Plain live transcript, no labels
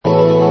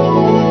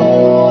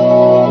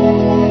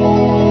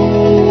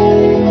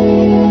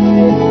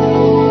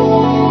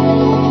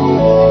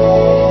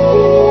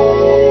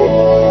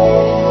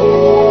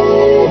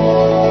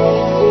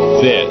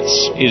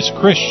is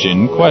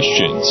Christian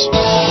Questions.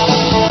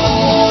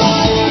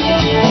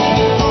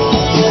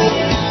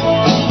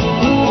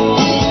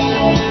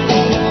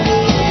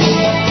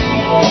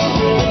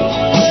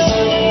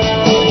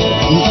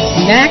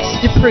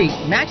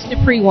 Max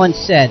Dupree once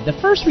said, "The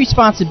first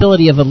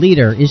responsibility of a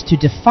leader is to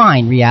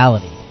define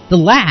reality. The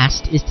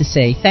last is to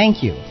say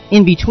thank you.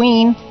 In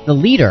between, the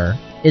leader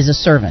is a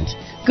servant."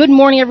 Good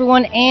morning,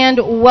 everyone, and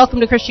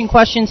welcome to Christian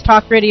Questions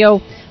Talk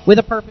Radio with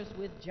a Purpose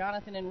with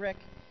Jonathan and Rick.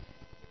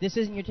 This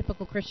isn't your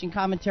typical Christian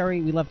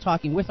commentary. We love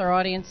talking with our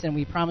audience, and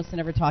we promise to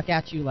never talk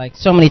at you like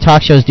so many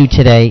talk shows do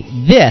today.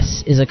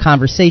 This is a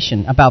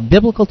conversation about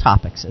biblical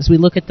topics as we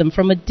look at them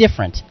from a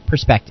different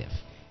perspective.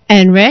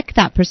 And Rick,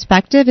 that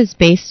perspective is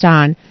based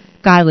on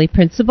godly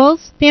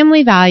principles,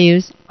 family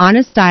values,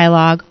 honest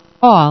dialogue,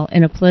 all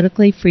in a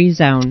politically free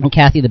zone. And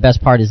Kathy, the best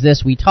part is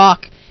this: we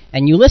talk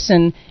and you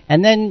listen,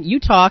 and then you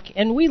talk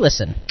and we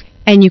listen.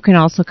 And you can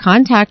also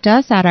contact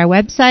us at our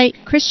website,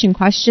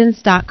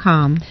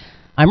 ChristianQuestions.com.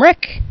 I'm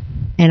Rick.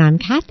 And I'm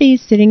Kathy,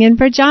 sitting in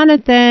for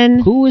Jonathan.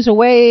 Who is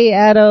away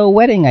at a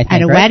wedding, I think,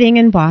 At a wedding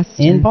in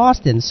Boston. In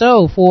Boston.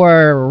 So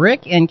for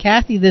Rick and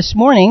Kathy this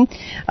morning,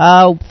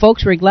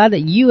 folks, we're glad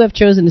that you have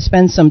chosen to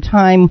spend some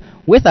time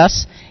with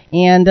us.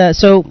 And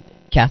so,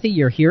 Kathy,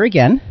 you're here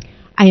again.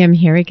 I am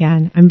here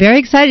again. I'm very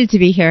excited to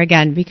be here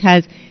again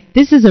because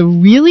this is a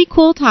really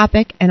cool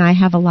topic, and I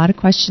have a lot of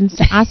questions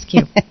to ask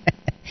you.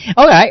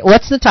 All right.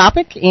 What's the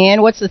topic,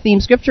 and what's the theme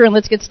scripture, and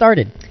let's get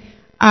started.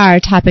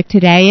 Our topic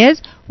today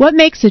is What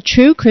Makes a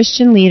True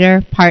Christian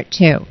Leader, Part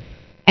 2.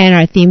 And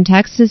our theme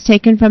text is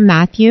taken from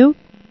Matthew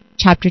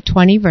chapter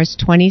 20, verse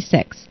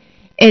 26.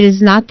 It is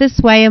not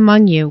this way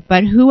among you,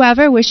 but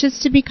whoever wishes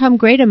to become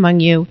great among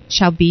you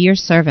shall be your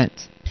servant.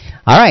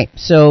 All right,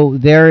 so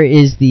there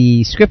is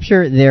the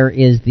scripture, there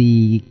is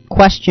the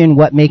question,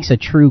 what makes a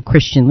true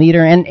Christian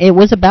leader? And it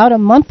was about a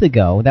month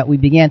ago that we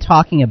began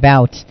talking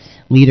about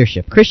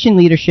leadership, Christian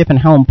leadership, and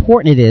how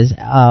important it is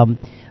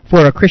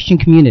for a Christian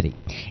community.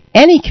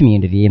 Any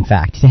community, in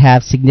fact, to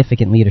have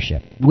significant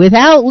leadership.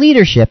 Without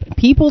leadership,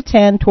 people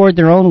tend toward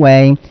their own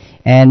way,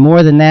 and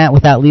more than that,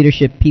 without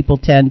leadership, people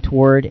tend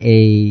toward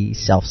a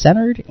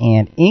self-centered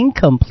and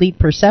incomplete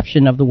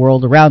perception of the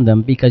world around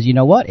them, because you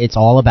know what? It's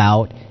all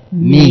about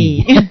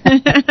me.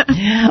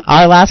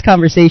 Our last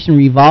conversation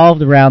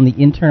revolved around the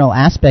internal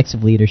aspects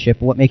of leadership,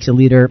 what makes a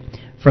leader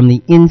from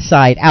the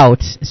inside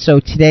out. So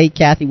today,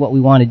 Kathy, what we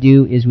want to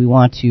do is we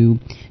want to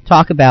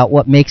talk about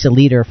what makes a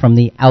leader from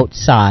the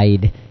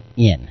outside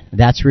in.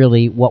 That's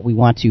really what we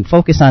want to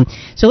focus on.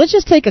 So let's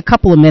just take a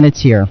couple of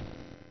minutes here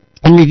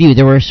and review.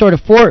 There were sort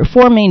of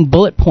four main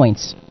bullet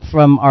points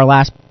from our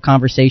last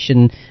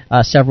conversation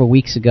several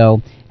weeks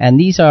ago, and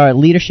these are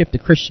leadership the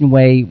Christian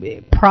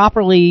way,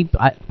 properly,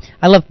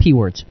 I love P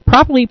words,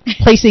 properly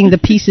placing the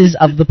pieces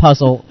of the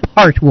puzzle,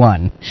 part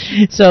one.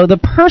 So the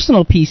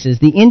personal pieces,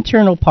 the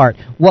internal part,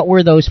 what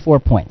were those 4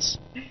 points?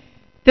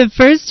 The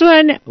first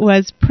one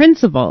was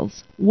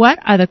principles. What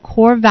are the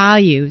core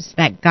values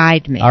that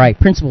guide me? All right,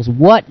 principles.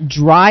 What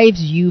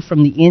drives you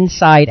from the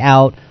inside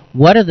out?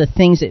 What are the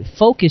things that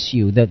focus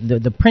you,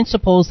 the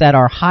principles that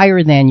are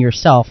higher than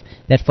yourself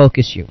that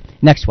focus you?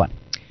 Next one.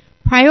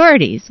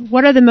 Priorities.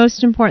 What are the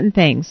most important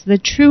things? The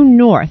true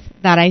north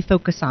that I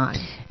focus on.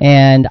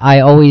 And I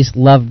always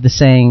love the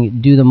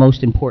saying, do the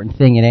most important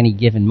thing at any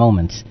given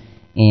moment.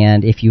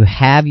 And if you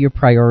have your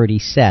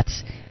priorities set,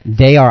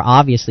 they are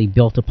obviously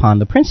built upon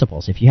the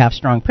principles. If you have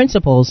strong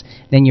principles,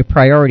 then your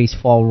priorities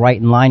fall right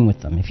in line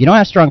with them. If you don't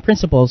have strong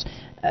principles,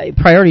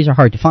 priorities are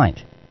hard to find.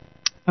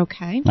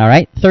 Okay. All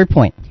right. Third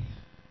point.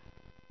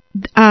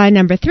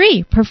 Number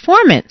 3,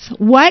 performance.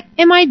 What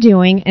am I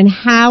doing and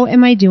how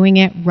am I doing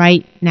it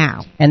right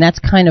now? And that's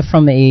kind of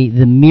from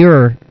the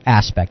mirror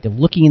aspect of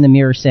looking in the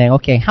mirror saying,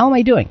 okay, how am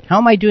I doing? How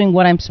am I doing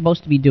what I'm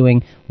supposed to be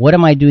doing? What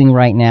am I doing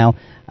right now?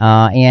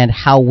 And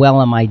how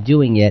well am I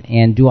doing it?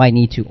 And do I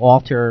need to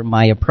alter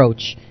my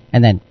approach?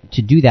 And then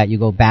to do that, you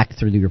go back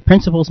through your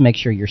principles, make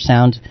sure you're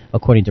sound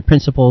according to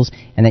principles,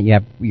 and that you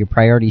have your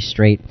priorities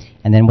straight.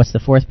 And then what's the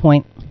 4th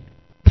point?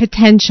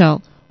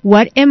 Potential.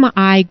 What am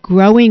I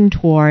growing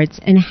towards,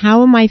 and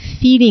how am I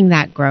feeding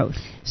that growth?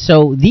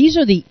 So these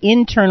are the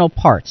internal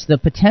parts. The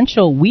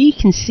potential, we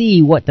can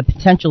see what the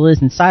potential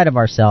is inside of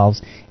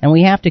ourselves, and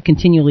we have to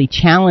continually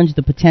challenge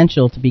the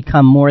potential to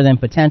become more than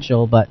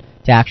potential, but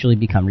to actually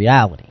become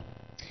reality.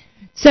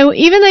 So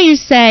even though you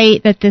say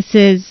that this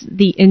is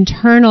the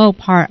internal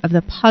part of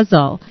the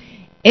puzzle,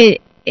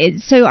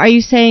 so are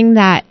you saying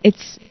that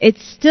it's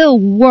still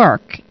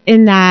work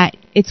in that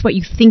it's what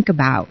you think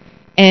about?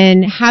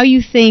 And how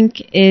you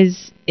think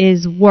is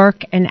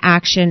work and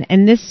action,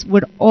 and this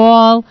would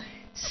all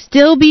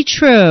still be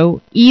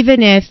true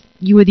even if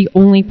you were the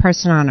only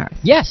person on earth.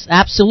 Yes,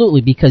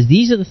 absolutely, because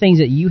these are the things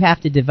that you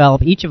have to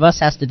develop, each of us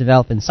has to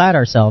develop inside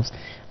ourselves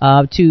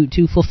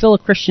to fulfill a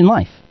Christian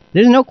life.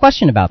 There's no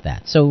question about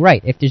that. So,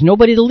 right, if there's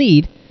nobody to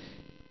lead,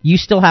 you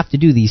still have to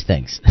do these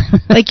things.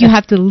 Like you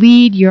have to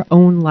lead your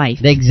own life.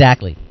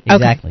 Exactly.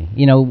 Okay.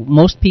 You know,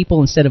 most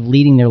people, instead of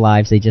leading their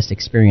lives, they just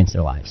experience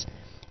their lives.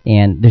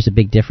 And there's a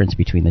big difference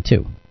between the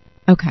two.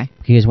 Okay.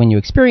 Because when you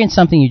experience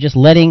something, you're just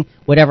letting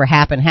whatever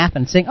happen,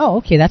 saying, oh,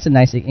 okay, that's a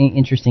nice,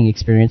 interesting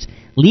experience.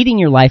 Leading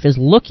your life is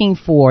looking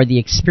for the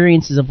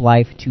experiences of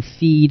life to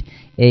feed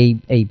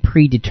a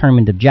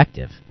predetermined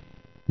objective.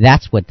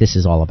 That's what this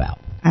is all about.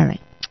 All right.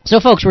 So,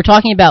 folks, we're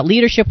talking about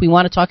leadership. We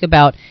want to talk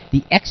about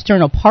the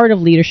external part of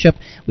leadership.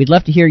 We'd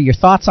love to hear your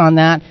thoughts on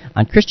that,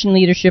 on Christian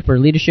leadership or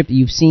leadership that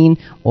you've seen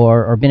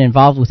or been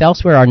involved with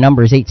elsewhere. Our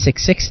number is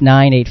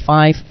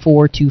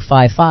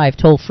 866-985-4255,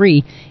 toll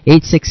free,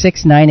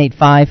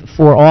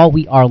 866-985-4ALL.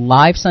 We are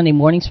live Sunday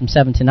mornings from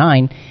 7 to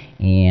 9,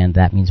 and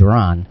that means we're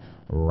on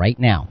right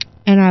now.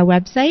 And our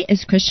website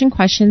is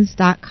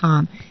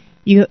ChristianQuestions.com.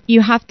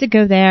 You have to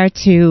go there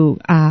to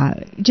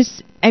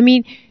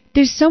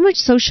there's so much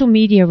social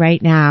media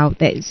right now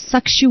that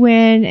sucks you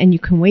in and you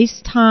can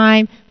waste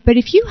time. But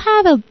if you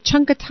have a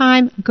chunk of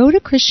time, go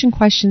to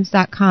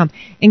ChristianQuestions.com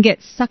and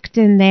get sucked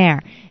in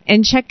there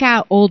and check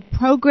out old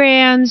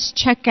programs,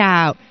 check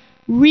out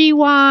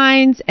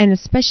rewinds, and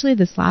especially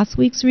this last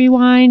week's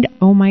rewind.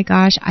 Oh my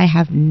gosh, I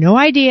have no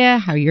idea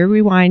how your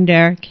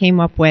rewinder came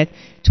up with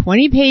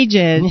 20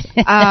 pages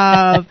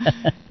of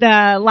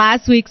the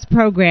last week's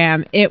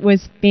program. It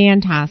was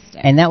fantastic.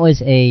 And that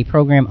was a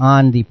program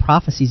on the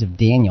prophecies of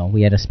Daniel.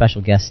 We had a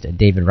special guest,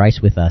 David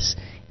Rice, with us,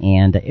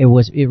 and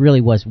it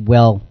really was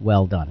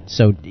well done.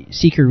 So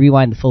seek your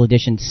rewind, the full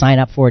edition. Sign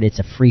up for it. It's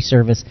a free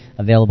service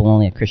available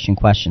only at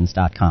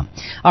ChristianQuestions.com.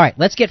 All right,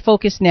 let's get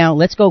focused now.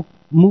 Let's go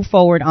move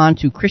forward on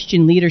to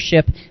Christian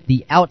leadership,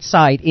 the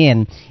outside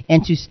in,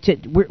 and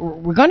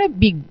we're going to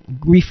be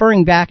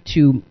referring back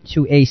to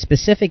a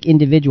specific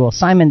individual,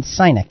 Simon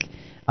Sinek.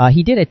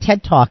 He did a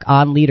TED Talk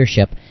on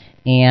leadership,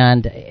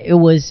 and it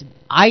was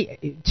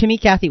to me,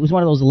 Kathy, it was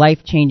one of those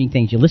life-changing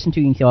things. You listen to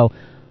it and you go,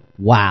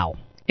 wow.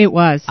 It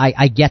was.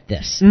 I get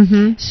this.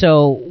 Mm-hmm.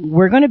 So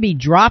we're going to be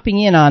dropping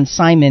in on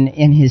Simon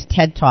in his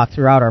TED Talk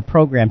throughout our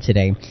program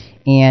today.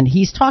 And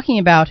he's talking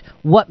about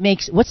what's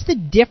the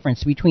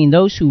difference between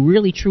those who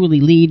really truly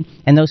lead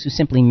and those who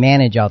simply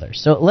manage others.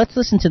 So let's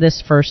listen to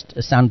this first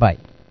soundbite.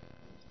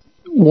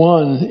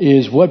 One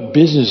is, what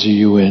business are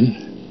you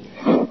in?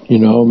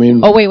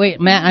 Oh,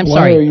 wait, Matt, I'm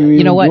sorry.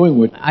 You know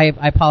what? I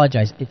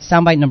apologize. It's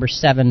soundbite number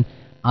 7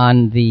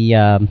 on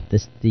the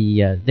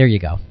there you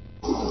go.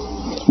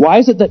 Why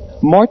is it that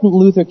Martin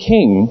Luther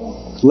King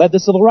led the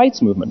civil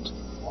rights movement?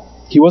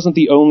 He wasn't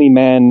the only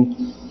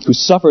man who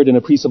suffered in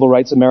a pre-civil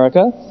rights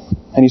America,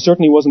 and he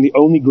certainly wasn't the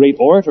only great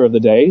orator of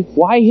the day.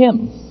 Why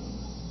him?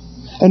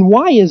 And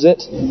why is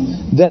it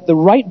that the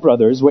Wright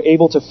brothers were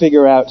able to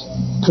figure out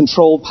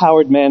controlled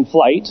powered manned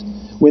flight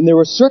when there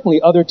were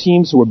certainly other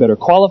teams who were better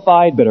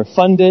qualified, better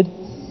funded,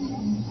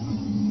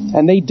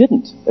 and they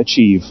didn't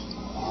achieve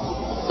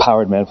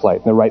powered manned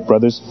flight, and the Wright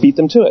brothers beat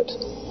them to it?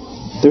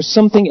 There's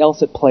something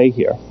else at play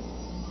here.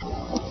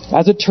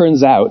 As it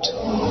turns out,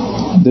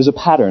 there's a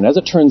pattern. As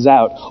it turns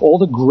out, all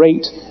the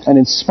great and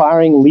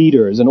inspiring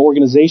leaders and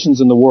organizations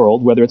in the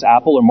world, whether it's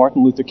Apple or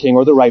Martin Luther King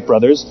or the Wright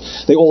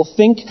brothers, they all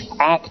think,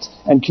 act,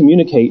 and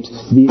communicate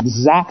the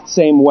exact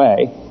same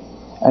way,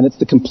 and it's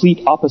the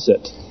complete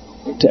opposite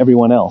to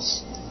everyone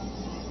else.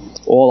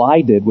 All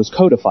I did was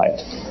codify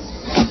it.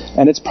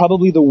 And it's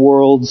probably the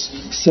world's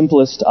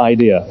simplest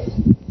idea.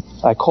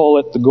 I call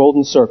it the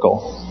golden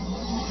circle.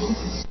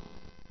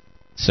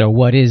 So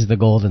what is the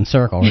golden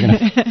circle? We're going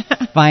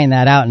to find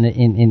that out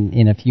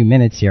in a few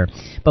minutes here.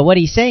 But what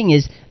he's saying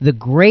is the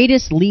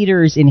greatest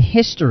leaders in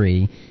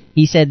history,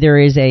 he said there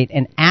is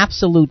an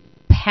absolute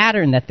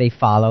pattern that they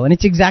follow, and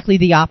it's exactly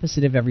the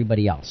opposite of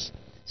everybody else.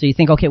 So you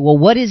think, okay, well,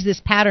 what is this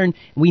pattern?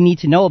 We need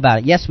to know about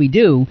it. Yes, we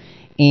do.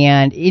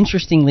 And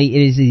interestingly,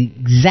 it is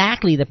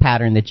exactly the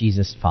pattern that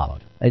Jesus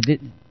followed.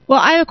 Well,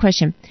 I have a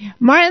question.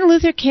 Martin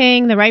Luther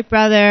King, the Wright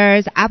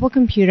brothers, Apple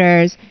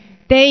Computers,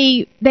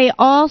 they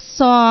all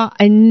saw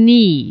a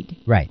need.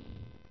 Right.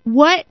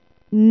 What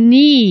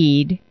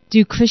need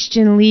do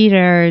Christian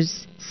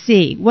leaders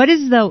see? What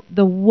is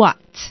the what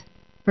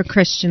for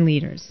Christian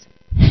leaders?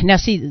 Now,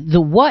 see,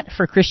 the what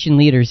for Christian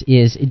leaders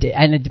is,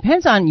 and it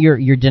depends on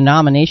your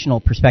denominational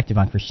perspective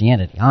on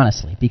Christianity,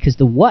 honestly, because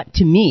the what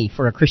to me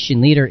for a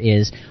Christian leader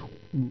is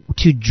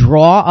to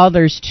draw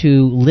others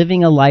to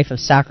living a life of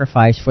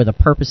sacrifice for the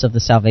purpose of the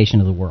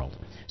salvation of the world.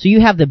 So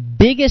you have the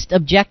biggest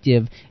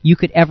objective you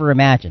could ever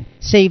imagine: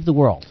 save the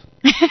world.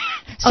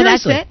 Oh,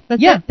 that's it?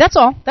 That's it? That's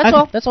all. That's okay.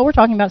 all. That's all we're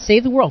talking about: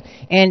 save the world.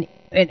 And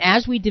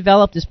as we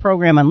develop this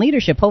program on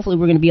leadership, hopefully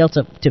we're going to be able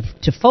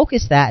to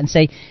focus that and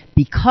say,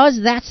 because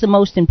that's the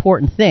most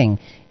important thing,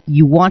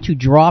 you want to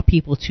draw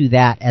people to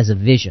that as a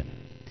vision.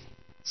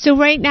 So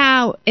right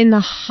now, in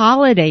the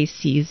holiday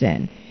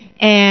season,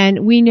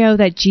 and we know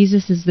that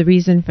Jesus is the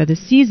reason for the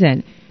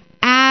season,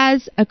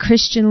 as a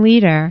Christian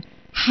leader,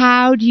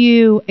 how do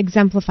you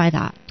exemplify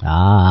that?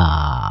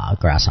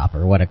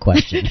 Grasshopper, what a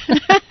question.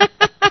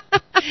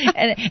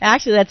 And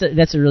actually,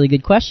 that's a really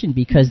good question,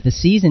 because the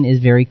season is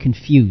very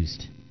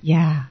confused.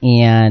 Yeah.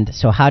 And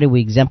so how do we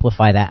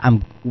exemplify that?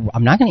 I'm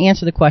not going to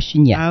answer the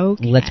question yet.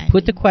 Okay. Let's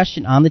put the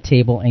question on the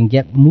table and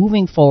get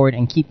moving forward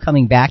and keep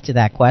coming back to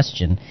that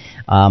question.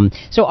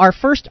 So our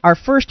first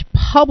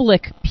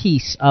public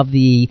piece of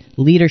the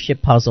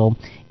leadership puzzle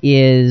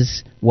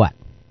is what?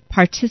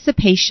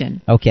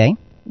 Participation. Okay.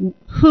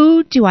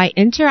 Who do I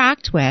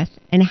interact with,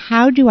 and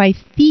how do I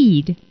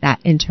feed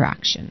that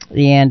interaction?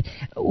 And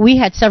we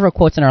had several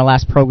quotes in our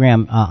last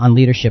program on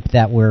leadership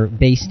that were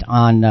based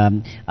on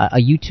a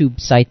YouTube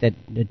site that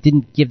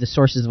didn't give the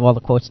sources of all the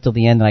quotes till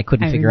the end, and I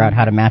couldn't figure out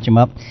how to match them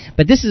up.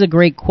 But this is a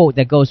great quote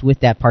that goes with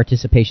that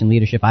participation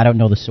leadership. I don't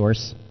know the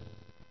source.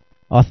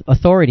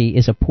 Authority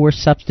is a poor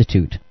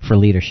substitute for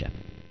leadership.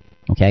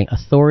 Okay,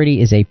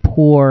 authority is a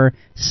poor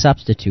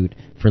substitute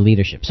for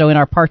leadership. So in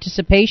our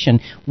participation,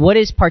 what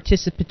is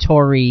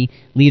participatory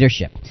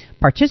leadership?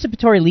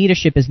 Participatory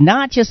leadership is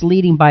not just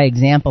leading by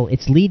example,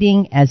 it's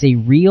leading as a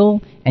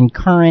real and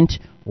current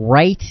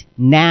right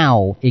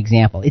now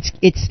example.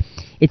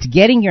 It's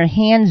getting your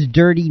hands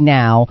dirty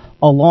now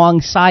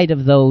alongside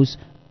of those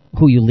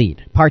who you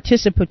lead.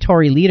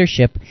 Participatory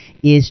leadership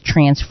is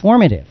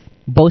transformative,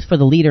 both for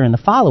the leader and the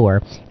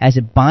follower, as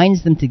it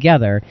binds them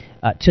together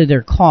to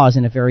their cause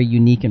in a very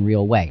unique and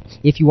real way.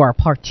 If you are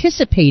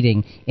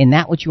participating in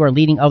that which you are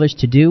leading others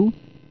to do,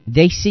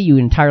 they see you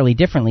entirely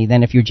differently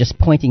than if you're just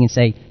pointing and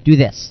say, do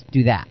this,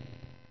 do that.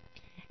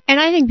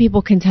 And I think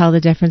people can tell the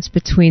difference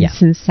between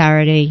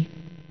sincerity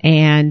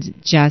and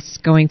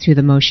just going through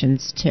the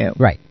motions, too.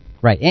 Right.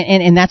 Right,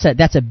 and that's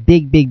a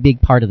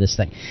big part of this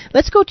thing.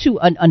 Let's go to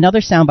another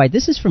soundbite.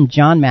 This is from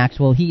John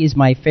Maxwell. He is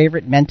my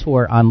favorite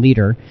mentor on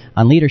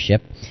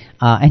leadership,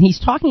 and he's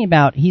talking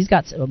about. He's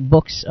got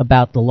books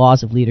about the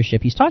laws of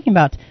leadership. He's talking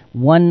about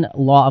one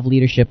law of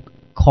leadership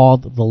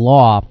called the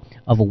law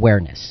of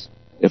awareness.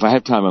 If I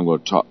have time, I'm going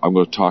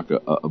to talk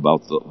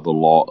about the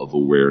law of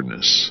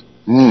awareness,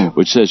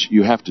 which says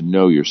you have to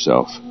know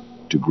yourself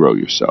to grow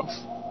yourself.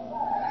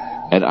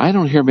 And I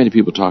don't hear many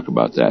people talk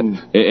about that. And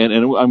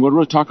I'm going to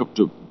really talk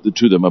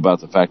to them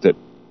about the fact that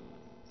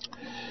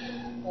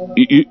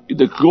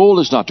the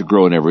goal is not to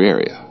grow in every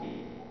area.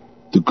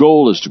 The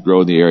goal is to grow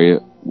in the area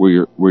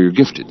where you're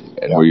gifted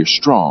and where you're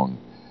strong.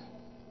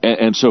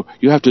 And so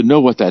you have to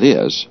know what that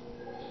is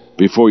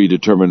before you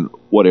determine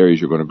what areas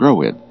you're going to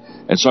grow in.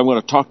 And so I'm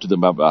going to talk to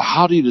them about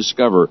how do you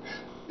discover,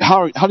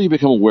 how do you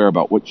become aware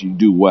about what you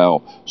do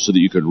well so that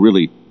you can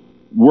really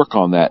work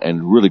on that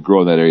and really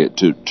grow in that area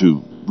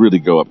to really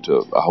go up to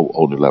a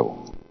whole new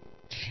level.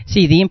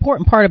 See, the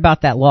important part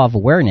about that law of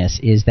awareness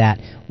is that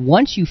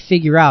once you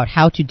figure out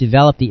how to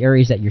develop the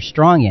areas that you're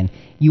strong in,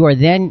 you are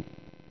then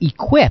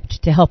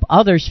equipped to help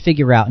others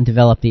figure out and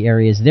develop the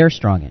areas they're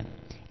strong in.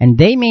 And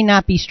they may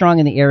not be strong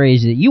in the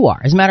areas that you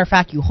are. As a matter of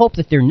fact, you hope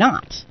that they're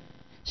not,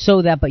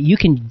 but you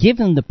can give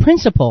them the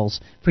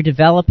principles for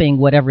developing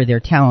whatever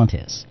their talent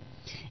is.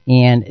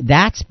 And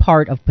that's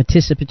part of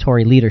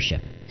participatory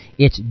leadership.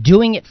 It's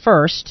doing it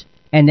first,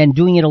 and then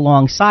doing it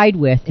alongside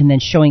with, and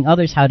then showing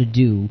others how to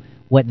do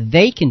what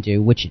they can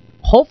do, which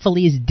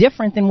hopefully is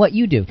different than what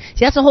you do.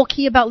 See, that's the whole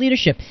key about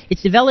leadership.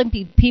 It's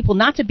developing people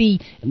not to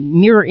be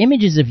mirror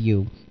images of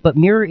you, but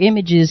mirror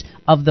images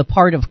of the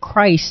part of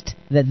Christ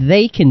that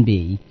they can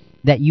be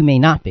that you may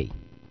not be.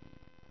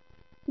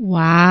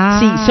 Wow.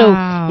 See,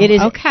 so it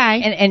is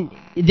okay, and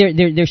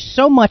there's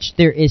so much.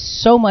 There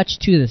is so much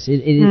to this. It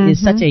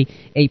is such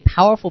a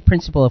powerful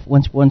principle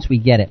once we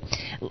get it.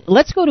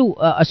 Let's go to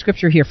a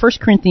scripture here. 1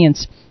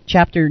 Corinthians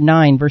chapter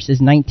 9,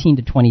 verses 19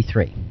 to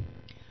 23.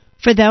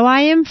 For though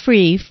I am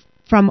free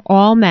from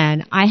all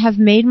men, I have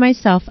made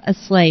myself a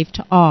slave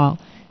to all,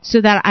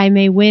 so that I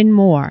may win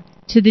more.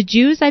 To the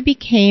Jews I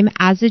became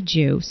as a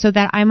Jew, so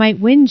that I might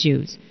win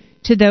Jews.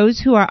 To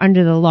those who are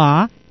under the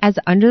law, as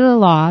under the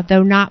law,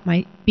 though not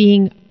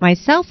being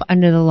myself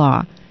under the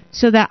law,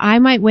 so that I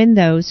might win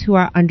those who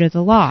are under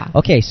the law.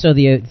 Okay, so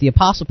the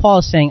Apostle Paul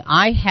is saying,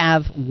 I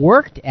have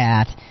worked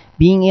at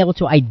being able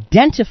to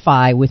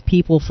identify with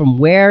people from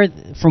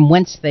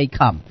whence they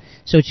come.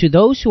 So to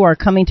those who are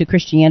coming to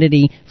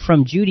Christianity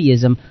from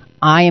Judaism,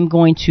 I am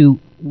going to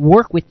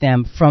work with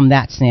them from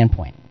that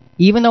standpoint.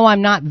 Even though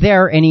I'm not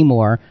there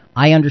anymore,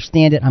 I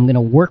understand it. I'm going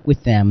to work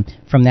with them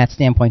from that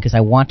standpoint because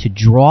I want to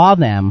draw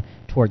them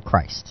toward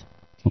Christ.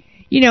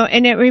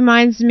 And it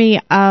reminds me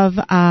of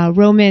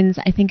Romans,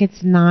 I think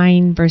it's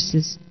 9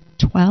 verses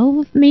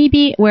 12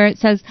 maybe, where it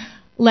says,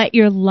 let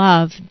your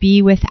love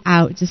be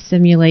without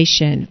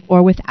dissimulation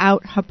or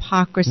without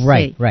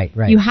hypocrisy. Right.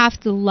 You have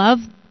to love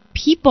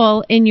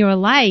people in your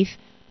life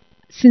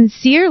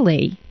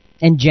sincerely.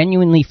 And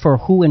genuinely for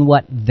who and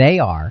what they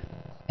are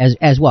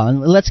as well.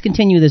 And let's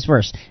continue this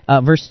verse.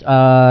 Verse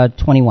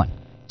 21.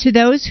 To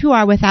those who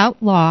are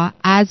without law,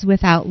 as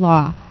without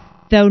law,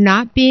 though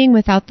not being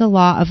without the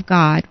law of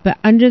God, but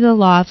under the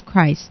law of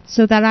Christ,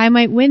 so that I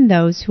might win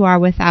those who are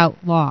without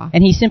law.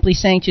 And he's simply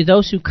saying to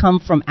those who come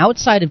from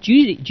outside of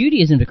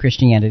Judaism to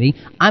Christianity,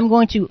 I'm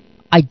going to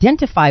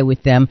identify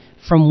with them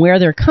from where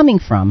they're coming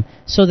from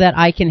so that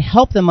I can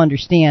help them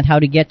understand how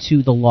to get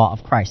to the law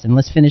of Christ. And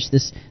let's finish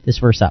this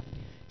verse up.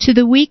 To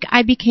the weak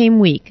I became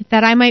weak,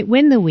 that I might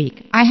win the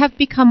weak. I have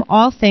become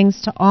all things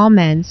to all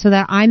men, so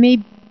that I may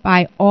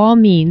by all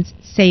means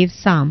save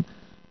some.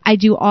 I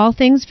do all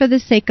things for the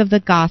sake of the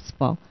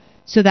gospel,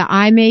 so that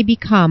I may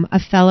become a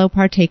fellow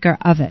partaker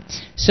of it.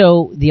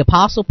 So the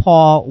Apostle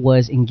Paul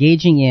was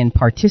engaging in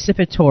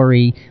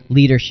participatory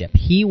leadership.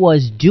 He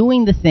was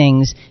doing the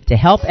things to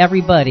help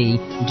everybody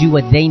do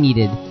what they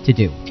needed to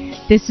do.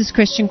 This is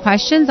Christian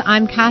Questions.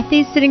 I'm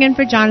Kathy, sitting in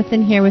for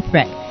Jonathan here with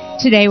Rick.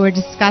 Today we're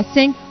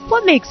discussing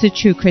what makes a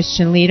true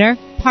Christian leader,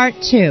 Part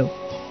 2.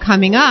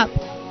 Coming up,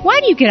 why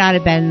do you get out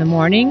of bed in the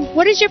morning?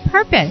 What is your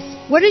purpose?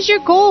 What is your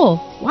goal?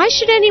 Why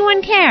should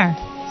anyone care?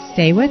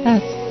 Stay with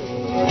us.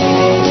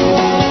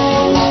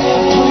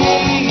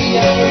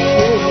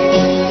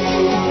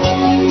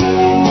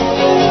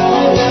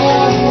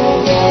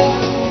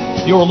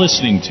 You're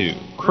listening to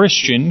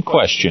Christian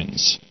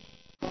Questions.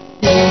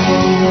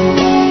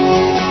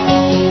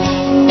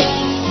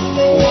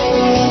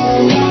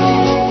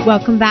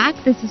 Welcome back.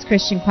 This is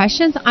Christian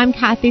Questions. I'm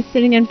Kathy,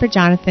 sitting in for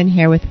Jonathan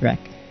here with Rick.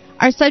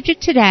 Our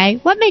subject today,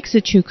 what makes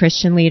a true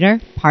Christian leader?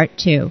 Part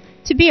 2.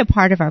 To be a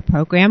part of our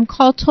program,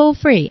 call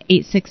toll-free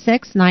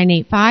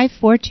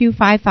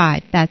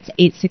 866-985-4255. That's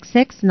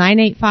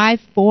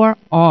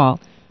 866-985-4ALL.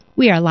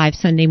 We are live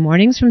Sunday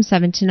mornings from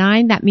 7 to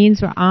 9. That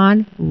means we're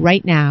on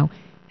right now.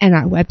 And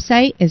our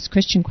website is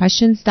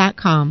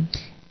ChristianQuestions.com.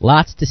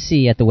 Lots to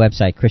see at the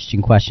website,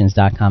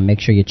 ChristianQuestions.com.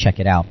 Make sure you check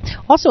it out.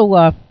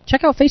 Also,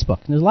 check out Facebook.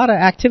 There's a lot of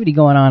activity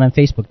going on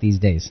Facebook these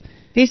days.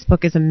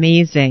 Facebook is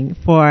amazing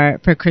for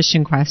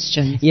Christian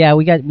questions. Yeah,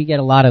 we get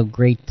a lot of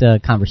great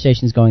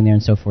conversations going there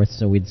and so forth,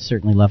 so we'd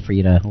certainly love for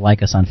you to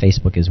like us on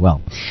Facebook as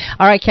well.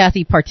 All right,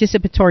 Kathy,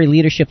 participatory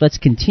leadership, let's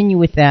continue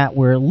with that.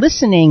 We're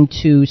listening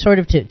to, sort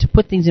of to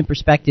put things in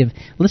perspective,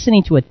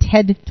 listening to a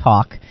TED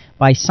Talk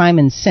by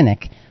Simon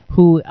Sinek,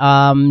 who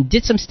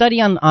did some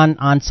study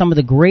on some of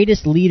the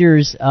greatest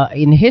leaders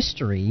in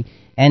history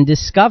and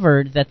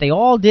discovered that they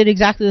all did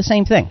exactly the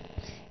same thing.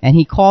 And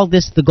he called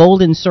this the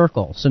Golden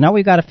Circle. So now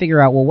we've got to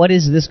figure out, well, what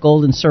is this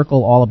Golden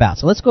Circle all about?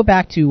 So let's go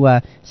back to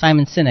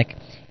Simon Sinek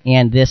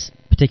and this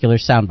particular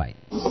soundbite.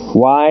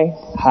 Why,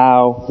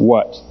 how,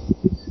 what?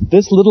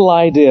 This little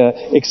idea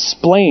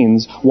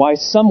explains why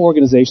some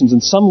organizations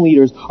and some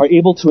leaders are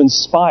able to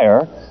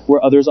inspire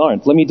where others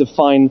aren't. Let me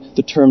define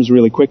the terms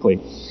really quickly.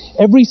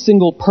 Every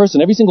single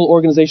person, every single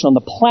organization on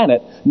the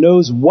planet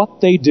knows what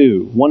they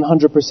do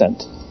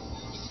 100%.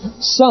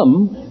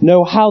 Some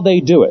know how they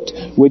do it,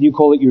 whether you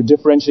call it your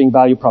differentiating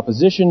value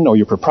proposition or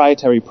your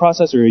proprietary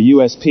process or your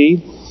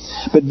USP.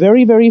 But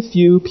very, very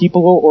few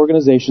people or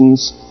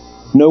organizations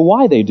know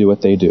why they do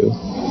what they do.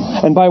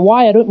 And by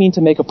why, I don't mean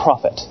to make a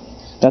profit.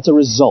 That's a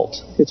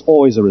result. It's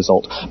always a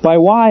result. By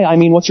why, I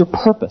mean what's your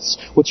purpose?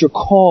 What's your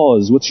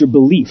cause? What's your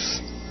belief?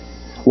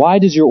 Why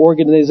does your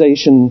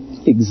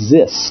organization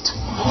exist?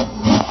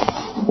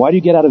 Why do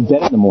you get out of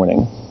bed in the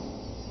morning?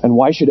 And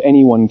why should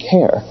anyone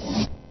care?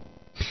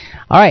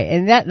 All right,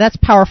 and that's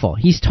powerful.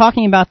 He's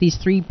talking about these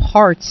three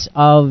parts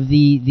of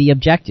the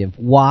objective: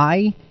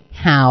 why,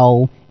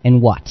 how,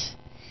 and what.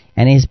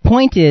 And his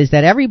point is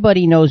that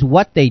everybody knows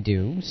what they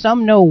do.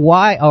 Some know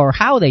why or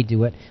how they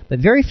do it, but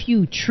very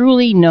few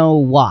truly know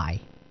why.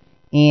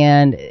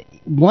 And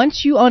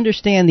once you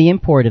understand the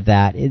import of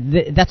that,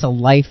 that's a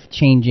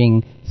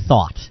life-changing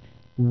thought.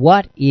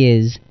 What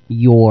is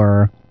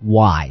your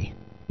why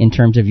in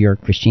terms of your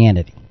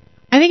Christianity?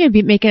 I think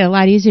it'd make it a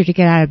lot easier to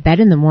get out of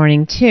bed in the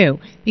morning, too,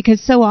 because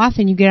so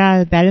often you get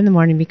out of bed in the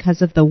morning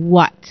because of the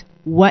what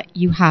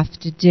you have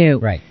to do.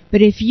 Right.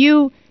 But if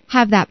you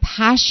have that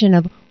passion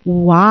of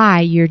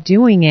why you're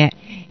doing it,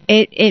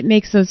 it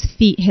makes those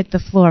feet hit the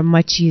floor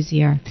much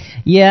easier.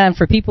 Yeah, and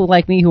for people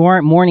like me who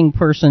aren't morning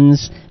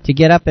persons, to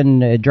get up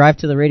and drive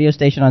to the radio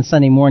station on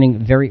Sunday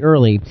morning very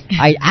early,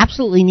 I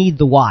absolutely need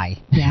the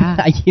why. Yeah.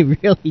 I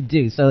really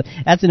do. So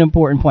that's an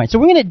important point. So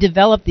we're going to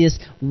develop this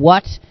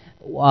what,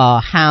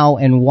 how,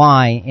 and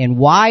why. And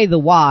why the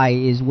why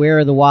is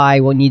where the why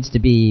needs to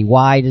be.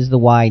 Why does the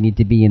why need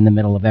to be in the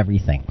middle of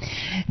everything?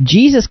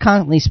 Jesus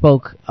constantly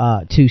spoke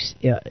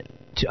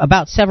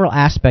about several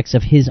aspects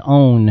of his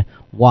own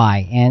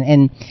why.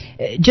 And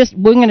just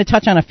we're going to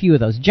touch on a few of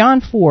those. John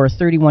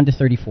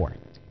 4:31-34.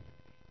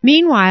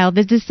 Meanwhile,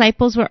 the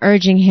disciples were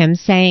urging him,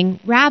 saying,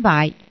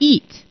 "Rabbi,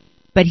 eat."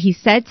 But he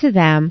said to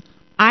them,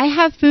 "I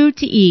have food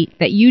to eat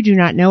that you do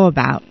not know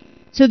about."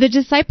 So the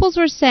disciples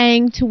were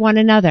saying to one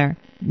another,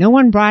 "No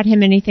one brought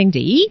him anything to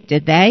eat,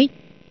 did they?"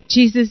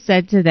 Jesus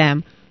said to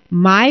them,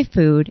 "My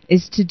food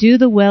is to do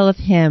the will of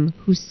him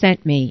who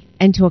sent me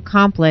and to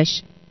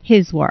accomplish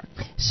his work."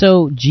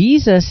 So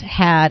Jesus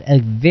had a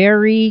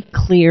very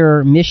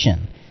clear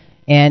mission.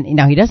 And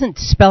now he doesn't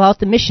spell out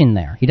the mission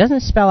there. He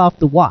doesn't spell out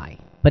the why.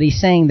 But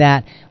he's saying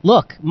that,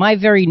 look, my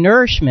very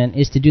nourishment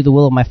is to do the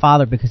will of my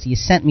Father because he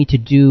sent me to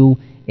do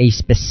a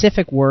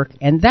specific work,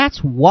 and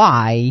that's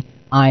why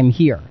I'm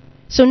here.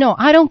 So no,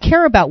 I don't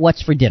care about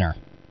what's for dinner.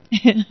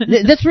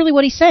 That's really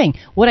what he's saying.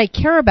 What I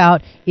care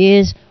about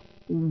is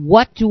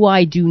what do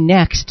I do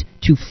next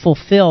to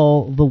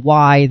fulfill the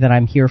why that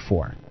I'm here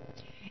for.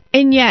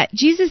 And yet,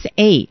 Jesus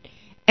ate.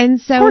 And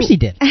so, Of course he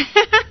did.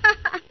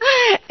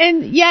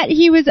 and yet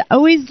he was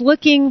always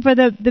looking for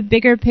the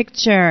bigger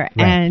picture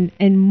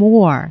and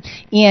more.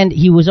 And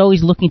he was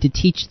always looking to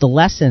teach the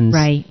lessons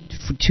Right.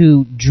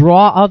 to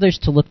draw others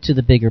to look to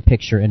the bigger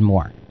picture and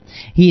more.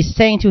 He's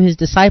saying to his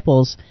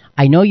disciples,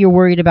 I know you're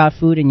worried about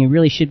food and you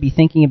really should be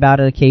thinking about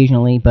it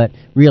occasionally, but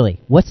really,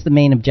 what's the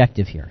main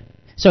objective here?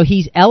 So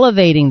he's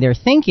elevating their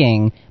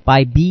thinking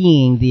by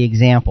being the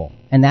example.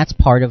 And that's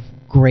part of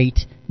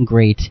great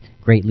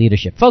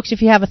leadership. Folks,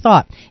 if you have a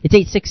thought, it's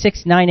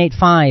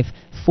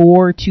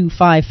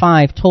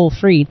 866-985-4255, toll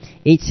free,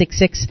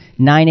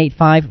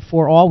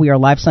 866-985-4ALL. We are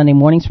live Sunday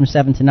mornings from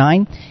 7 to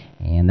 9,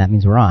 and that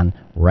means we're on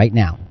right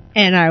now.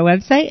 And our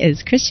website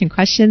is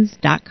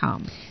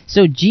ChristianQuestions.com.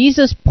 So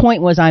Jesus'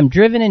 point was, I'm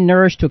driven and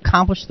nourished to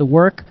accomplish the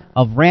work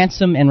of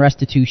ransom and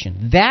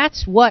restitution.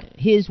 That's what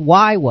his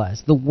why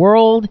was. The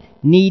world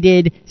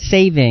needed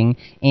saving,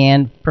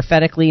 and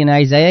prophetically in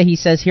Isaiah, he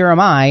says, here am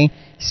I,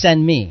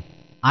 send me.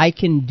 I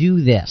can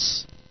do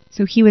this.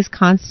 So he was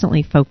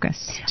constantly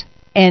focused.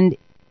 And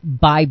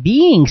by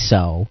being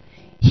so,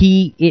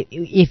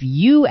 if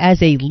you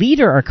as a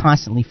leader are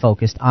constantly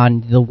focused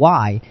on the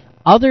why,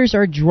 others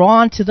are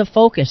drawn to the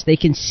focus. They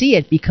can see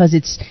it because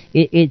it's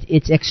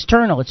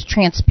external, it's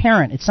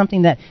transparent, it's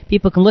something that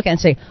people can look at and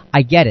say,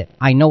 I get it,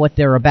 I know what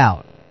they're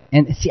about.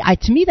 And see,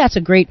 to me that's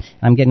a great,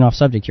 I'm getting off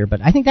subject here,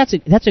 but I think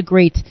that's a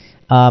great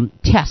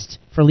test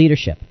for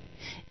leadership.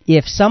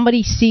 If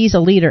somebody sees a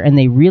leader and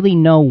they really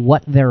know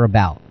what they're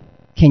about,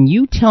 can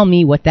you tell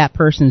me what that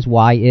person's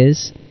why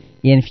is?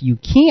 And if you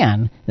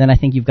can, then I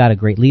think you've got a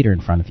great leader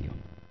in front of you.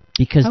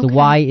 Because the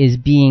why is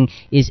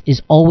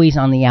always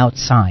on the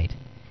outside.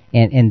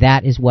 And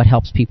that is what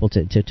helps people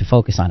to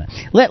focus on it.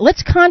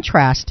 Let's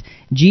contrast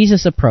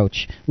Jesus'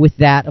 approach with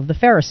that of the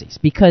Pharisees,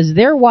 because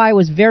their why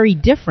was very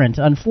different,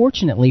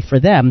 unfortunately for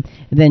them,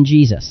 than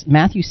Jesus.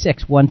 Matthew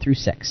 6, 1 through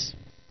 6.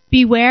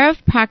 Beware of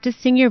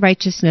practicing your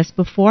righteousness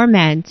before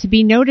men to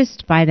be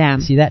noticed by them.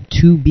 See that?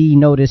 To be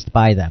noticed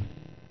by them.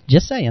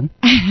 Just saying.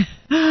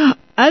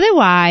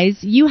 Otherwise,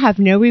 you have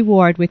no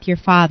reward with your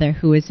Father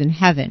who is in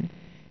heaven.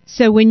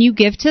 So when you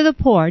give to the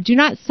poor, do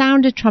not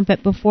sound a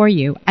trumpet before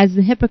you, as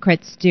the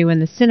hypocrites do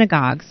in the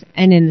synagogues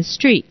and in the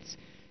streets,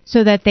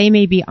 so that they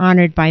may be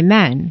honored by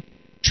men.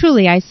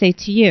 Truly, I say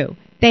to you,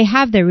 they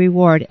have their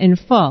reward in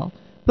full.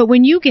 But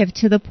when you give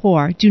to the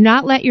poor, do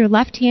not let your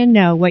left hand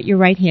know what your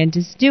right hand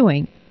is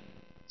doing,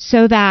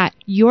 so that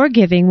your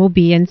giving will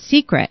be in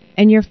secret,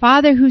 and your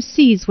Father who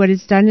sees what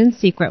is done in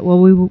secret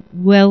will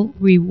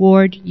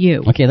reward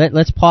you. Okay,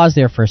 let's pause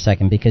there for a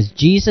second, because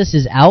Jesus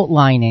is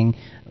outlining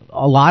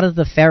a lot of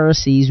the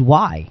Pharisees'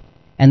 why.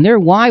 And their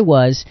why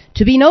was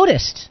to be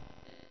noticed.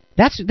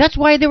 That's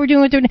why they were doing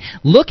what they're doing.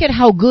 Look at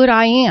how good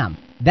I am.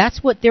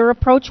 That's what their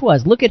approach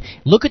was. Look at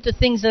the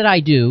things that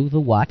I do,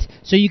 the what,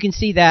 so you can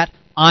see that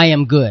I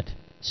am good.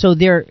 So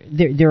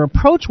their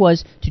approach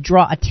was to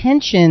draw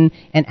attention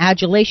and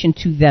adulation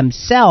to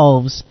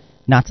themselves,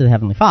 not to the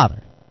Heavenly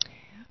Father.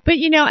 But,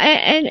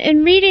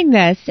 and reading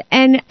this,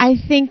 and I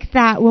think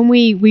that when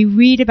we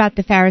read about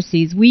the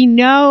Pharisees, we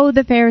know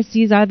the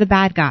Pharisees are the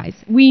bad guys.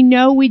 We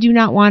know we do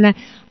not want to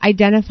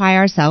identify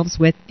ourselves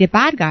with the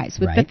bad guys,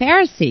 with the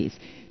Pharisees.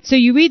 So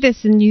you read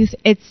this and you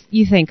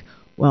think,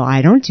 well,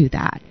 I don't do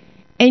that.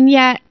 And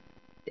yet,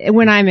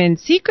 when I'm in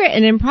secret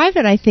and in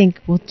private, I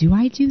think, well, do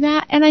I do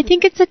that? And I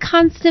think it's a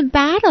constant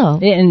battle.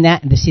 And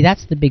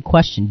that's the big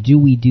question. Do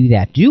we do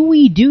that? Do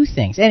we do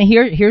things? And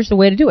here's the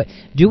way to do it.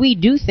 Do we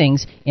do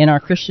things in our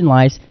Christian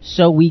lives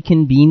so we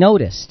can be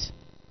noticed?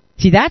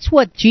 See, that's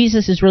what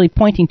Jesus is really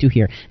pointing to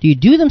here. Do you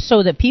do them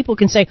so that people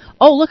can say,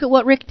 oh, look at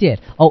what Rick did.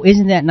 Oh,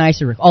 isn't that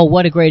nice of Rick? Oh,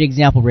 what a great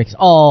example Rick is.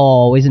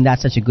 Oh, isn't that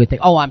such a good thing?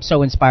 Oh, I'm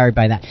so inspired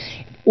by that.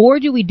 Or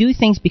do we do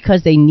things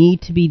because they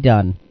need to be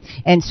done?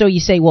 And so you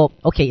say, well,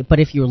 okay, but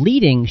if you're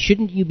leading,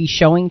 shouldn't you be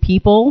showing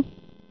people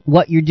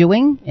what you're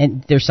doing?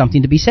 And there's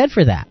something to be said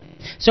for that.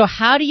 So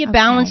how do you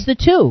balance the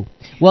two?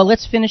 Well,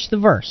 let's finish the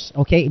verse,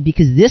 okay?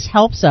 Because this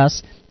helps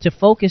us to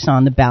focus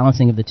on the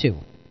balancing of the two.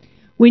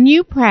 When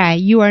you pray,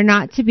 you are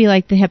not to be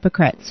like the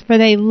hypocrites, for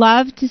they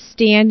love to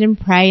stand and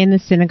pray in the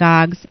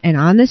synagogues and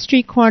on the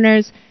street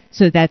corners,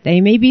 so that they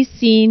may be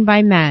seen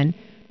by men.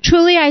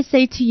 Truly I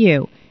say to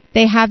you,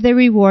 they have their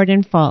reward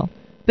in full.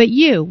 But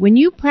you, when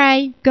you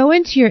pray, go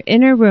into your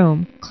inner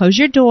room, close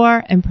your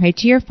door, and pray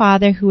to your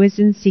Father who is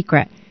in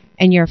secret.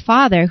 And your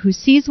Father who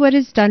sees what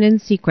is done in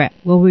secret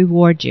will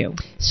reward you.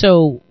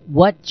 So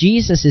what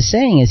Jesus is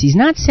saying is, he's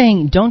not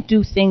saying don't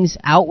do things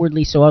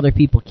outwardly so other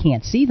people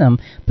can't see them,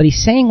 but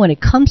he's saying when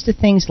it comes to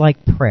things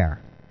like prayer,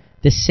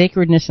 the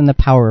sacredness and the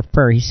power of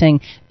prayer, he's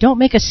saying don't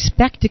make a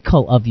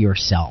spectacle of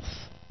yourself,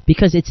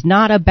 because it's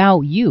not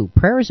about you.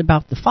 Prayer is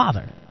about the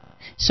Father.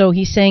 So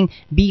he's saying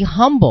be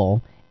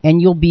humble, and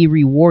you'll be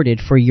rewarded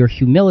for your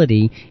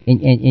humility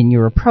in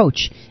your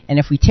approach. And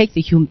if we take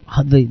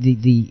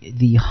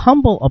the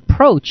humble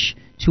approach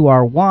to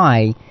our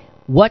why,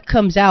 what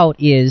comes out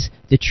is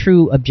the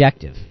true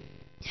objective.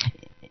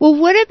 Well,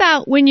 what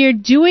about when you're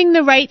doing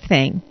the right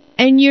thing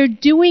and you're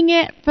doing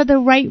it for the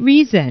right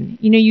reason?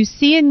 You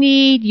see a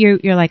need,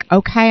 you're like,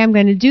 okay, I'm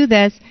going to do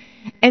this.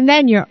 and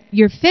then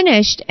you're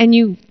finished, and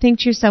you think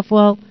to yourself,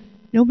 well,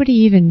 nobody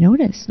even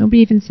noticed. Nobody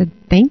even said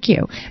thank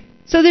you.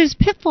 So there's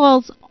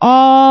pitfalls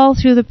all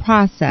through the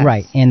process.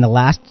 Right, and the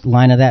last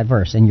line of that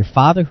verse, and your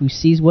Father who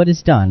sees what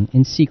is done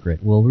in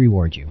secret will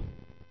reward you.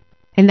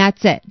 And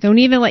that's it. Don't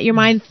even let your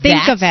mind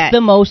think of it. That's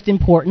the most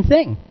important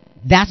thing.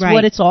 That's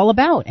what it's all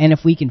about. And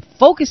if we can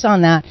focus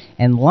on that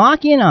and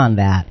lock in on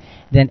that,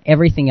 then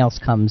everything else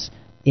comes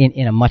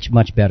in a much,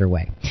 much better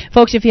way.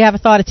 Folks, if you have a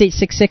thought, it's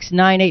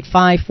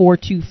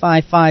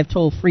 866-985-4255,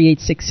 toll free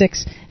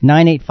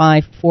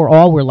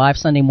 866-985-4ALL. We're live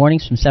Sunday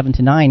mornings from 7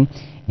 to 9,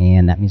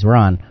 and that means we're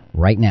on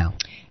right now.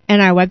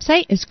 And our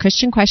website is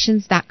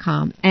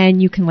ChristianQuestions.com,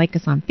 and you can like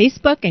us on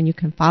Facebook, and you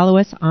can follow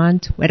us on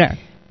Twitter.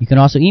 You can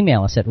also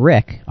email us at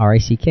Rick,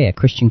 R-A-C-K, at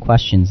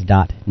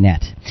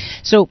ChristianQuestions.net.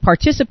 So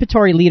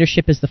participatory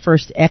leadership is the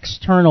first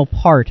external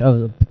part of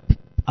the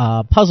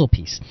puzzle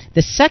piece.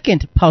 The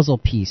second puzzle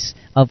piece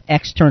of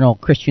external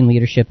Christian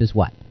leadership is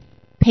what?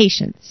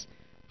 Patience.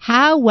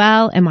 How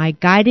well am I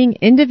guiding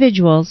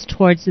individuals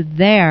towards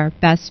their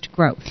best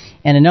growth?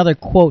 And another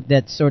quote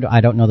that's sort of,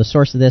 I don't know the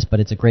source of this, but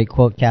it's a great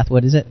quote. Kath,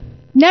 what is it?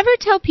 Never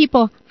tell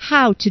people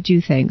how to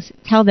do things.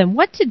 Tell them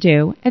what to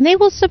do, and they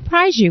will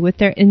surprise you with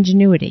their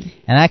ingenuity.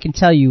 And I can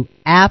tell you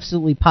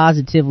absolutely,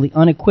 positively,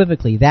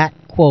 unequivocally, that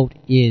quote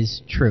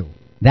is true.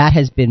 That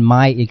has been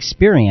my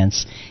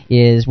experience,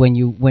 is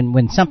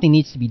when something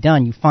needs to be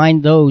done, you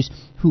find those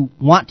who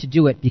want to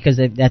do it because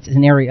that's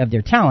an area of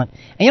their talent,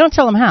 and you don't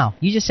tell them how.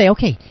 You just say,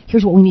 okay,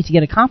 here's what we need to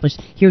get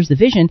accomplished, here's the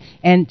vision,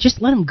 and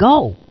just let them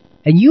go.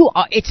 And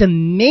it's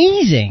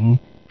amazing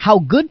how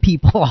good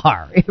people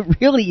are. It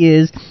really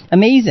is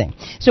amazing.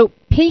 So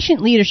patient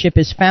leadership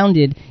is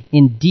founded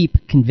in deep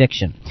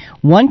conviction.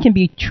 One can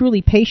be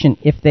truly patient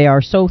if they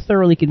are so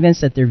thoroughly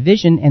convinced that their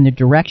vision and their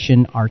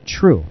direction are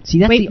true. See,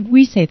 that's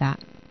we say that.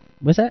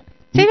 What's that?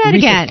 Say that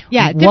again.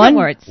 Yeah, different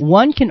words.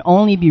 One can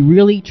only be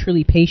really,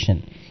 truly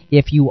patient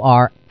if you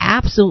are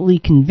absolutely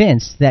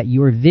convinced that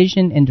your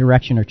vision and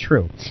direction are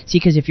true. See,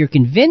 because if you're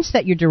convinced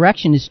that your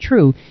direction is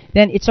true,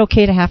 then it's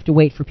okay to have to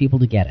wait for people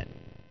to get it,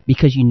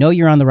 because you know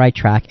you're on the right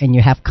track and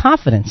you have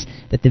confidence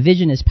that the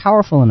vision is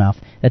powerful enough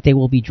that they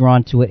will be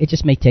drawn to it. It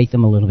just may take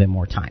them a little bit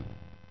more time.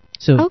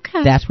 So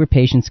that's where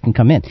patience can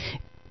come in.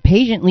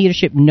 Patient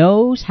leadership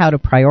knows how to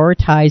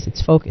prioritize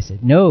its focus.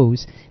 It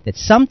knows that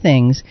some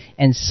things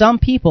and some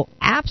people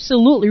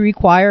absolutely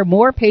require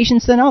more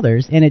patience than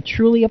others, and it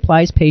truly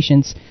applies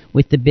patience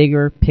with the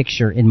bigger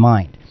picture in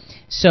mind.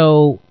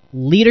 So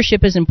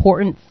leadership is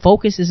important.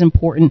 Focus is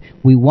important.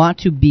 We want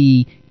to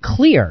be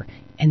clear.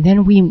 And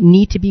then we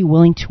need to be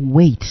willing to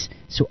wait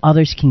so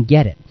others can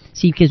get it.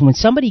 See, because when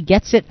somebody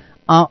gets it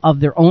of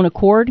their own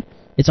accord,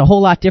 it's a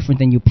whole lot different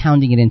than you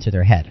pounding it into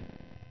their head.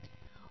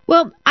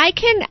 Well, I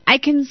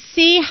can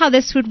see how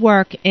this would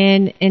work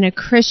in a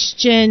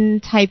Christian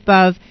type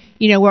of,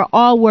 we're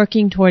all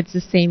working towards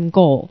the same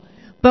goal.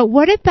 But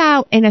what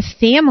about in a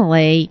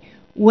family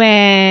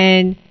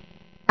when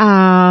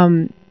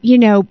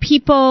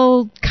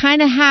people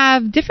kind of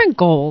have different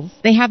goals.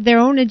 They have their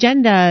own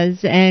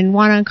agendas and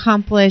want to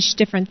accomplish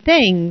different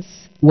things.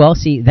 Well,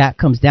 see, that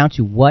comes down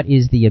to what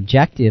is the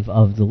objective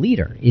of the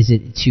leader. Is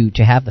it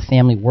to have the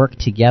family work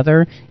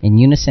together in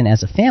unison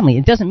as a family?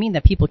 It doesn't mean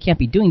that people can't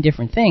be doing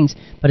different things,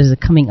 but is it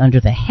coming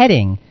under the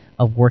heading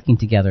of working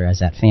together as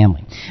that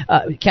family?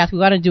 Kath, we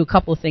got to do a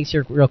couple of things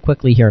here real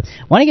quickly here.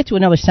 I want to get to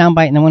another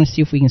soundbite, and I want to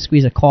see if we can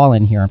squeeze a call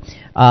in here.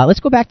 Let's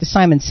go back to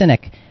Simon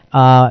Sinek.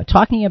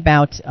 Talking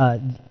about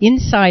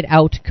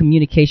inside-out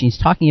communication. He's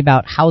talking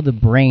about how the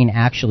brain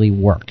actually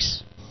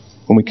works.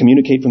 When we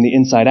communicate from the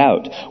inside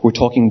out, we're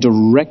talking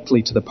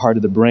directly to the part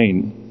of the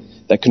brain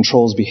that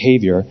controls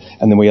behavior,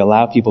 and then we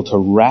allow people to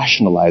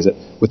rationalize it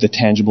with the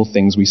tangible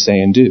things we say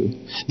and do.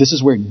 This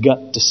is where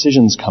gut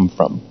decisions come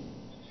from.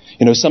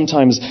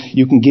 Sometimes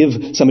you can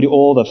give somebody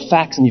all the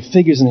facts and your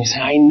figures, and they say,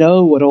 I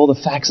know what all the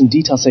facts and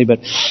details say, but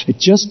it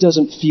just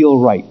doesn't feel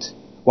right.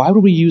 Why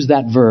would we use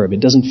that verb? It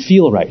doesn't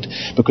feel right,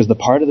 because the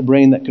part of the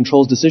brain that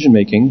controls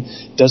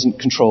decision-making doesn't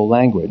control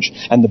language.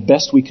 And the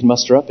best we can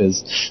muster up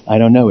is, I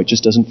don't know, it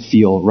just doesn't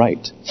feel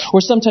right.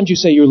 Or sometimes you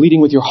say you're leading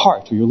with your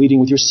heart, or you're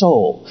leading with your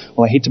soul.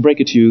 Well, I hate to break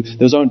it to you,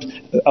 those aren't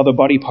other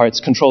body parts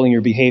controlling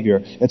your behavior.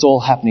 It's all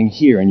happening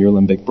here in your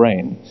limbic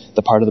brain,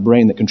 the part of the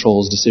brain that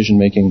controls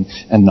decision-making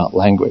and not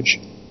language.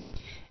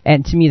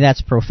 And to me,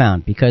 that's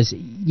profound, because,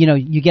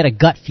 you get a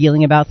gut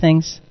feeling about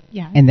things.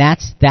 Yeah. And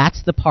that's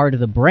the part of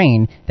the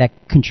brain that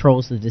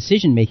controls the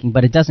decision making,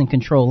 but it doesn't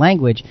control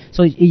language.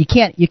 So you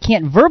can't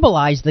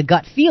verbalize the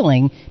gut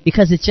feeling,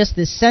 because it's just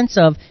this sense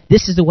of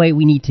this is the way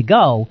we need to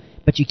go.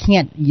 But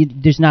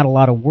there's not a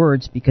lot of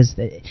words, because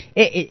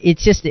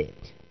it's just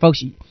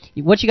folks.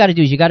 What you got to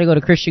do is you got to go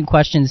to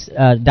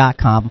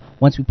ChristianQuestions.com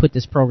once we put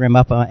this program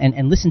up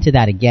and listen to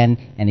that again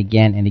and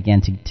again and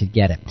again to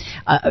get it.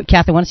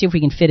 Kath, I want to see if we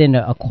can fit in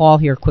a call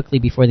here quickly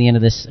before the end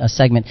of this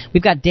segment.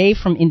 We've got Dave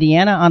from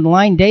Indiana on the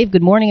line. Dave,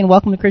 good morning and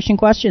welcome to Christian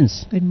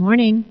Questions. Good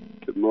morning.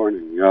 Good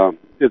morning.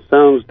 It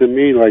sounds to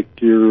me like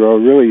you're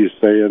really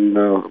saying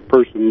a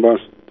person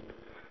must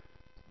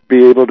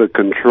be able to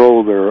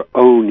control their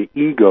own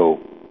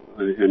ego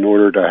in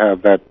order to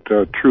have that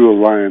true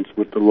alliance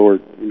with the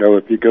Lord. You know,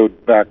 if you go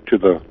back to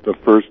the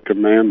first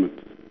commandment,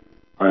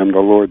 I am the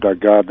Lord thy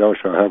God, thou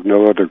shalt have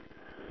no other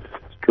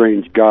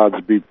strange gods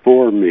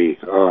before me.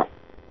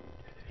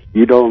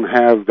 You don't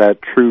have that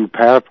true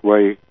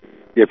pathway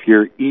if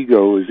your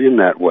ego is in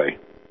that way.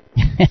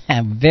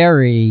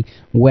 Very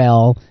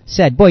well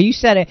said. Boy, you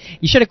said it.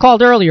 You should have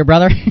called earlier,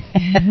 brother.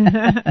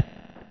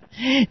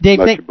 Dave,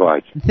 Much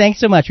obliged. Thanks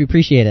so much. We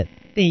appreciate it.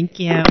 Thank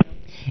you.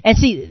 And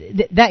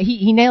see, that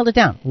he nailed it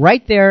down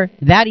right there,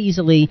 that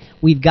easily.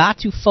 We've got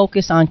to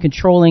focus on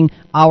controlling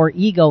our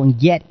ego and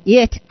get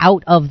it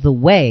out of the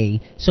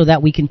way so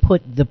that we can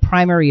put the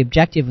primary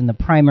objective and the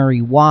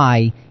primary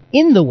why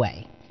in the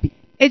way.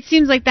 It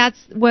seems like that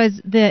was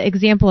the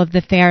example of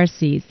the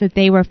Pharisees, that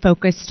they were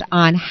focused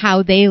on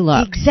how they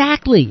look.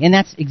 Exactly, and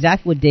that's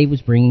exactly what Dave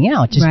was bringing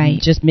out.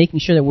 Just making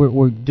sure that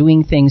we're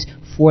doing things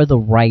for the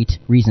right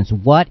reasons.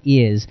 What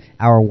is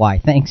our why?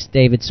 Thanks,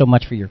 David, so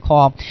much for your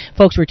call.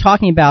 Folks, we're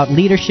talking about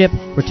leadership,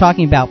 we're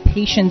talking about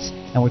patience,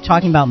 and we're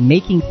talking about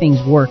making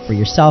things work for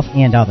yourself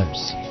and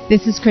others.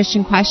 This is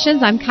Christian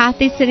Questions. I'm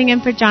Kathy, sitting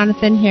in for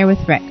Jonathan here with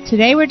Rick.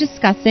 Today we're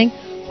discussing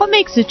what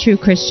makes a true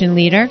Christian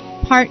leader,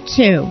 Part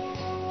 2.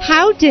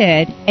 How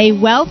did a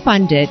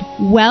well-funded,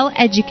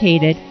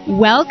 well-educated,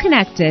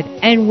 well-connected,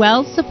 and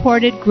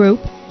well-supported group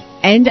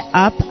end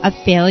up a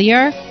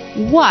failure?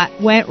 What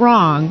went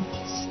wrong?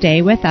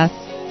 Stay with us.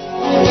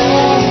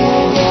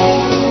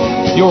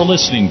 You're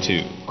listening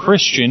to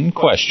Christian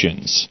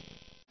Questions.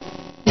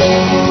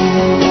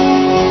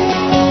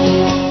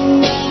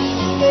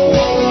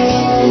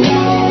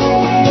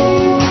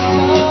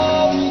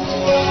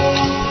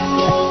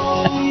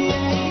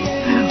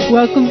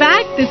 Welcome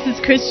back. This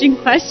is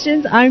Christian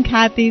Questions. I'm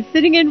Kathy,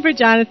 sitting in for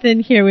Jonathan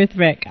here with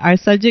Rick. Our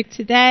subject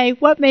today,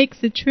 what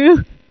makes a true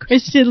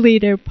Christian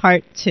leader,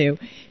 Part 2.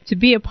 To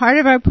be a part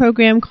of our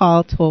program,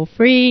 call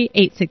toll-free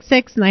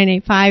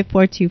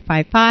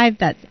 866-985-4255.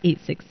 That's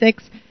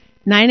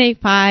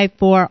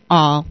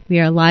 866-985-4ALL. We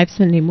are live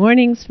Sunday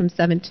mornings from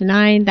 7 to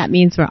 9. That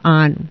means we're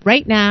on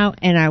right now,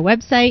 and our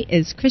website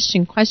is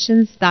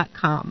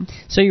christianquestions.com.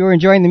 So you were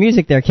enjoying the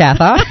music there, Kath,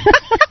 huh?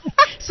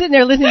 Sitting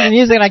there listening to the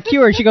music, and I cue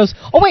her, and she goes,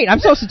 "Oh wait, I'm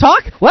supposed to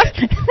talk? What?"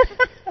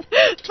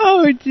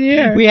 Oh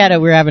dear. We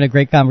were having a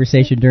great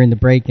conversation during the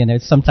break, and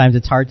sometimes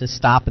it's hard to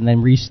stop and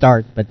then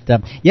restart. But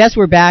yes,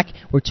 we're back.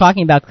 We're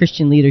talking about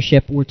Christian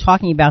leadership. We're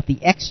talking about the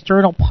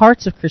external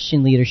parts of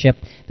Christian leadership.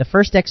 The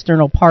first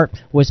external part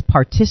was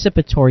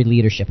participatory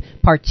leadership,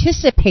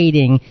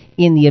 participating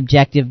in the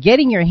objective,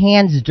 getting your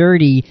hands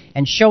dirty,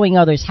 and showing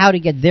others how to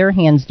get their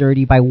hands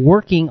dirty by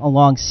working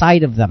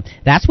alongside of them.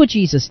 That's what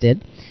Jesus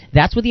did.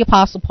 That's what the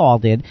Apostle Paul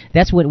did.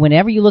 That's what,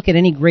 whenever you look at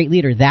any great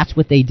leader, that's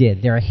what they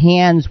did. Their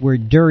hands were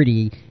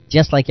dirty,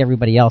 just like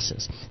everybody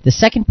else's. The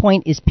second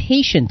point is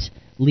patient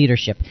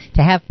leadership.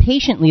 To have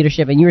patient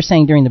leadership, and you were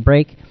saying during the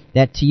break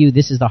that to you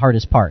this is the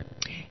hardest part.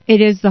 It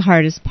is the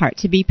hardest part,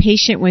 to be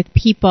patient with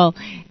people.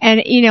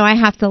 And, I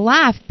have to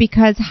laugh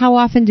because how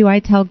often do I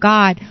tell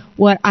God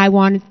what I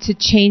wanted to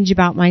change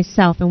about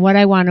myself and what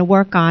I want to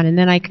work on, and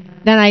then I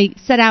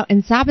set out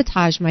and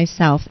sabotage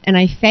myself, and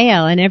I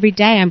fail, and every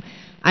day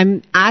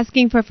I'm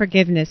asking for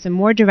forgiveness and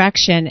more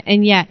direction,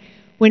 and yet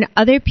when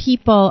other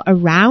people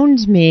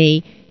around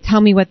me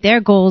tell me what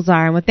their goals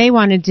are and what they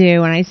want to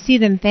do, and I see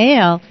them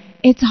fail,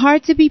 it's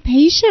hard to be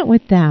patient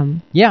with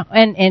them. Yeah,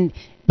 and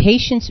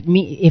patience,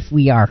 if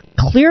we are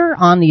clear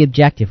on the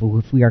objective,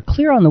 if we are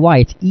clear on the why,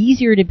 it's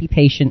easier to be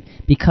patient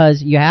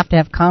because you have to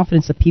have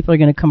confidence that people are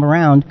going to come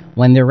around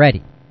when they're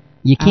ready.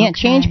 You can't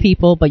change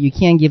people, but you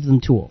can give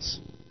them tools.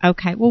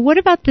 Okay, well, what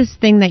about this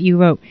thing that you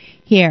wrote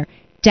here?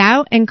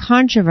 Doubt and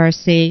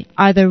controversy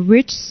are the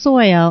rich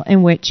soil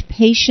in which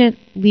patient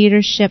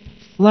leadership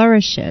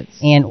flourishes.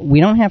 And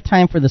we don't have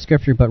time for the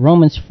scripture, but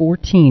Romans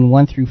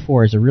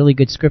 14:1-4 is a really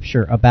good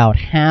scripture about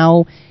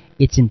how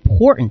it's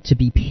important to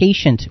be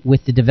patient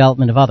with the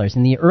development of others.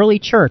 In the early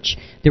church,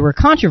 there were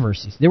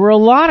controversies. There were a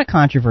lot of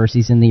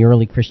controversies in the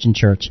early Christian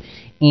church.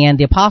 And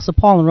the Apostle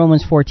Paul in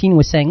Romans 14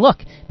 was saying, look,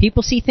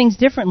 people see things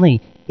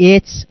differently.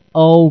 It's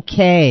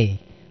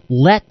okay.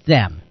 Let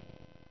them.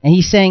 And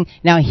he's saying,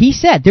 now he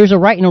said there's a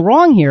right and a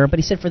wrong here, but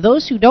he said for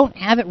those who don't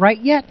have it right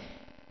yet,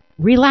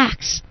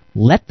 relax.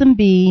 Let them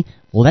be,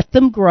 let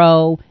them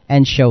grow,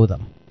 and show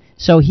them.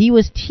 So he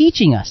was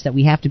teaching us that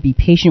we have to be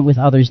patient with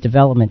others'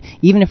 development,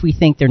 even if we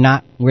think they're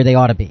not where they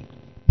ought to be.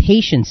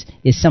 Patience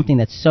is something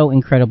that's so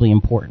incredibly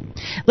important.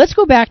 Let's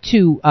go back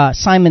to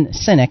Simon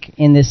Sinek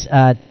in this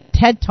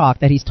TED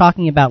Talk that he's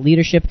talking about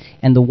leadership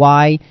and the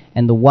why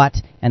and the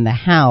what and the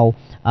how,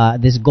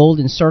 this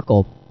golden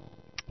circle,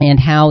 and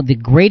how the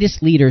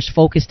greatest leaders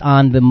focused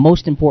on the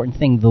most important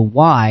thing, the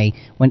why,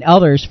 when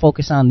others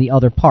focus on the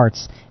other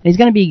parts. And he's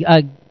going to be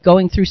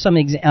going through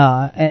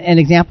an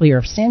example here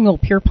of Samuel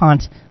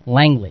Pierpont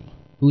Langley.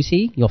 Who's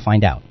he? You'll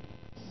find out.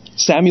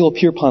 Samuel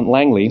Pierpont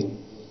Langley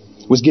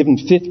was given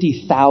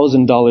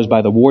 $50,000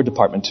 by the War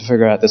Department to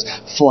figure out this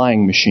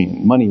flying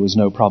machine. Money was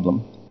no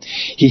problem.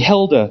 He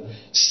held a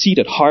seat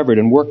at Harvard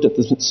and worked at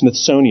the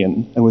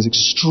Smithsonian and was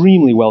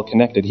extremely well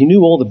connected. He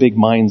knew all the big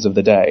minds of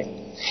the day.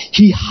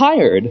 He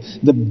hired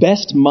the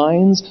best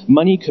minds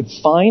money could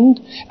find,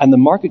 and the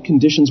market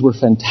conditions were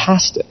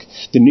fantastic.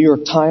 The New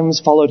York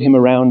Times followed him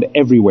around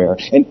everywhere,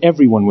 and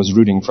everyone was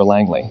rooting for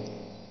Langley.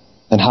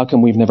 And how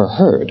come we've never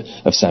heard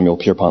of Samuel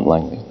Pierpont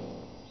Langley?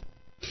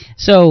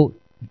 So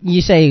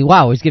you say,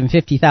 wow, he's given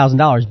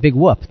 $50,000, big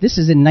whoop. This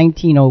is in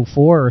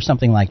 1904 or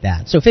something like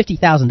that. So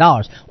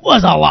 $50,000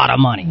 was a lot of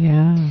money.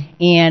 Yeah.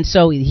 And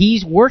so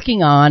he's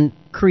working on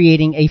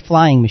creating a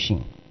flying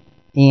machine.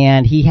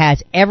 And he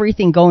has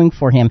everything going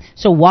for him.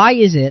 So why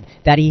is it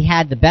that he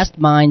had the best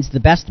minds, the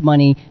best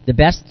money, the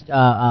best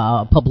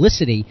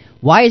publicity?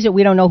 Why is it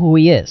we don't know who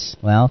he is?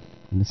 Well,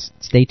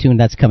 stay tuned.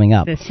 That's coming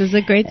up. This is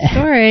a great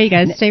story. You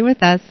guys stay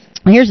with us.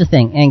 Here's the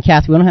thing, and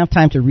Kathy, we don't have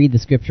time to read the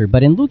scripture,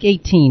 but in Luke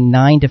 18,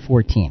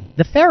 9-14,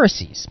 the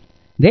Pharisees,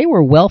 they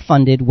were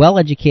well-funded,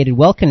 well-educated,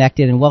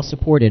 well-connected, and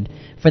well-supported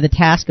for the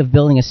task of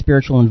building a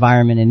spiritual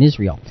environment in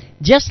Israel.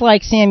 Just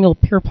like Samuel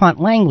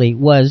Pierpont Langley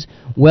was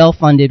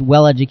well-funded,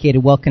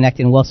 well-educated,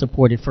 well-connected, and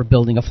well-supported for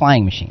building a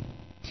flying machine.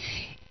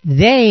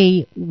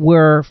 They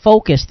were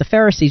focused, the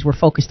Pharisees were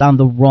focused on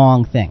the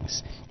wrong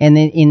things. And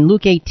then in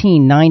Luke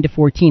 18,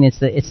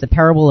 9-14, it's the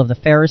parable of the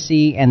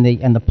Pharisee and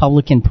the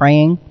publican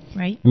praying.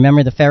 Right.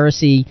 Remember, the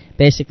Pharisee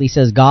basically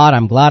says, God,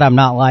 I'm glad I'm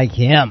not like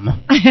him.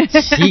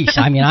 Sheesh,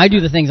 I mean, I do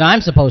the things I'm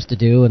supposed to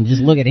do, and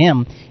just look at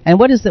him. And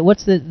what's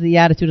the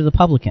attitude of the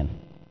publican?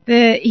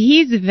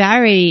 He's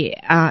very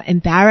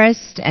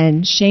embarrassed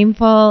and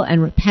shameful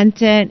and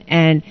repentant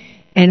and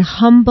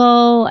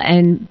humble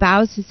and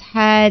bows his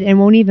head and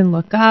won't even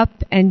look up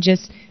and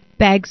just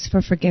begs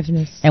for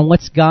forgiveness. And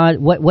what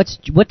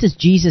does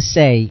Jesus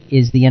say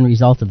is the end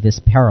result of this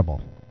parable?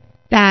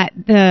 That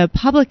the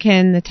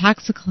publican, the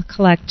tax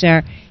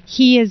collector,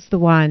 he is the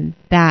one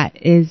that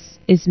is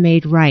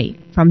made right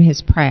from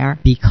his prayer.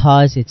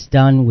 Because it's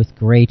done with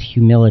great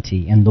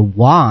humility. And the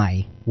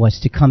why was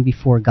to come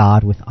before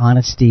God with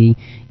honesty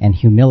and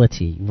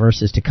humility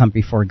versus to come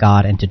before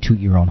God and to toot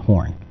your own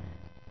horn.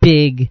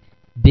 Big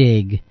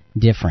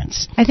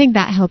difference. I think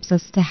that helps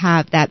us to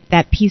have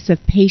that piece of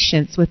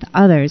patience with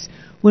others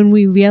when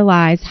we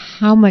realize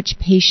how much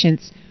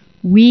patience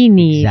we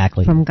need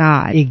from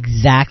God.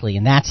 Exactly,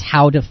 and that's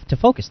how to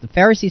focus. The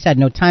Pharisees had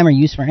no time or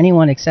use for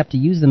anyone except to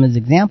use them as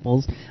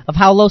examples of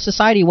how low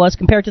society was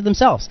compared to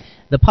themselves.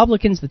 The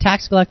publicans, the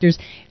tax collectors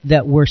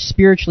that were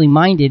spiritually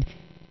minded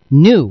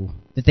knew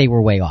that they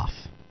were way off,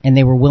 and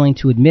they were willing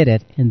to admit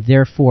it, and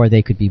therefore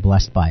they could be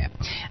blessed by it.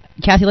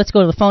 Kathy, let's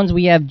go to the phones.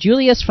 We have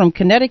Julius from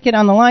Connecticut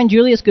on the line.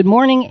 Julius, good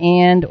morning,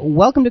 and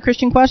welcome to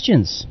Christian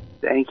Questions.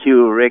 Thank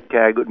you, Rick.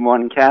 Good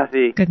morning,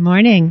 Kathy. Good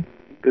morning.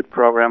 Good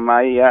program.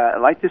 I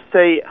like to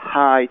say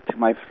hi to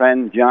my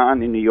friend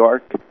John in New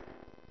York.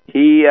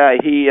 He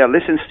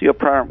listens to your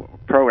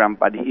program,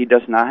 but he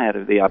does not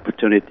have the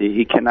opportunity.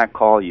 He cannot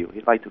call you.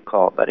 He'd like to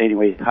call, but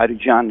anyway, hi to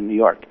John in New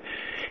York.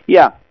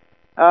 Yeah,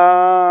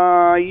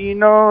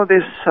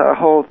 this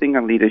whole thing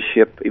on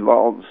leadership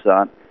evolves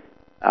on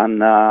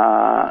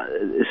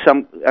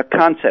a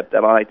concept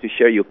that I'd like to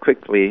share you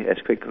quickly as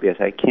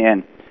I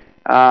can.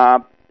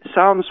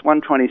 Psalms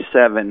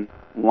 127,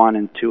 1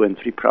 and 2 and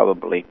 3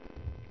 probably.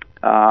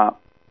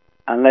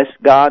 Unless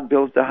God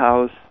builds the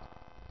house,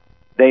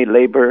 they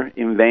labor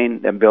in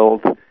vain that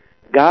build.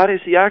 God is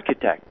the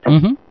architect.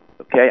 Mm-hmm.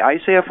 Okay,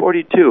 Isaiah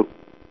 42.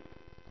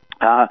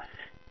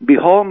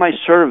 Behold my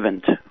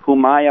servant,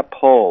 whom I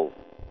uphold,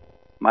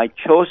 my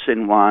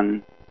chosen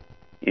one,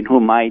 in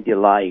whom I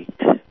delight.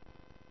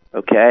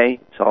 Okay,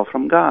 it's all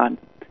from God.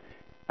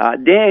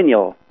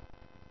 Daniel,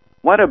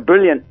 what a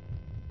brilliant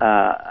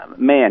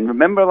man.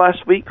 Remember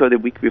last week or the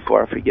week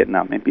before? I forget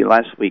now. Maybe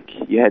last week.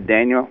 You had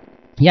Daniel?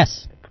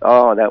 Yes.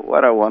 Oh,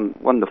 what a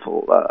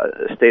wonderful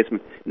statesman.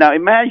 Now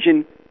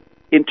imagine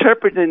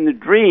interpreting the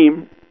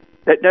dream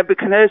that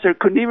Nebuchadnezzar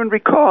couldn't even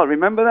recall.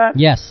 Remember that?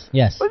 Yes.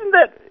 Wasn't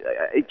that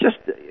just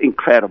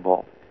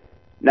incredible?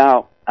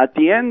 Now, at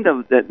the end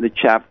of the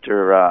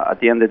chapter, at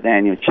the end of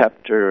Daniel,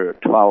 chapter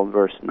 12,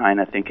 verse 9,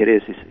 I think it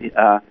is,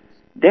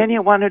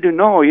 Daniel wanted to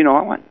know,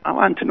 I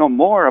want to know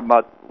more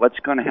about what's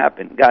going to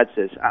happen. God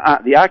says,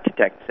 the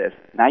architect says,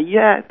 not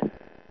yet.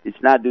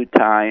 It's not due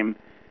time.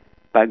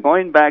 But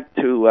going back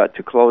to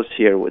close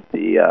here with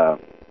the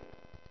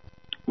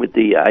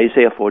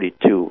Isaiah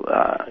 42,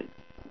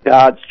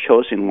 God's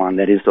chosen one,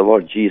 that is the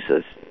Lord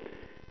Jesus.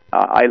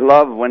 I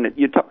love when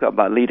you talk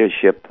about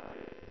leadership.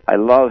 I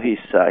love his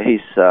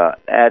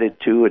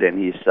attitude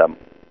and his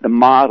the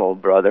model,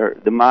 brother.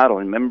 The model.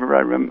 Remember, I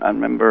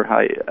remember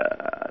how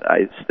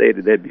I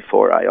stated that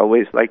before. I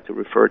always like to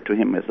refer to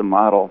him as a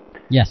model.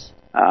 Yes.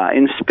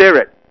 In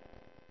spirit,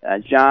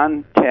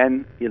 John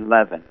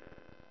 10:11.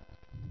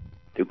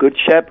 The good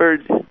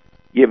shepherd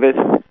giveth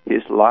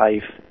his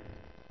life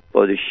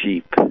for the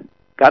sheep.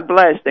 God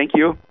bless. Thank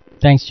you.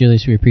 Thanks,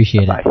 Julius. We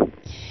appreciate Bye. it.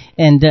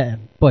 And,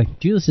 boy,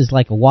 Julius is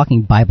like a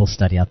walking Bible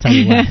study, I'll tell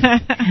you what.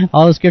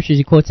 All the scriptures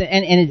he quotes, and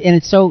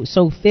it's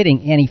so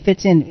fitting, and he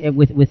fits in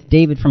with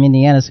David from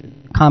Indiana's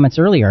comments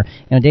earlier.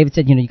 David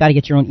said, you got to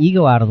get your own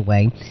ego out of the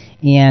way,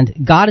 and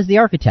God is the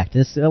architect.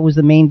 This was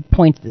the main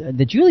point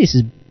that Julius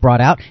has brought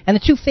out, and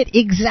the two fit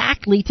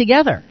exactly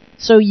together.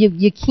 So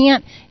you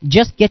can't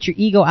just get your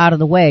ego out of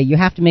the way. You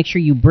have to make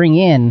sure you bring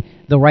in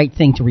the right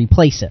thing to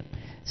replace it.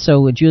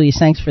 So, Julius,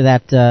 thanks for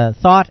that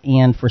thought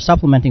and for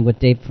supplementing what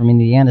Dave from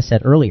Indiana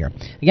said earlier.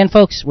 Again,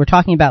 folks, we're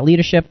talking about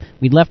leadership.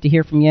 We'd love to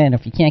hear from you, and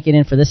if you can't get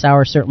in for this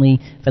hour, certainly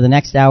for the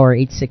next hour,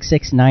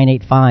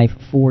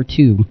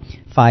 866-985-4255.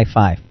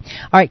 All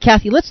right,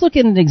 Kathy, let's look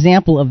at an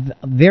example of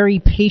very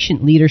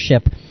patient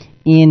leadership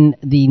in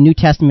the New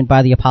Testament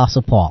by the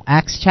Apostle Paul.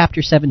 Acts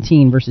chapter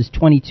 17, verses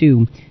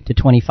 22 to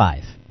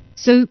 25.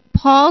 So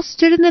Paul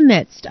stood in the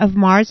midst of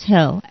Mars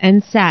Hill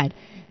and said,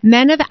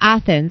 "Men of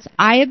Athens,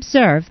 I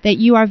observe that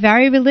you are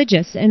very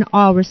religious in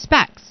all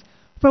respects.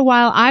 For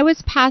while I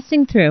was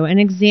passing through and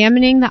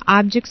examining the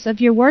objects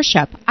of your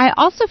worship, I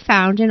also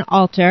found an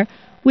altar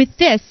with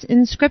this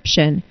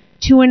inscription,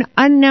 'To an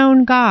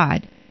unknown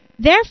God.'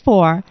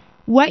 Therefore,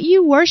 what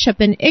you worship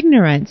in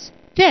ignorance,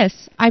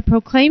 this I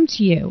proclaim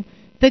to you.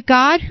 The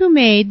God who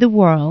made the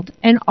world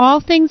and all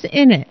things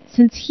in it,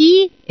 since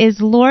he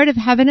is Lord of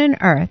heaven and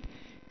earth,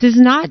 does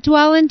not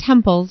dwell in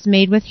temples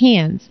made with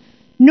hands,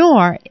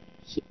 nor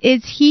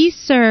is he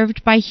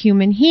served by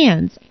human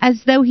hands,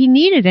 as though he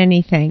needed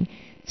anything,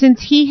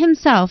 since he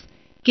himself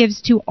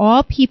gives to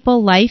all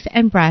people life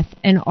and breath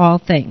and all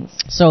things."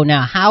 So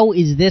now, how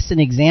is this an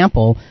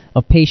example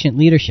of patient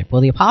leadership?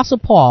 Well, the Apostle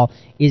Paul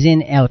is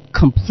in a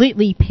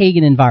completely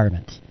pagan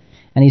environment,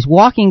 and he's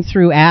walking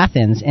through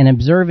Athens and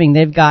observing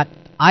they've got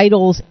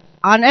idols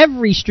on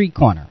every street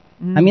corner.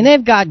 I mean,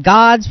 they've got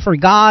gods for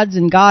gods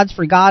and gods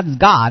for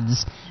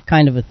gods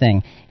kind of a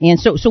thing. And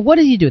so what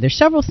does he do? There's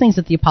several things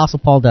that the Apostle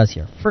Paul does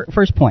here.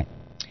 First point.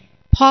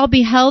 Paul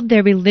beheld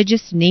their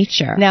religious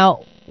nature.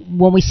 Now,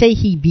 when we say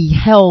he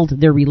beheld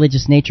their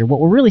religious nature, what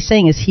we're really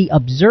saying is he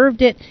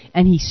observed it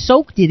and he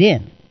soaked it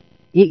in.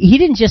 He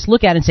didn't just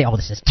look at it and say, "Oh,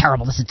 this is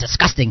terrible, this is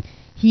disgusting."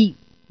 He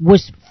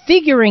was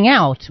figuring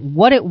out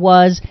what it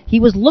was. He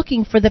was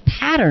looking for the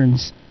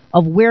patterns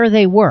of where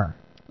they were.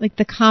 Like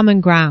the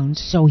common ground.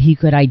 So he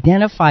could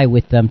identify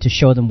with them to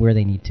show them where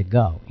they need to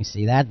go. You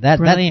see that?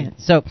 Brilliant.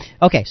 So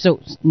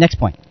next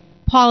point.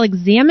 Paul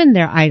examined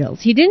their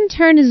idols. He didn't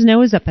turn his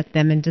nose up at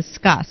them in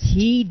disgust.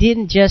 He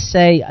didn't just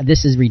say,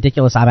 "This is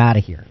ridiculous, I'm out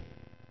of here."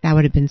 That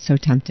would have been so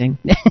tempting.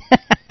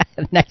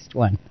 Next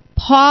one.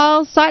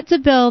 Paul sought to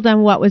build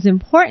on what was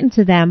important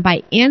to them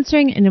by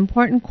answering an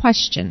important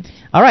question.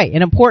 All right,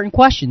 an important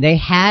question. They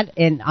had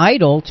an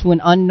idol to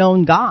an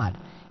unknown God.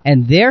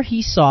 And there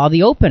he saw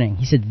the opening.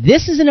 He said,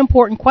 "This is an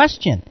important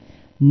question.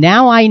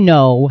 Now I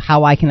know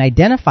how I can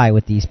identify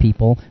with these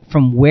people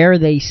from where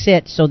they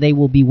sit so they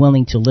will be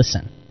willing to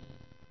listen."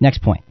 Next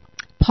point.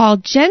 Paul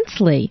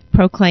gently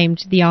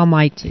proclaimed the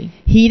Almighty.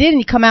 He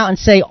didn't come out and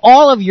say,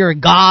 "All of your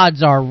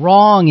gods are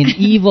wrong and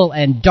evil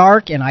and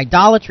dark and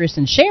idolatrous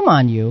and shame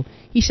on you."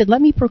 He said,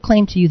 "Let me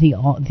proclaim to you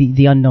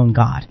the unknown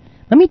God.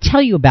 Let me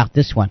tell you about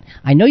this one.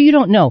 I know you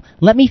don't know.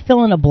 Let me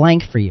fill in a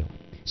blank for you."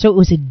 So it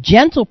was a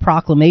gentle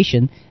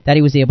proclamation that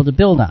he was able to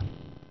build on.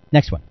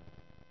 Next one.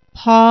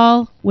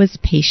 Paul was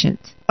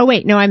patient. Oh,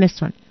 wait, no, I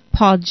missed one.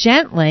 Paul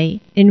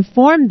gently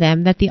informed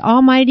them that the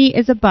Almighty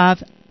is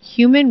above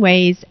human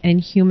ways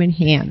and human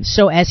hands.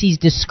 So as he's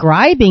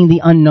describing the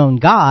unknown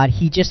God,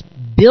 he just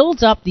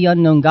builds up the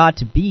unknown God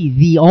to be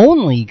the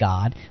only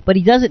God, but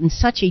he does it in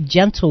such a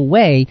gentle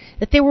way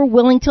that they were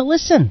willing to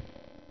listen.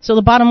 So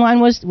the bottom line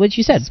was what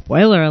you said.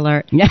 Spoiler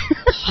alert. Yeah.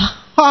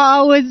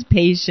 Paul was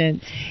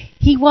patient.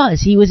 He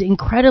was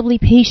incredibly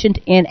patient,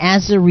 and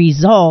as a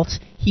result,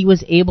 he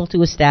was able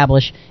to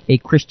establish a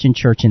Christian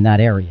church in that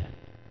area.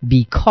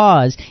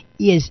 Because,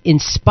 in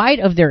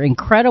spite of their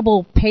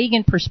incredible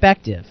pagan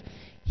perspective,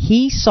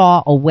 he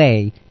saw a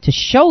way to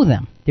show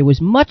them there was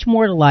much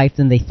more to life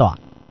than they thought.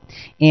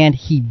 And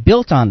he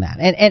built on that.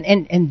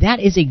 And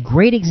that is a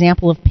great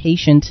example of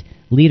patient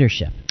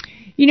leadership.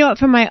 You know,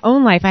 from my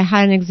own life, I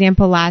had an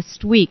example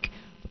last week.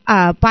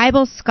 A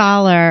Bible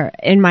scholar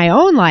in my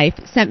own life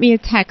sent me a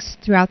text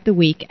throughout the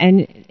week,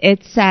 and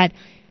it said,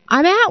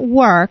 "I'm at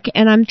work,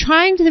 and I'm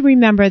trying to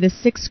remember the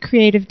 6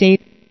 creative days,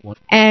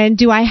 and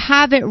do I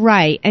have it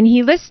right?" And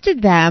he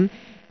listed them,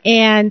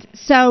 and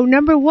so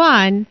number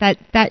one,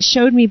 that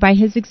showed me by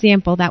his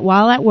example that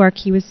while at work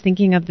he was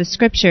thinking of the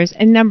scriptures,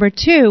 and number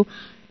two,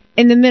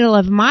 in the middle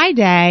of my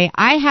day,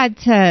 I had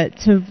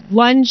to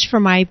lunge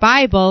for my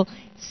Bible,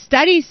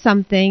 study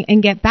something,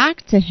 and get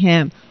back to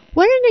him.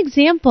 What an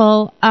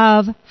example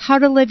of how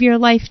to live your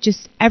life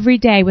just every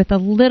day with a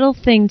little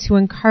thing to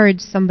encourage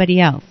somebody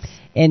else.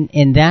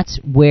 And that's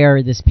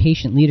where this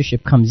patient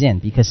leadership comes in,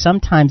 because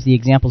sometimes the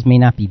examples may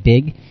not be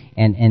big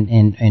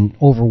and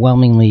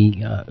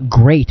overwhelmingly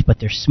great, but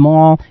they're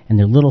small and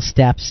they're little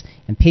steps,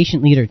 and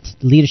patient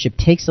leadership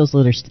takes those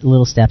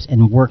little steps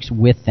and works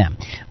with them.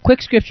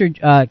 Quick scripture,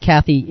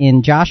 Kathy,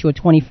 in Joshua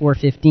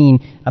 24:15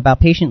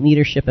 about patient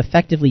leadership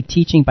effectively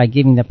teaching by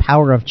giving the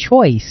power of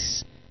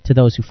choice to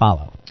those who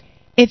follow.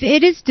 If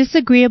it is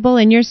disagreeable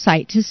in your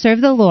sight to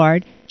serve the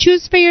Lord,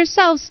 choose for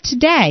yourselves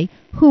today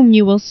whom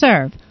you will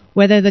serve,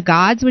 whether the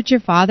gods which your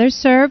fathers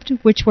served,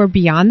 which were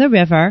beyond the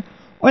river,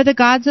 or the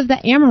gods of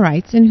the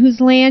Amorites in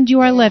whose land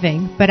you are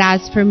living. But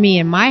as for me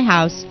and my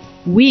house,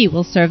 we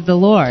will serve the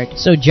Lord.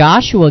 So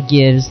Joshua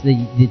gives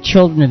the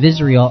children of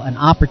Israel an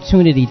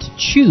opportunity to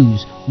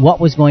choose what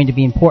was going to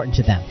be important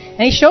to them.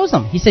 And he shows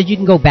them. He said, you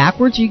can go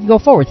backwards, you can go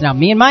forwards. Now,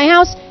 me and my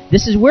house,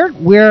 this is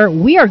where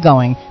we are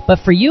going. But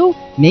for you,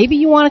 maybe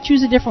you want to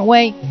choose a different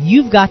way.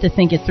 You've got to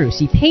think it through.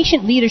 See,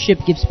 patient leadership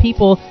gives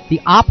people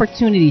the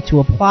opportunity to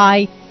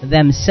apply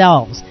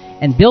themselves.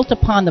 And built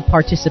upon the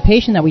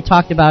participation that we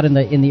talked about in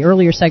the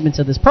earlier segments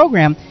of this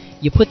program,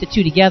 you put the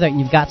two together and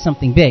you've got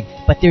something big.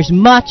 But there's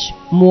much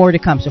more to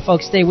come. So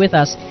folks, stay with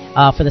us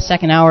for the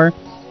second hour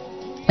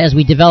as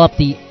we develop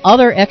the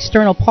other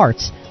external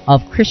parts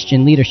of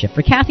Christian leadership.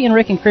 For Kathy and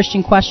Rick and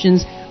Christian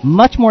Questions,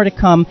 much more to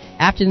come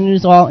after the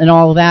news and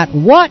all of that.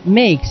 What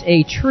makes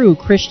a true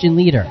Christian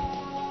leader?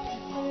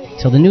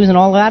 Till the news and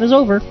all of that is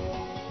over,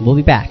 we'll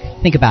be back.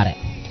 Think about it.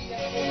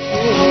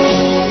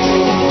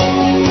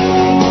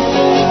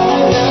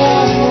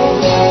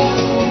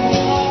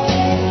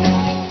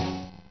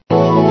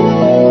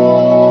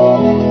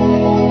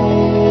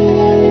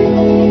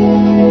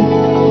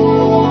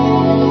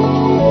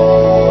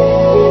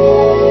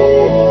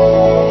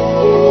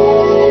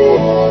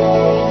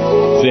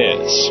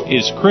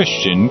 Is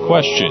Christian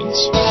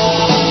Questions.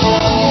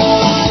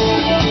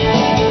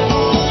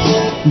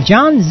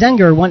 John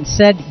Zenger once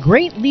said,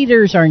 great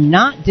leaders are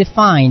not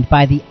defined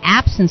by the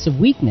absence of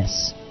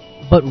weakness,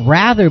 but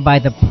rather by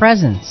the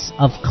presence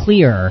of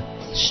clear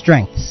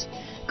strengths.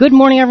 Good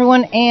morning,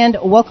 everyone, and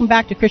welcome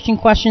back to Christian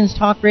Questions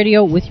Talk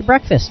Radio with your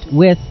breakfast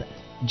with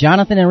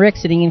Jonathan and Rick.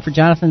 Sitting in for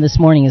Jonathan this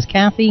morning is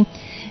Kathy.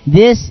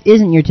 This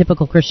isn't your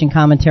typical Christian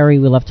commentary.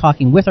 We love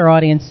talking with our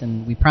audience,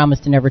 and we promise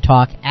to never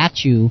talk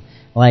at you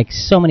like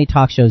so many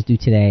talk shows do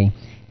today.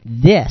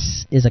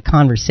 This is a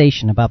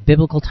conversation about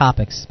biblical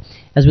topics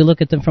as we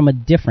look at them from a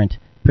different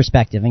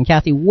perspective. And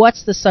Kathy,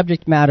 what's the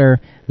subject matter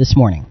this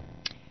morning?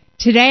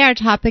 Today our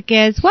topic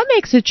is What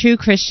Makes a True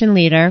Christian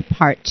Leader,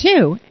 Part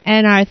 2.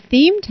 And our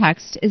theme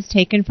text is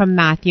taken from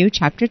Matthew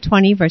chapter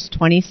 20, verse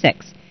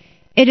 26.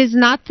 It is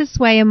not this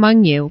way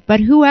among you,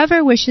 but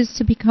whoever wishes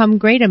to become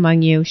great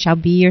among you shall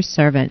be your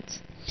servant.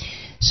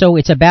 So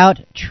it's about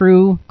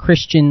true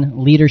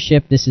Christian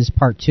leadership. This is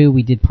part 2.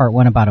 We did part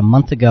 1 about a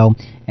month ago.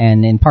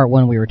 And in part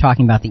 1, we were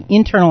talking about the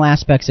internal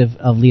aspects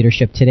of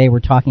leadership. Today, we're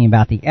talking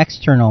about the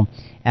external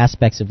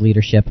aspects of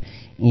leadership.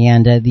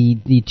 And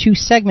the two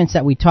segments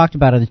that we talked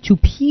about are the two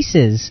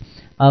pieces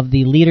of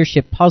the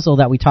leadership puzzle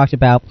that we talked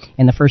about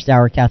in the first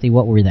hour. Kathy,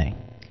 what were they?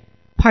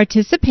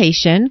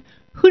 Participation.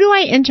 Who do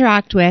I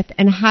interact with,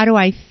 and how do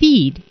I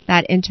feed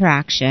that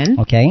interaction?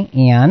 Okay,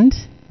 and?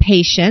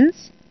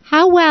 Patience.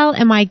 How well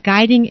am I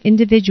guiding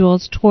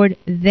individuals toward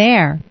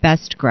their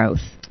best growth?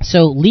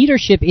 So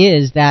leadership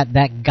is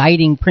that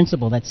guiding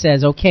principle that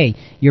says, okay,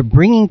 you're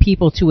bringing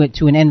people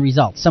to an end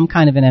result, some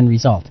kind of an end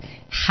result.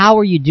 How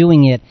are you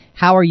doing it?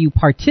 How are you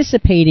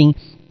participating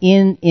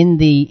in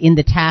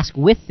the task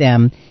with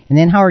them? And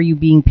then how are you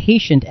being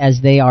patient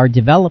as they are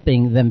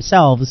developing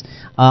themselves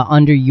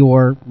under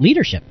your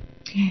leadership?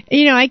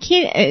 You know, I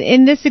can't,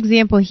 in this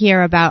example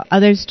here about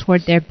others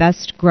toward their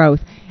best growth,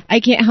 I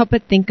can't help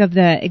but think of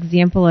the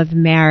example of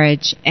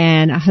marriage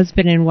and a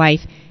husband and wife.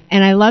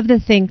 And I love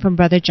the thing from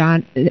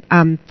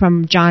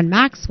from John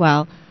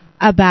Maxwell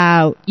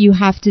about you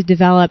have to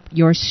develop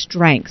your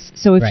strengths.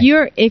 So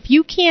if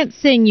you can't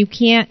sing,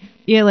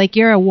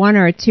 you're a 1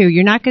 or a 2.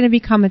 You're not going to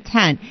become a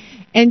 10.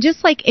 And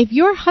just like if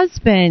your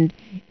husband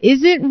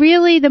isn't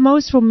really the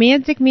most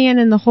romantic man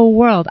in the whole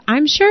world,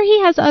 I'm sure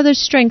he has other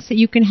strengths that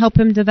you can help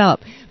him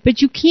develop.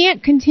 But you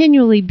can't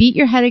continually beat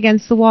your head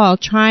against the wall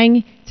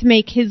trying to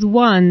make his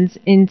 1s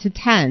into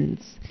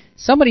 10s.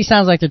 Somebody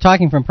sounds like they're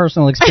talking from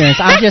personal experience.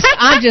 I'm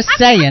just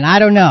saying. I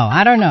don't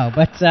know.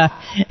 But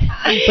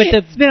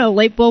it's been a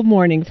light bulb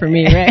morning for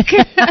me, Rick.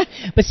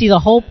 But see, the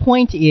whole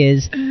point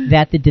is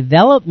that the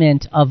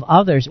development of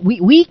others,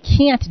 we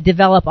can't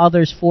develop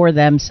others for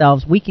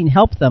themselves. We can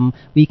help them.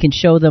 We can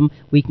show them.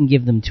 We can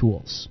give them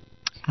tools.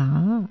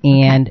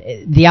 Okay. And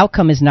the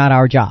outcome is not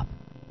our job.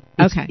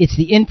 It's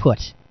the input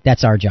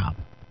that's our job.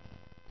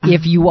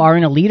 If you are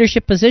in a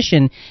leadership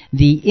position,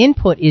 the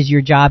input is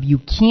your job. You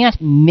can't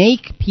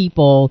make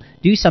people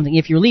do something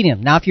if you're leading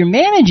them. Now, if you're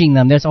managing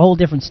them, there's a whole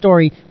different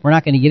story. We're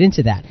not going to get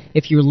into that.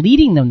 If you're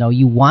leading them, though,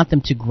 you want them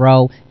to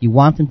grow. You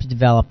want them to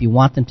develop. You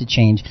want them to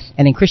change.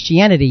 And in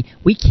Christianity,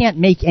 we can't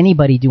make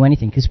anybody do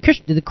anything because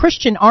the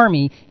Christian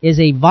army is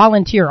a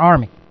volunteer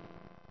army.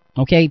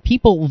 Okay?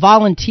 People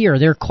volunteer.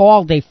 They're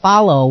called. They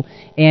follow.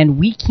 And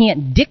we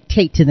can't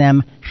dictate to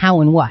them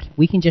how and what.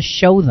 We can just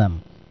show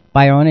them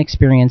by our own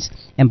experience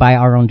and by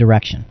our own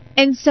direction.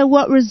 And so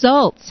what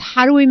results?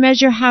 How do we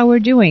measure how we're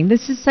doing?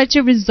 This is such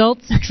a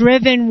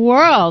results-driven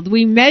world.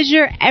 We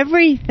measure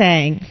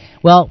everything.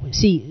 Well,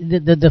 see,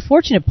 the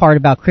fortunate part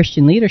about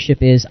Christian leadership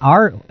is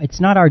it's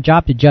not our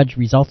job to judge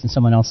results in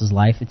someone else's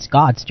life. It's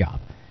God's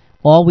job.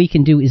 All we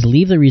can do is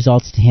leave the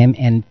results to Him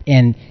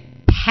and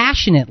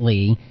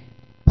passionately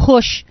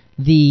push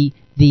the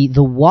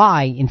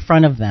why in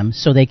front of them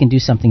so they can do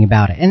something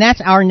about it. And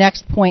that's our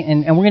next point,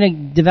 and we're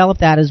going to develop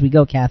that as we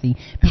go, Kathy.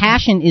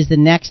 Passion is the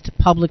next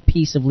public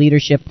piece of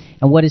leadership.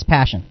 And what is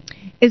passion?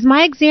 Is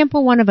my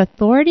example one of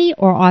authority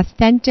or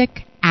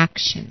authentic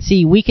action?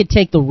 See, we could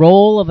take the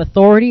role of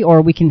authority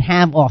or we can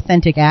have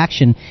authentic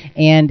action.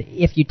 And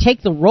if you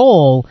take the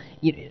role,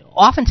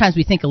 oftentimes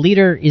we think a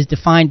leader is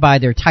defined by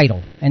their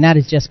title, and that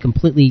is just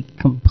completely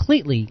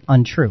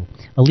untrue.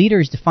 A leader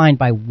is defined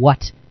by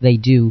what they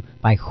do,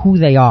 by who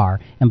they are,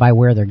 and by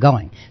where they're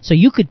going. So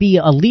you could be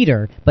a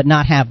leader but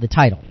not have the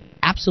title.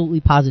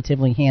 Absolutely,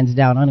 positively, hands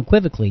down,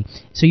 unequivocally.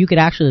 So you could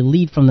actually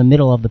lead from the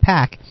middle of the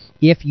pack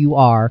if you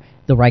are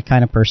the right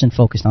kind of person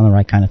focused on the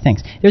right kind of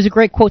things. There's a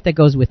great quote that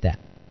goes with that.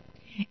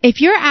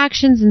 If your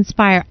actions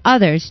inspire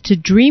others to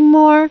dream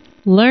more,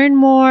 learn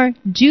more,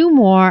 do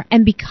more,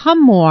 and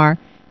become more,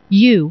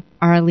 you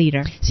are a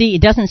leader. See,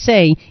 it doesn't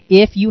say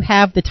if you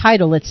have the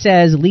title, it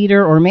says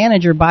leader or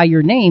manager by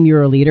your name,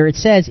 you're a leader. It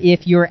says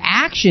if your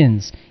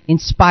actions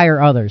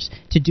inspire others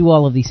to do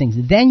all of these things,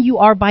 then you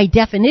are by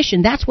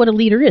definition, that's what a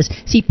leader is.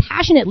 See,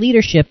 passionate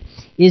leadership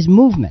is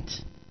movement,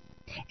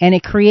 and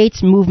it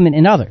creates movement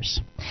in others.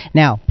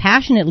 Now,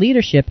 passionate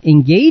leadership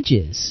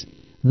engages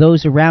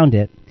those around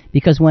it,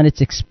 because when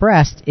it's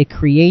expressed, it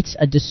creates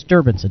a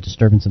disturbance in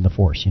the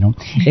force,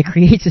 It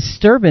creates a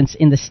disturbance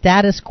in the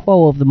status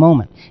quo of the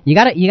moment. You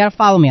gotta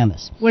follow me on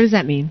this. What does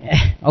that mean?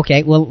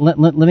 Okay, well,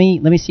 let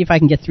me see if I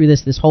can get through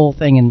this whole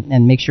thing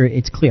and make sure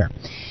it's clear.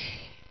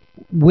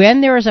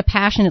 When there is a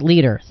passionate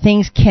leader,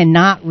 things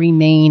cannot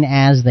remain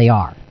as they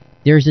are.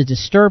 There's a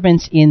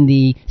disturbance in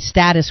the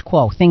status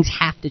quo. Things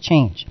have to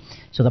change.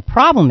 So the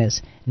problem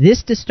is,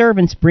 this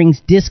disturbance brings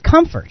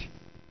discomfort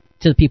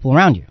to the people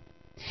around you.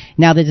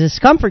 Now, the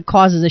discomfort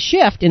causes a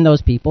shift in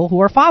those people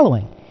who are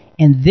following,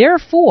 and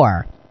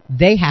therefore,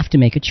 they have to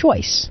make a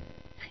choice.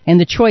 And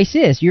the choice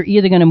is, you're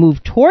either going to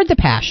move toward the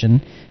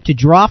passion to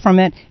draw from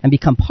it and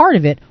become part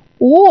of it,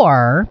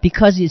 or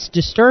because it's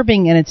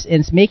disturbing and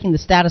it's making the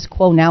status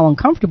quo now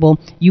uncomfortable,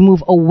 you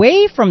move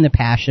away from the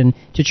passion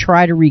to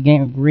try to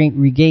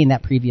regain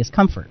that previous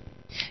comfort.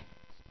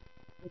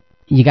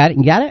 You got it?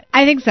 You got it?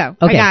 I think so.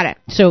 Okay. I got it.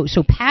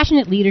 So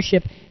passionate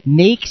leadership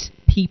makes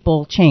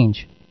people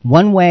change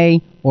one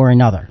way or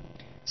another.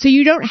 So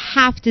you don't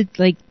have to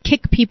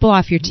kick people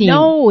off your team.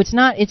 No, it's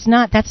not.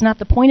 That's not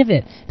the point of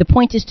it. The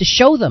point is to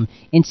show them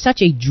in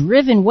such a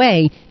driven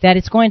way that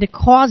it's going to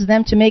cause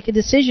them to make a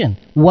decision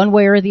one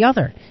way or the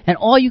other. And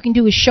all you can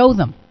do is show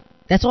them.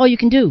 That's all you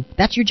can do.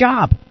 That's your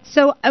job.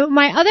 So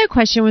my other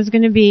question was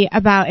going to be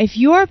about if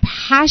you're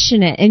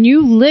passionate and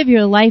you live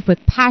your life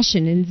with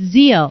passion and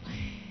zeal,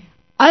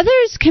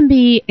 others can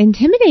be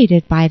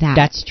intimidated by that.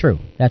 That's true.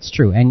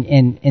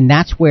 And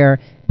that's where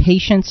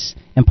patience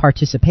and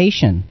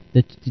participation,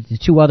 the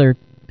two other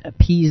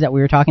P's that we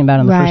were talking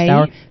about in the first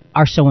hour,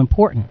 are so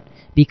important,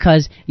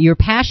 because your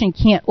passion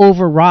can't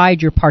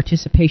override your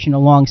participation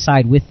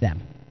alongside with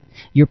them.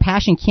 Your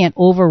passion can't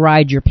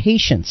override your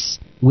patience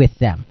with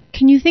them.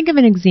 Can you think of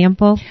an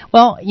example?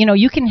 Well,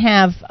 you can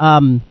have...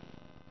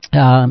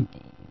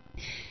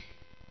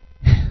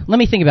 let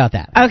me think about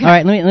that. Okay. All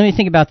right, let me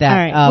think about that. All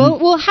right.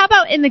 Well, how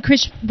about in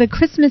the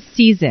Christmas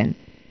season?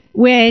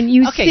 When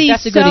you see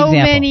so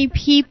many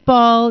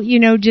people,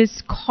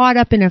 just caught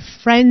up in a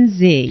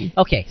frenzy.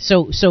 Okay,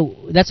 so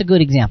that's a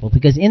good example,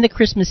 because in the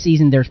Christmas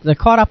season, they're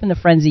caught up in the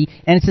frenzy,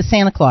 and it's the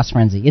Santa Claus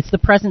frenzy. It's the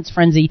presents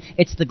frenzy.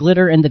 It's the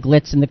glitter and the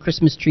glitz and the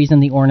Christmas trees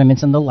and the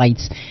ornaments and the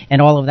lights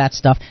and all of that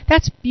stuff.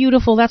 That's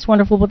beautiful. That's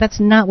wonderful, but that's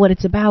not what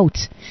it's about.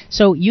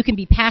 So you can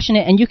be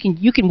passionate, and you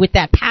can with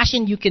that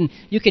passion, you can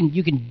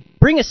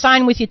bring a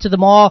sign with you to the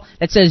mall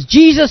that says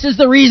Jesus is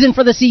the reason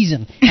for the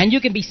season, and you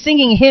can be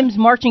singing hymns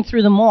marching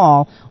through the mall.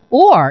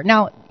 Or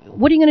now,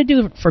 what are you going to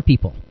do for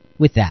people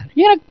with that?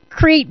 You're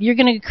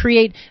going to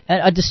create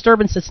a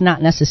disturbance that's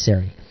not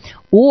necessary.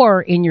 Or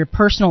in your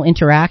personal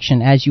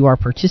interaction, as you are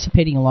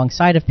participating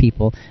alongside of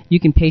people, you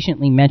can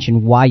patiently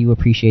mention why you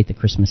appreciate the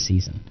Christmas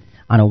season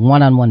on a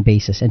one-on-one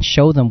basis and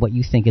show them what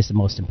you think is the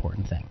most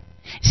important thing.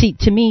 See,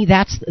 to me,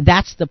 that's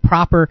the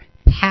proper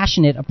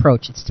passionate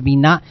approach. It's to be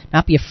not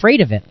be afraid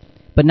of it,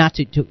 but not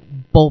to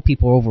bowl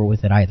people over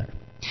with it either.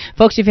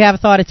 Folks, if you have a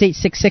thought, it's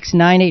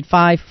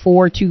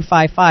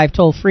 866-985-4255,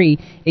 toll free,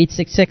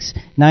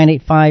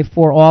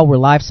 866-985-4ALL. We're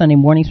live Sunday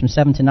mornings from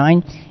 7 to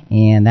 9,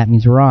 and that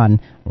means we're on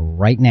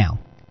right now.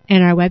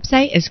 And our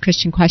website is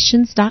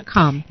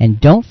ChristianQuestions.com. And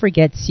don't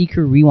forget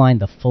Seeker Rewind,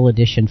 the full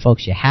edition.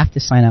 Folks, you have to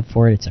sign up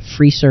for it. It's a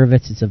free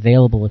service. It's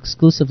available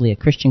exclusively at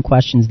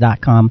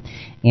ChristianQuestions.com.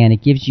 And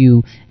it gives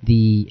you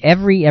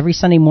every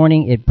Sunday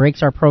morning, it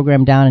breaks our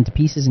program down into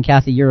pieces. And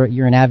Kathy,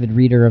 you're an avid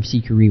reader of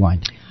Seeker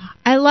Rewind.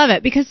 I love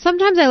it, because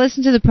sometimes I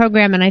listen to the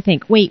program and I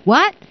think, wait,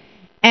 what?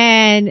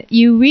 And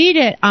you read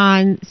it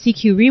on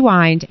CQ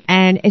Rewind,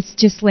 and it's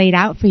just laid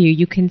out for you.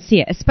 You can see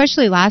it,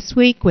 especially last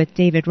week with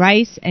David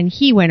Rice, and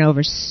he went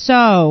over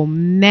so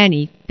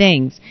many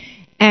things.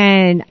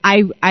 And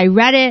I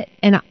read it,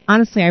 and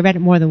honestly, I read it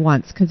more than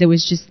once, because it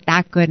was just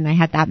that good, and I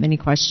had that many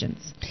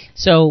questions.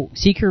 So,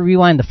 Seeker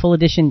Rewind, the full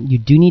edition, you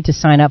do need to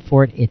sign up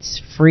for it. It's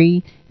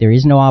free. There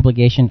is no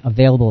obligation.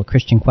 Available at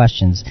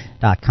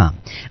ChristianQuestions.com.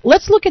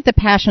 Let's look at the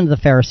passion of the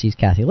Pharisees,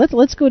 Kathy.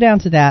 Let's go down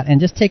to that and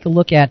just take a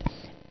look at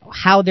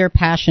how their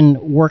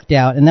passion worked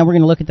out, and then we're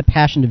going to look at the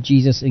passion of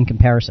Jesus in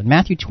comparison.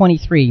 Matthew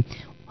 23,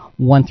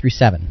 1 through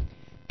 7.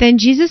 Then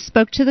Jesus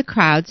spoke to the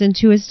crowds and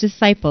to his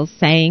disciples,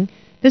 saying,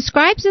 "The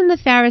scribes and the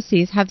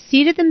Pharisees have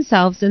seated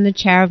themselves in the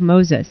chair of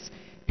Moses.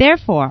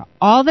 Therefore,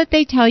 all that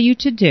they tell you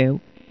to do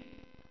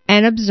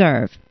and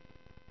observe,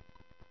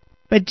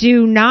 but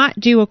do not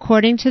do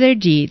according to their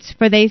deeds,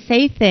 for they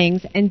say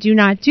things and do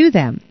not do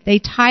them. They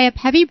tie up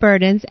heavy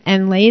burdens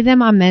and lay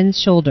them on men's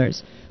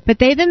shoulders, but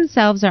they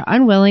themselves are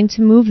unwilling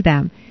to move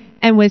them,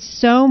 and with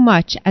so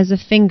much as a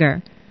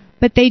finger.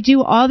 But they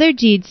do all their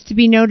deeds to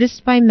be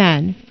noticed by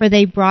men, for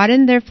they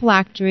broaden their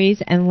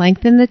phylacteries and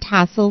lengthen the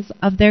tassels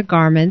of their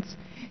garments.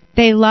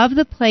 They love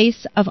the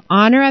place of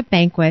honor at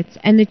banquets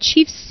and the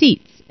chief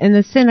seats in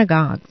the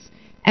synagogues,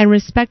 and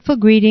respectful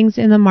greetings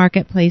in the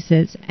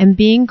marketplaces, and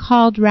being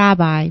called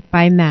rabbi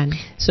by men."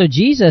 So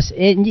Jesus,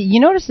 you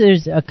notice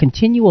there's a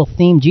continual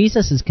theme.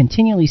 Jesus is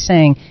continually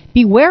saying,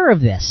 beware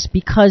of this,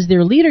 because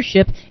their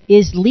leadership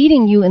is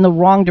leading you in the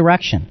wrong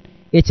direction.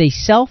 It's a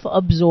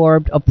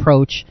self-absorbed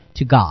approach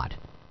to God,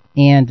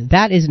 and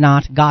that is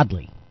not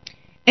godly.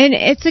 And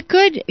it's a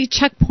good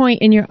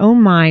checkpoint in your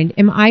own mind.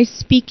 Am I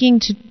speaking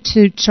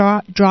to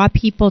draw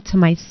people to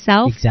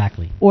myself?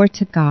 Exactly. Or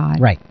to God?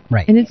 Right.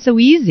 And it's so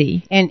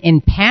easy.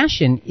 And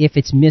passion, if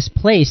it's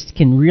misplaced,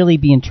 can really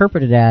be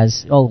interpreted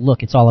as, oh,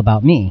 look, it's all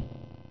about me.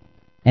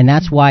 And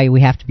that's why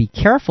we have to be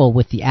careful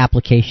with the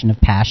application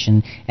of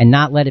passion and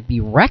not let it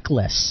be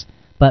reckless,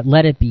 but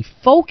let it be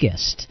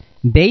focused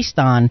based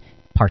on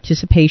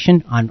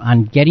participation,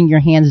 on getting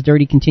your hands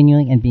dirty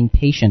continually, and being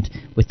patient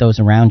with those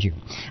around you.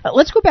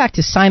 Let's go back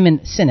to Simon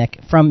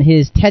Sinek from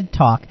his TED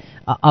Talk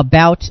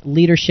about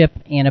leadership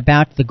and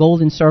about the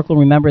Golden Circle.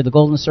 Remember, the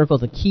Golden Circle,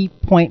 the key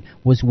point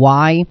was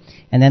why,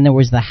 and then there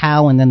was the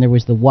how, and then there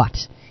was the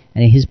what.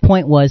 And his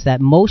point was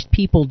that most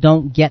people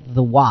don't get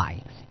the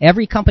why.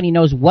 Every company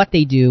knows what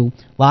they do.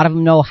 A lot of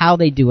them know how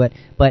they do it,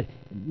 but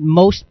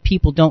most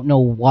people don't know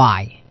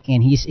why.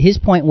 And his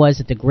point was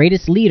that the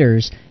greatest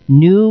leaders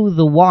knew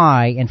the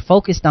why and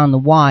focused on the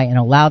why and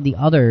allowed the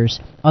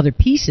other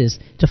pieces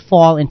to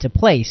fall into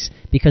place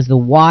because the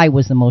why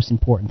was the most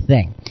important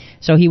thing.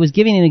 So he was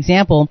giving an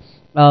example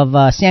of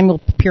Samuel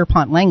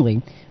Pierpont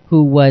Langley,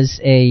 who was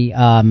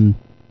an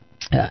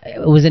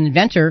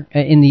inventor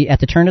at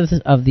the turn of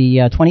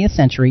the 20th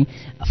century,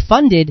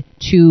 funded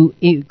to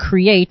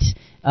create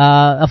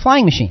a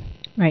flying machine.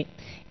 Right.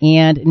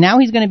 And now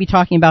he's going to be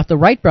talking about the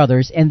Wright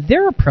brothers and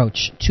their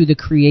approach to the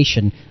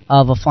creation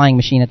of a flying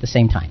machine at the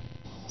same time.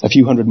 A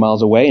few hundred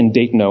miles away in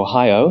Dayton,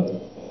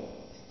 Ohio,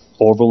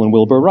 Orville and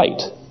Wilbur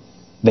Wright.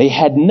 They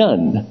had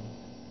none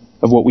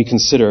of what we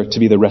consider to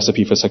be the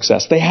recipe for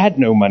success. They had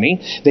no money.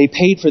 They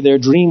paid for their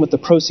dream with the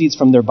proceeds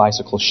from their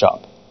bicycle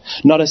shop.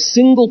 Not a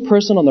single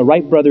person on the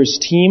Wright brothers'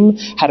 team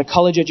had a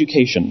college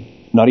education,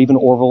 not even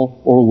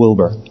Orville or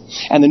Wilbur.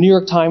 And the New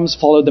York Times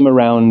followed them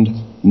around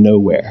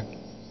nowhere.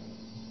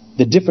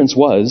 The difference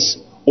was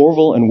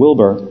Orville and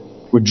Wilbur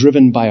were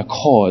driven by a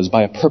cause,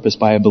 by a purpose,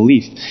 by a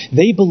belief.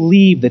 They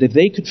believed that if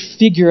they could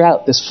figure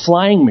out this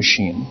flying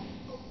machine,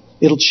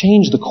 it'll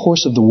change the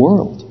course of the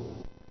world.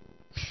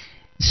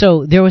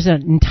 So there was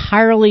an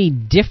entirely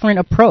different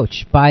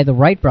approach by the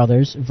Wright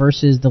brothers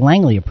versus the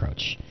Langley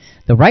approach.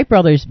 The Wright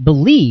brothers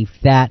believed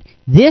that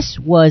this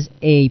was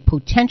a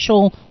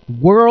potential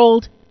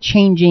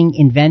world-changing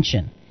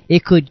invention.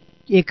 It could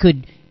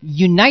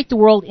unite the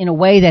world in a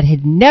way that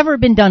had never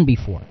been done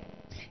before.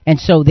 And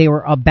so they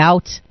were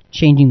about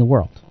changing the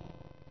world.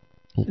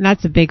 And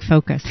that's a big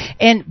focus.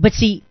 And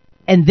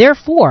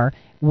therefore,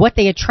 what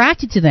they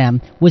attracted to them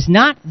was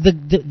not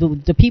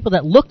the people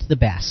that looked the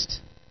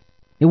best.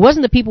 It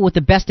wasn't the people with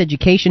the best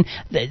education.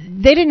 They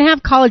didn't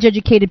have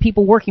college-educated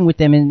people working with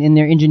them in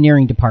their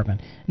engineering department.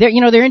 Their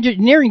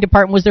engineering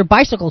department was their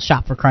bicycle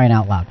shop, for crying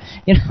out loud.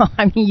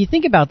 You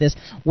think about this.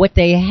 What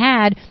they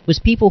had was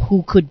people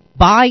who could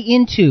buy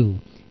into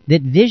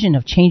that vision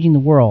of changing the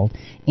world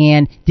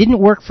and didn't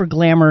work for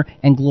glamour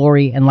and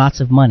glory and lots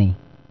of money,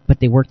 but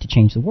they worked to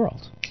change the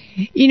world.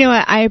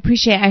 I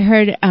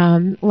heard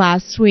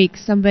last week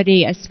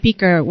a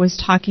speaker was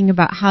talking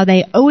about how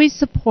they always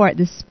support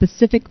this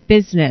specific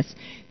business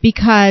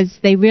because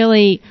they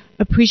really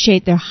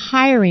appreciate their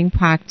hiring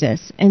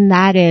practice, and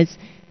that is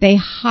they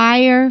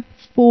hire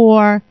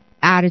for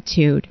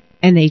attitude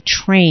and they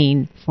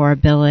train for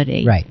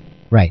ability. Right.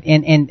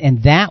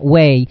 And that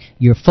way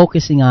you're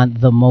focusing on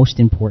the most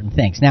important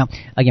things. Now,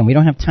 again, we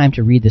don't have time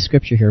to read the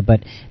scripture here,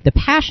 but the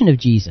passion of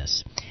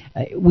Jesus,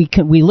 we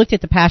looked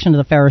at the passion of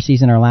the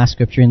Pharisees in our last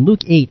scripture. In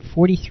Luke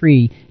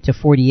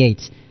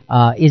 8:43-48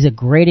 is a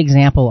great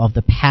example of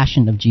the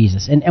passion of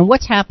Jesus. And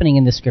what's happening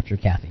in this scripture,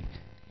 Kathy?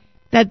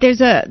 That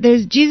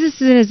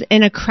Jesus is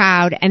in a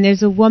crowd, and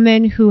there's a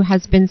woman who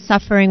has been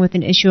suffering with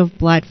an issue of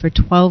blood for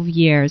 12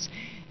 years,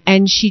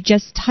 and she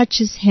just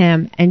touches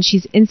him, and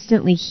she's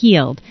instantly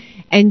healed.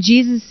 And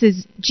Jesus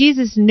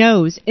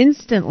knows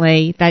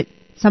instantly that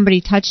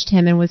somebody touched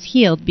him and was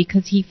healed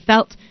because he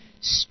felt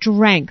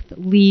strength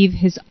leave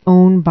his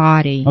own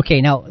body.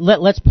 Okay, now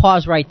let's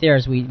pause right there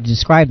as we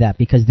describe that,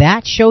 because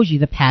that shows you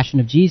the passion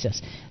of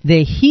Jesus.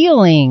 The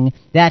healing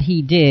that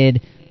he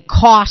did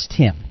cost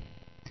him.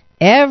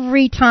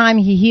 Every time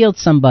he healed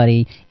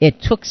somebody,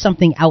 it took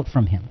something out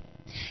from him.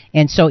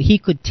 And so he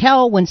could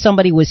tell when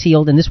somebody was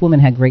healed, and this woman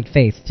had great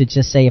faith to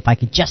just say, if I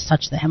could just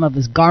touch the hem of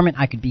his garment,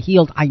 I could be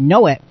healed. I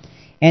know it.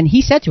 And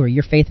he said to her,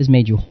 your faith has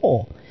made you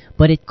whole.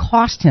 But it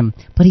cost him.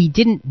 But he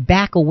didn't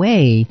back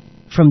away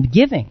from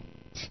giving.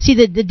 See,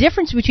 the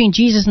difference between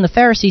Jesus and the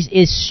Pharisees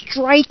is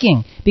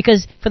striking,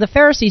 because for the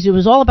Pharisees, it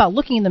was all about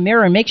looking in the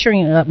mirror and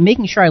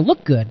making sure I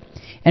look good.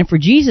 And for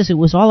Jesus, it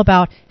was all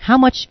about how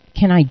much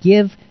can I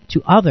give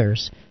to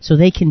others so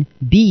they can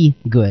be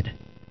good.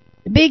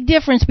 Big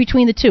difference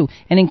between the two.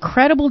 An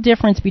incredible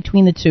difference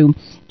between the two.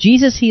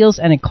 Jesus heals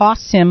and it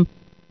costs him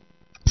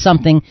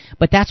something,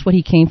 but that's what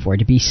he came for,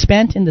 to be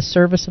spent in the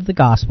service of the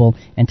gospel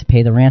and to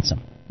pay the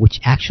ransom,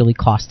 which actually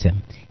cost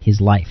him his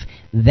life.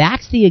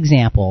 That's the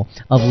example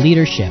of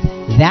leadership.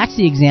 That's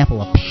the example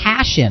of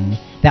passion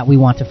that we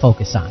want to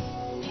focus on.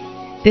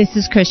 This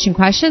is Christian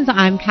Questions.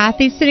 I'm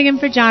Kathy, sitting in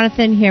for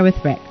Jonathan, here with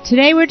Rick.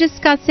 Today we're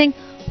discussing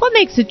what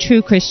makes a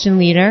true Christian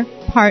leader,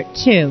 Part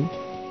 2.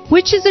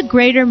 Which is a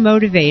greater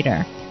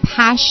motivator,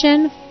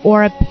 passion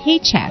or a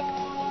paycheck?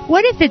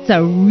 What if it's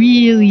a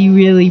really,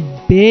 really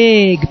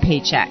big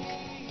paycheck?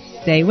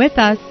 Stay with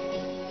us.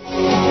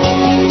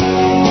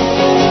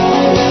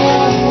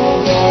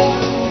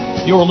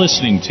 You're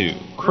listening to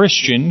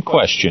Christian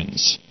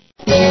Questions.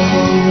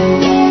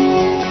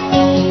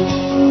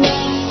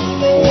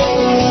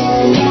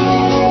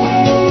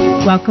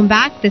 Welcome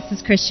back. This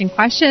is Christian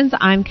Questions.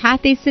 I'm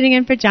Kathy, sitting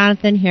in for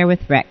Jonathan, here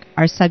with Rick.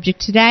 Our subject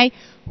today,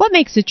 what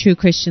makes a true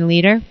Christian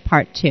leader?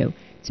 Part 2.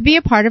 To be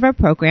a part of our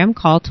program,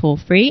 call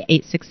toll-free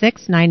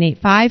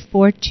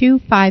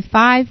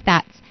 866-985-4255.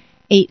 That's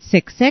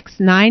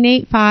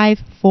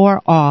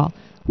 866-985-4ALL.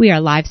 We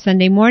are live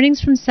Sunday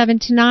mornings from 7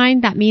 to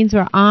 9. That means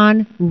we're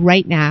on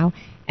right now.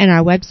 And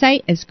our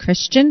website is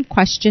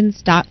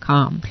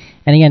ChristianQuestions.com.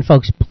 And again,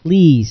 folks,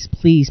 please,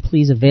 please,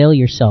 please avail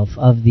yourself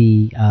of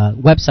the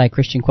website,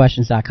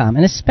 ChristianQuestions.com.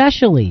 And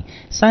especially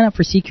sign up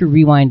for CQ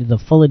Rewind, the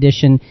full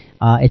edition.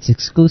 It's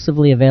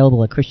exclusively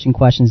available at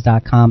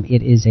ChristianQuestions.com.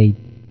 It is a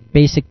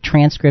basic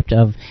transcript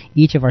of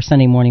each of our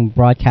Sunday morning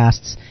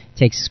broadcasts. It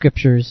takes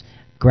scriptures,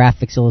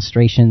 graphics,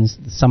 illustrations,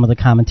 some of the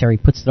commentary,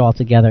 puts it all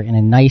together in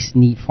a nice,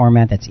 neat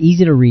format that's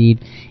easy to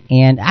read.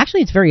 And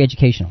actually, it's very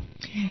educational.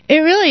 It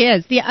really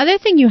is. The other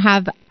thing you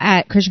have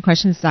at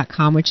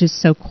ChristianQuestions.com, which is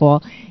so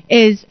cool,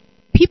 is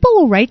people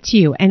will write to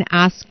you and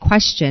ask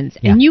questions.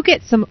 Yeah. And you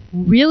get some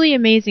really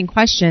amazing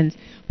questions,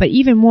 but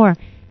even more,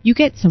 you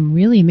get some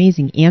really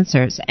amazing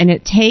answers. And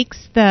it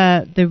takes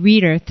the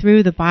reader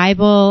through the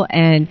Bible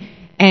and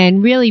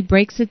really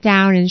breaks it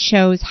down and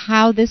shows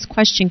how this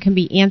question can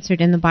be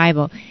answered in the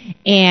Bible.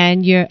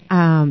 And your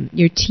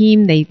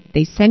team,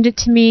 they send it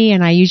to me,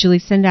 and I usually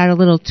send out a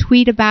little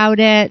tweet about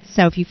it.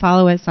 So if you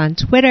follow us on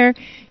Twitter,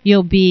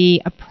 you'll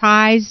be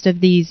apprised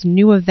of these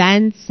new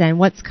events and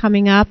what's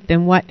coming up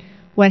and what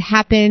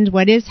happened,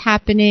 what is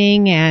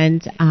happening,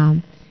 and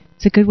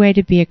it's a good way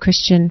to be a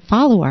Christian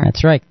follower.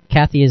 That's right.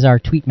 Kathy is our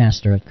tweet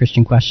master at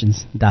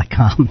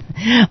ChristianQuestions.com.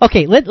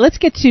 Okay, let's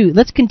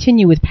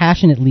continue with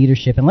passionate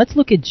leadership, and let's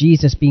look at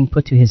Jesus being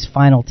put to his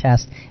final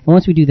test. And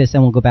once we do this,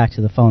 then we'll go back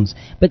to the phones.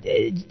 But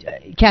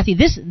Kathy,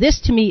 this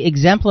to me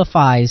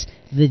exemplifies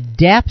the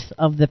depth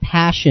of the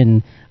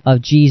passion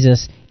of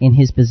Jesus in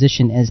his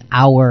position as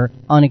our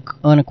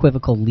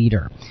unequivocal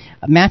leader.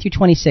 Matthew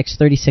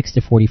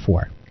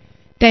 26:36-44.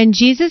 Then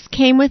Jesus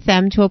came with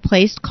them to a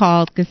place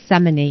called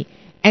Gethsemane,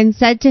 and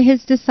said to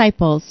his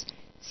disciples,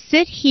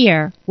 "Sit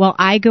here while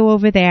I go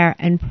over there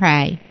and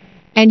pray."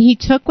 And he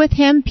took with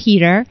him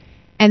Peter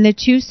and the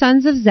 2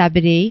 sons of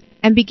Zebedee,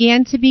 and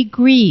began to be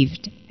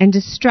grieved and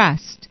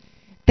distressed.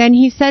 Then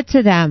he said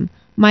to them,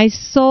 "My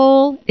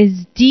soul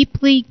is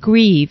deeply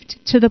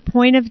grieved to the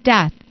point of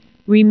death.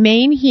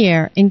 Remain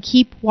here and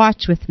keep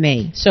watch with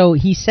me." So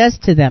he says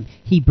to them,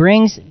 he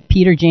brings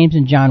Peter, James,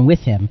 and John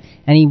with him,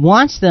 and he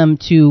wants them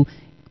to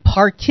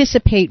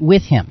participate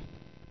with him,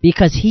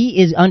 because he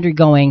is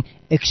undergoing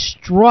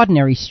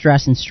extraordinary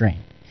stress and strain.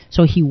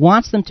 So he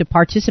wants them to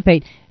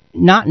participate,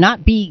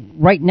 not be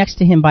right next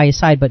to him by his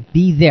side, but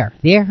be there.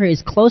 They're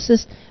his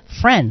closest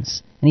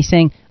friends. And he's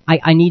saying,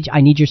 I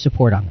need your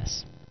support on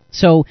this.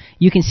 So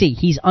you can see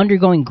he's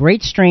undergoing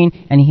great strain,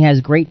 and he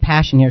has great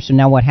passion here. So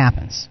now what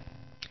happens?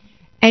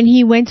 And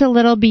he went a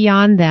little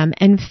beyond them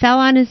and fell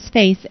on his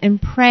face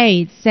and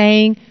prayed,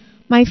 saying,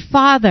 "My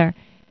Father,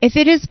 if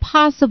it is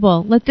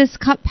possible, let this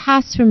cup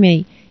pass from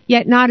me.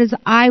 Yet not as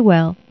I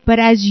will, but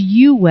as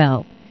you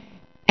will."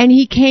 And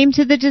he came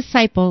to the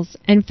disciples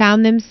and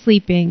found them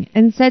sleeping,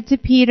 and said to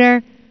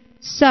Peter,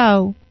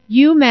 "So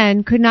you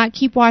men could not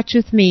keep watch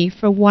with me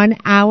for 1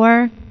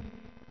 hour?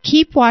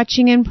 Keep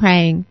watching and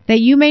praying, that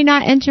you may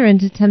not enter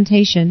into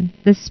temptation.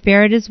 The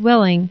spirit is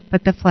willing,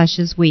 but the flesh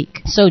is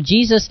weak." So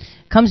Jesus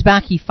comes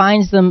back, he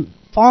finds them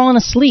fallen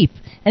asleep,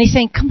 and he's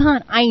saying, "Come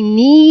on, I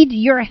need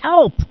your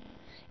help."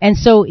 And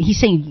so he's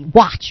saying,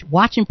 watch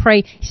and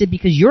pray. He said,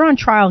 because you're on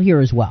trial here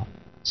as well.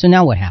 So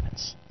now what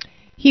happens?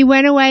 He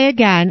went away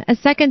again a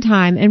second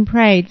time and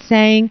prayed,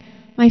 saying,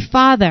 My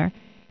Father,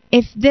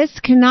 if this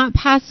cannot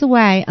pass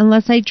away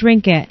unless I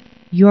drink it,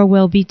 your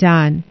will be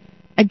done.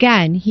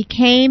 Again he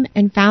came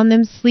and found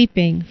them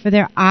sleeping, for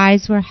their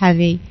eyes were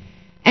heavy.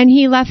 And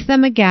he left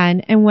them again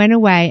and went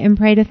away and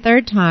prayed a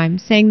third time,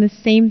 saying the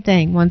same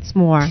thing once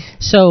more.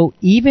 So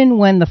even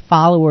when the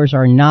followers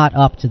are not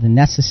up to the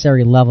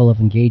necessary level of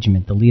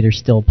engagement, the leader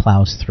still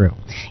plows through.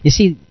 You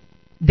see,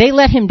 they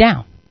let him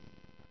down.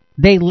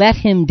 They let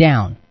him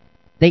down.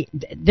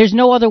 There's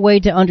no other way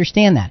to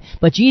understand that.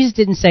 But Jesus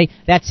didn't say,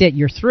 that's it,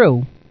 you're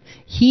through.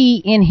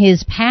 He, in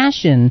his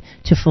passion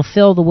to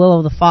fulfill the will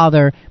of the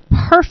Father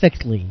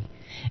perfectly,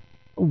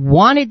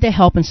 wanted the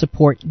help and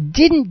support,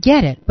 didn't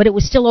get it, but it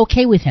was still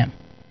okay with him.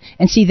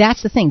 And see,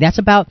 that's the thing.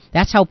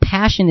 That's how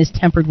passion is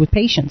tempered with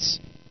patience.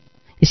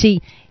 You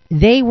see,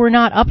 they were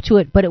not up to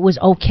it, but it was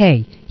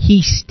okay.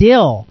 He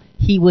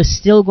was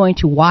still going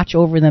to watch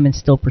over them and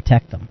still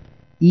protect them,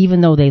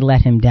 even though they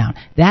let him down.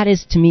 That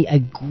is, to me, a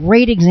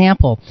great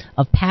example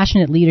of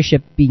passionate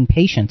leadership being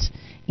patient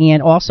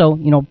and also,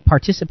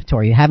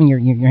 participatory, having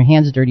your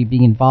hands dirty,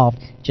 being involved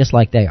just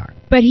like they are.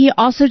 But he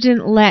also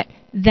didn't let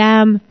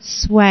them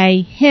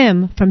sway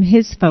him from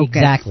his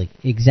focus.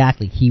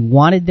 Exactly. He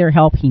wanted their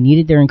help. He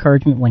needed their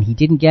encouragement. When he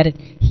didn't get it,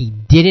 he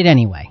did it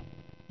anyway.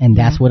 And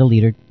that's what a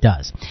leader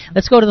does.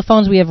 Let's go to the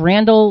phones. We have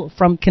Randall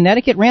from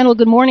Connecticut. Randall,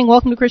 good morning.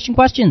 Welcome to Christian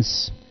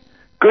Questions.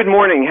 Good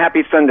morning.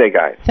 Happy Sunday,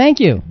 guys. Thank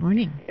you. Good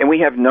morning. And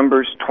we have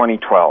Numbers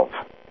 20:12.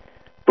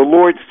 The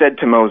Lord said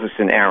to Moses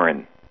and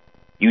Aaron,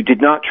 You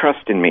did not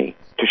trust in me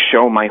to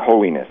show my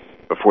holiness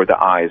before the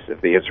eyes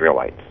of the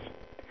Israelites.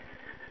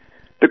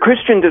 The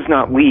Christian does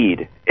not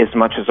lead as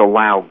much as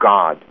allow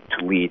God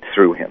to lead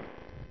through him.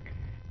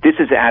 This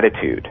is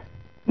attitude,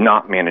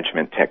 not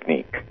management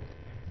technique.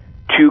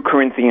 2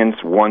 Corinthians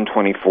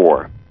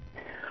 1:24.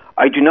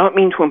 I do not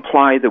mean to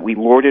imply that we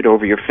lord it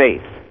over your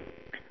faith.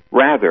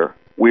 Rather,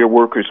 we are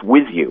workers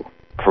with you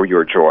for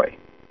your joy.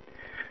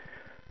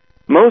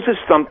 Moses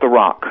thumped the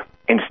rock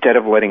instead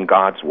of letting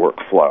God's work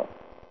flow.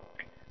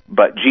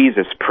 But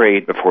Jesus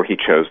prayed before he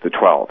chose the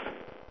 12.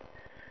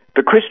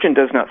 The Christian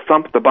does not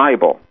thump the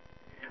Bible,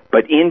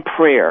 but in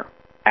prayer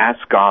ask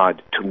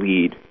God to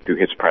lead through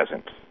his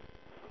presence.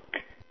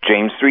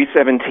 James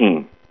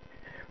 3:17.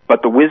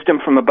 But the wisdom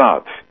from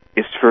above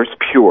is first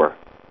pure,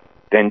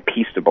 then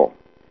peaceable,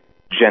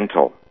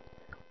 gentle,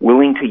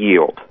 willing to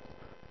yield,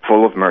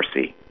 full of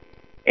mercy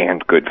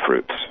and good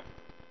fruits.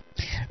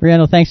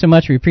 Randall, thanks so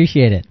much. We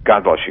appreciate it.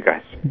 God bless you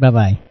guys.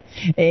 Bye-bye.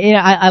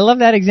 I love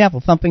that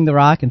example, thumping the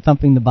rock and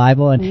thumping the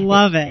Bible. And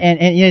love it. And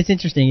it's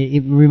interesting.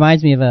 It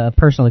reminds me of a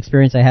personal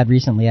experience I had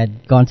recently.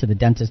 I'd gone to the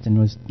dentist and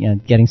was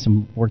getting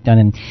some work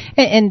done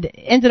and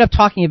ended up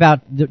talking about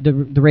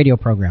the radio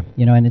program.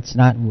 And it's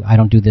not, I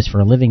don't do this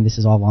for a living. This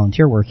is all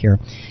volunteer work here.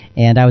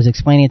 And I was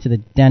explaining it to the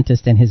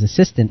dentist and his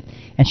assistant,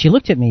 and she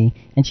looked at me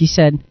and she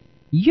said,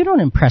 You don't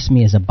impress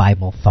me as a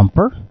Bible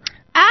thumper.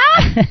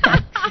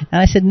 And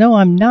I said, no,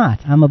 I'm not.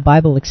 I'm a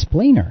Bible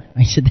explainer.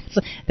 I said,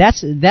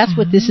 that's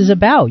what this is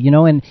about,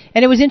 and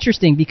it was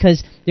interesting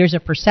because there's a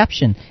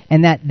perception,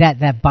 and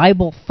that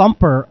Bible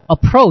thumper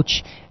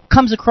approach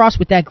comes across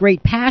with that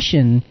great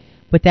passion,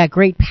 but that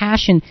great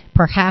passion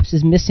perhaps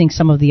is missing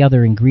some of the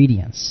other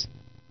ingredients.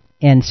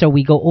 And so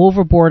we go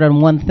overboard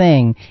on one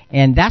thing,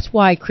 and that's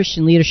why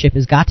Christian leadership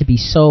has got to be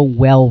so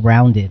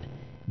well-rounded.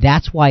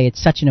 That's why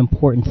it's such an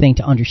important thing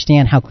to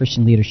understand how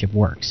Christian leadership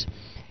works.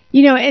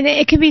 And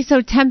it can be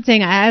so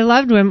tempting. I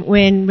loved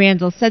when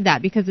Randall said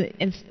that, because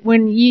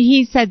when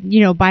he said,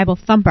 Bible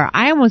thumper,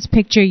 I almost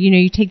picture,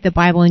 you take the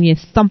Bible and you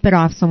thump it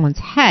off someone's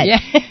head. Yeah.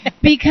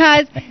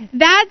 Because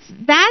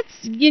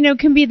that's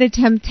can be the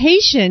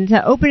temptation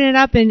to open it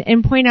up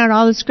and point out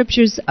all the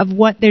scriptures of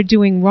what they're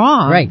doing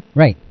wrong.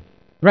 Right.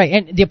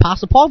 And the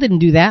Apostle Paul didn't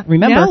do that,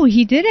 remember? No,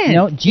 he didn't.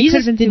 No,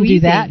 Jesus didn't do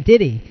that,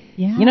 did he?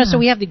 Yeah. So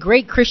we have the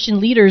great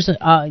Christian leaders in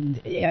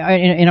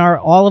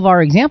all of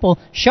our example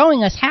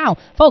showing us how.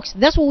 Folks,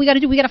 that's what we got to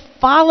do. We got to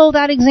follow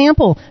that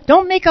example.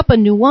 Don't make up a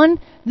new one.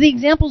 The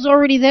example's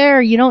already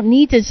there. You don't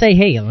need to say,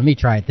 hey, let me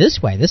try it this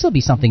way. This will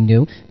be something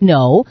new.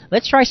 No,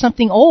 let's try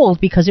something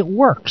old because it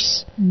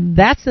works.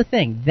 That's the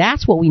thing.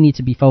 That's what we need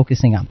to be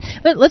focusing on.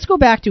 Let's go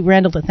back to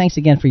Randall. Thanks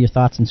again for your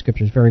thoughts and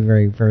scriptures. Very,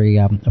 very, very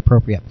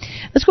appropriate.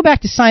 Let's go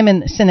back to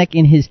Simon Sinek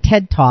in his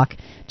TED Talk,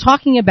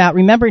 talking about,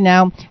 remember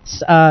now,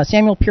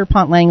 Samuel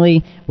Pierpont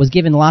Langley was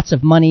given lots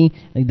of money,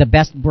 the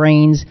best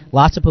brains,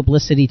 lots of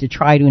publicity to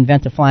try to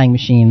invent a flying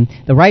machine.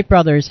 The Wright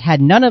brothers had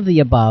none of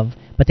the above,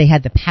 but they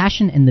had the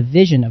passion and the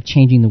vision of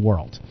changing the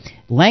world.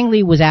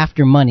 Langley was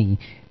after money.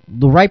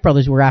 The Wright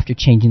brothers were after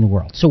changing the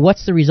world. So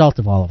what's the result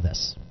of all of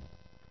this?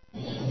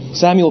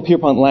 Samuel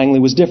Pierpont Langley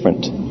was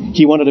different.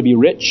 He wanted to be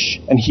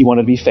rich, and he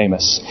wanted to be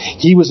famous.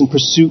 He was in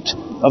pursuit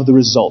of the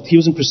result. He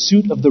was in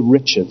pursuit of the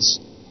riches.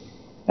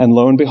 And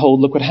lo and behold,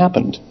 look what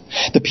happened.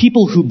 The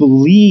people who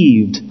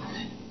believed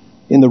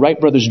in the Wright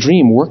brothers'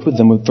 dream worked with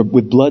them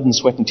with blood and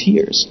sweat and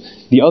tears.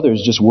 The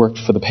others just worked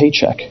for the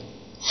paycheck.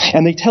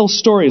 And they tell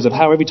stories of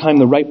how every time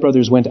the Wright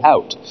brothers went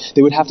out,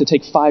 they would have to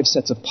take 5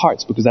 sets of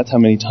parts because that's how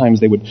many times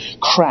they would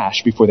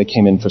crash before they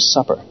came in for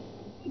supper.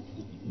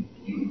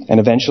 And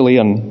eventually,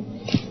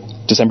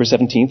 on December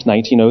 17th,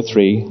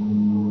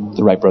 1903,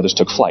 the Wright brothers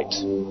took flight.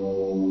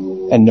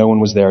 And no one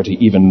was there to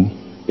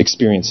even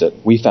experience it.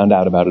 We found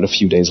out about it a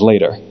few days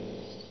later.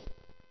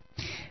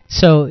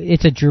 So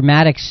it's a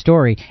dramatic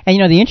story. And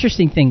the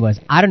interesting thing was,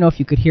 I don't know if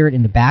you could hear it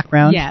in the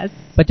background. Yes.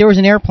 But there was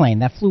an airplane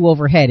that flew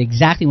overhead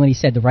exactly when he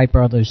said the Wright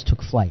brothers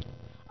took flight.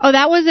 Oh,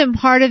 that wasn't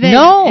part of it?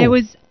 No. It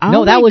was,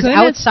 no, that was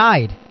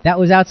outside. That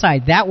was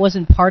outside. That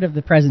wasn't part of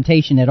the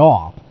presentation at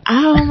all.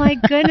 Oh, my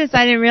goodness.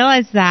 I didn't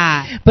realize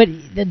that. But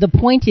the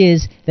point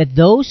is that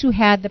those who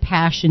had the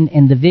passion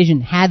and the vision,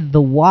 had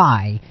the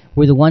why,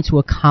 were the ones who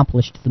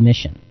accomplished the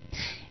mission.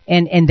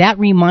 And that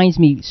reminds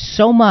me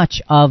so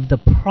much of the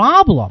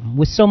problem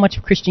with so much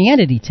of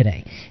Christianity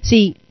today.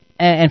 See,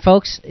 and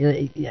folks,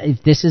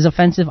 if this is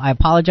offensive, I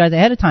apologize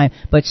ahead of time,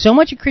 but so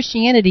much of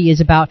Christianity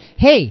is about,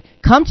 hey,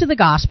 come to the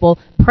gospel,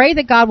 pray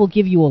that God will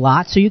give you a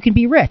lot so you can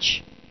be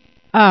rich.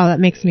 Oh, that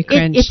makes me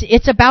cringe.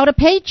 It's about a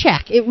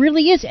paycheck. It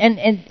really is.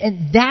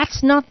 And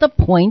that's not the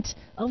point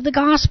of the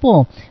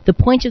gospel. The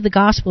point of the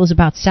gospel is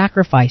about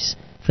sacrifice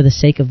for the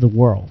sake of the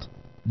world.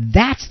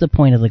 That's the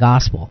point of the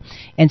gospel.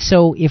 And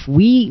so if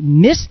we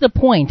miss the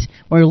point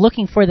where you're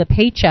looking for the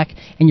paycheck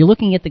and you're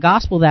looking at the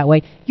gospel that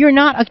way, you're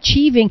not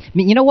achieving,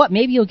 you know what,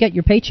 maybe you'll get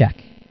your paycheck,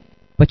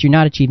 but you're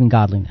not achieving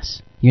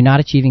godliness. You're not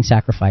achieving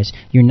sacrifice.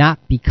 You're not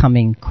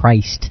becoming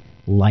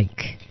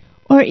Christ-like.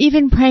 Or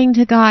even praying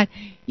to God.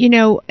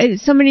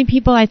 So many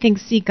people, I think,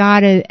 see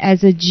God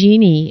as a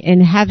genie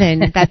in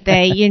heaven that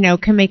they,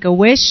 can make a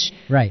wish.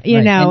 Right.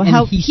 And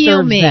help he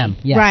heal me. Them.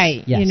 Yes,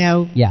 right. Yes,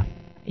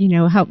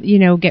 help,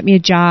 get me a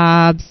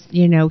job,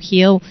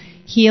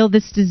 heal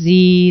this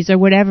disease or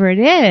whatever it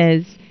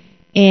is.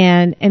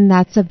 And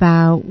that's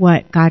about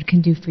what God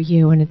can do for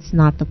you, and it's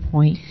not the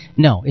point.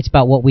 No, it's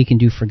about what we can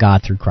do for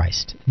God through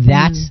Christ.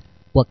 That's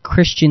what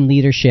Christian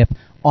leadership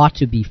ought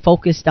to be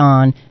focused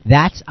on.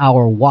 That's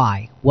our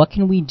why. What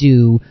can we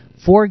do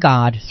for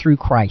God through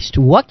Christ?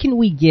 What can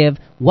we give?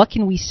 What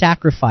can we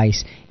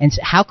sacrifice? And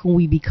how can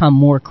we become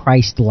more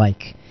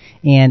Christ-like?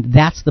 And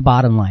that's the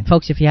bottom line.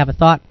 Folks, if you have a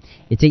thought,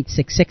 it's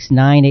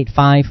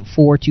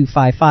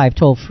 866-985-4255,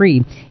 toll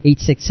free,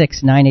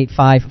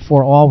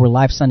 866-985-4ALL. We're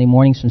live Sunday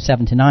mornings from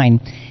 7 to 9,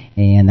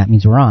 and that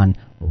means we're on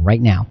right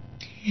now.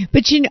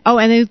 But and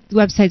the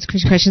website's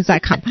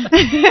ChristianQuestions.com.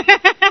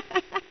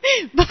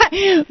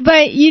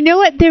 But you know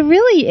what? There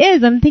really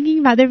is. I'm thinking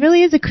about there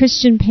really is a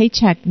Christian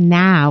paycheck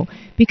now,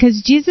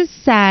 because Jesus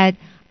said,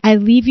 I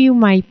leave you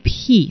my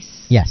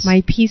peace. Yes.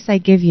 My peace I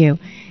give you.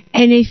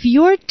 And if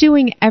you're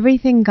doing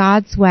everything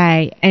God's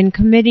way and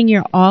committing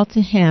your all to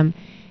Him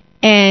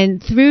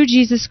and through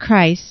Jesus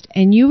Christ,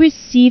 and you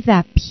receive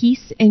that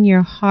peace in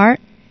your heart,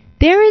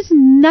 there is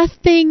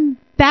nothing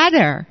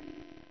better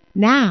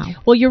now.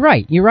 Well, you're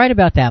right. You're right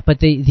about that. But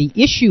the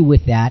issue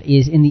with that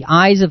is, in the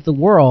eyes of the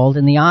world,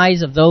 in the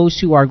eyes of those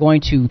who are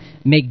going to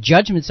make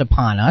judgments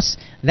upon us,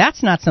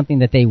 that's not something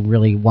that they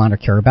really want or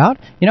care about.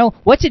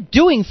 What's it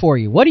doing for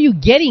you? What are you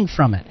getting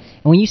from it?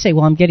 And when you say,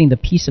 well, I'm getting the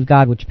peace of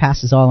God which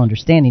passes all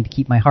understanding to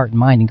keep my heart and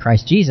mind in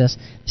Christ Jesus,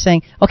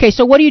 saying, okay,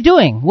 so what are you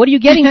doing? What are you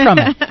getting from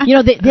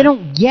it? They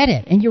don't get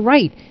it. And you're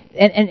right.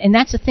 And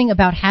that's the thing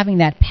about having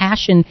that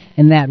passion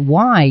and that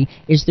why,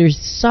 is there's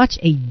such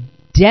a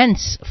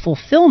dense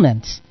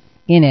fulfillment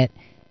in it,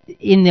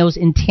 in those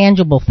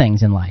intangible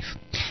things in life.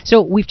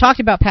 So we've talked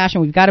about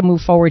passion. We've got to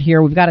move forward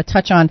here. We've got to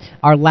touch on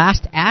our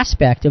last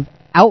aspect of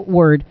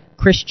outward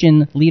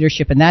Christian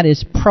leadership, and that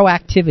is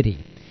proactivity.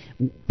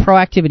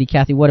 Proactivity,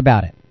 Kathy, what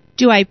about it?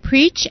 Do I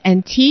preach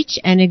and teach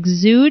and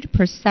exude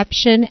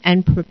perception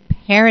and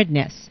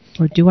preparedness,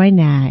 or do I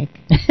nag?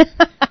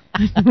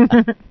 All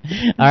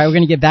right, we're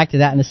going to get back to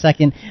that in a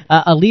second.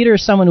 A leader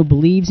is someone who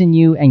believes in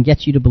you and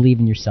gets you to believe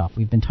in yourself.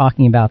 We've been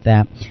talking about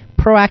that.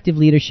 Proactive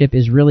leadership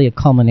is really a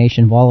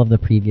culmination of all of the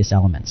previous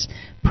elements.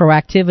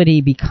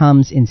 Proactivity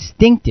becomes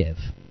instinctive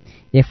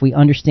if we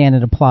understand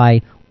and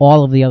apply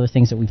all of the other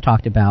things that we've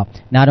talked about,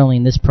 not only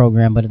in this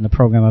program, but in the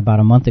program about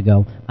a month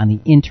ago on the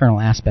internal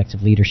aspects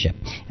of leadership.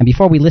 And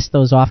before we list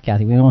those off,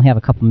 Kathy, we only have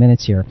a couple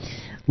minutes here.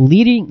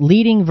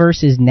 Leading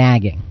versus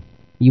nagging.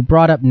 You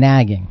brought up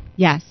nagging.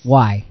 Yes.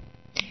 Why?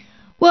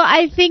 Well,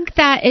 I think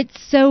that it's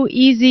so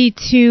easy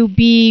to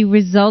be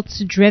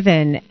results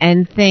driven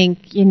and think,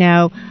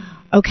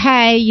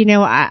 okay,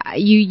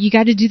 you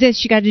got to do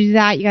this, you got to do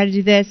that, you got to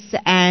do this,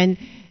 and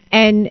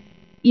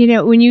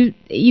when you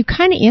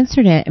kind of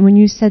answered it, and when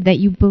you said that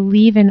you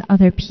believe in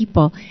other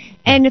people,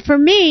 and for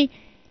me,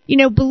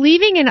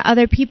 believing in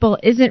other people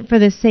isn't for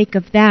the sake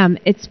of them.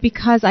 It's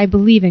because I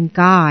believe in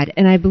God,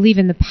 and I believe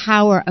in the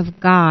power of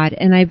God,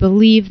 and I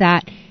believe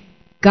that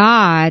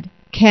God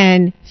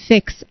can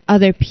fix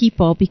other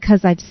people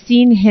because I've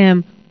seen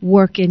Him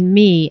work in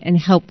me and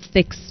help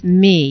fix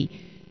me.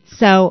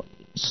 So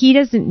He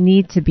doesn't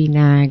need to be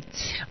nagged.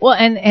 Well,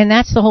 and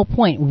that's the whole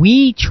point.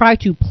 We try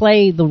to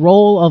play the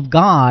role of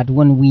God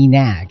when we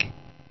nag.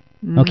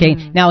 Okay?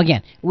 Now,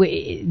 again,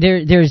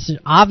 there's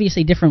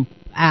obviously different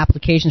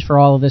applications for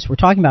all of this. We're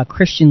talking about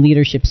Christian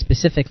leadership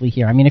specifically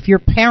here. I mean, if you're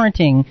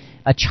parenting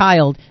a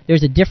child,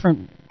 there's a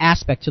different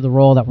aspect to the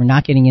role that we're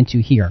not getting into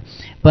here.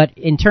 But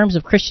in terms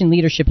of Christian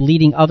leadership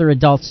leading other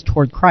adults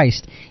toward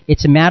Christ,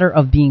 it's a matter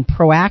of being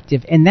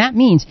proactive, and that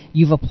means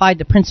you've applied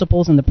the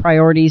principles and the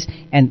priorities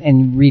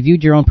and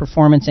reviewed your own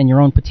performance and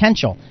your own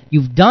potential.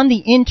 You've done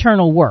the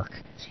internal work.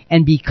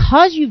 And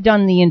because you've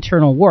done the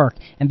internal work,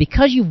 and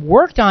because you've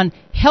worked on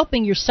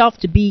helping yourself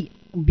to be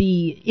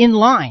in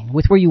line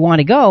with where you want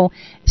to go,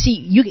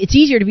 it's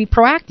easier to be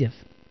proactive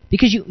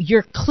because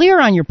you're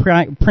clear on your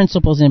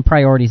principles and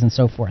priorities and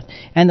so forth.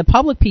 And the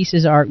public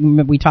pieces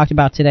we talked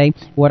about today.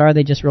 What are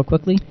they, just real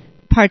quickly?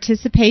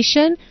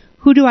 Participation.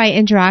 Who do I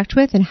interact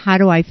with and how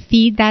do I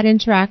feed that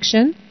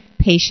interaction?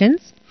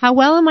 Patience. How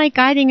well am I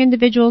guiding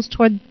individuals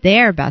toward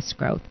their best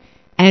growth?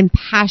 And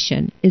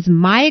passion. Is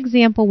my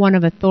example one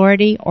of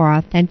authority or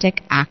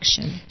authentic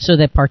action? So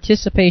that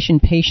participation,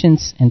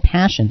 patience, and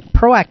passion.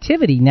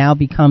 Proactivity now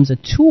becomes a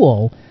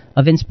tool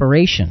of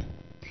inspiration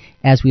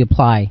as we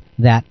apply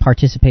that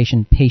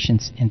participation,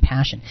 patience, and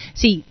passion.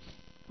 See,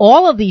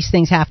 all of these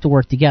things have to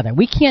work together.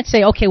 We can't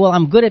say, okay, well,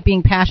 I'm good at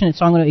being passionate,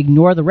 so I'm going to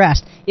ignore the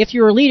rest. If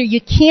you're a leader, you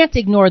can't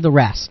ignore the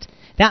rest.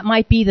 That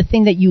might be the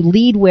thing that you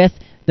lead with,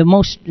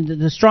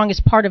 the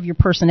strongest part of your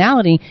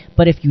personality,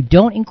 but if you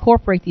don't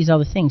incorporate these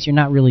other things, you're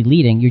not really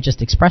leading, you're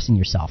just expressing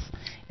yourself.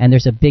 And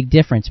there's a big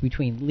difference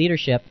between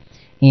leadership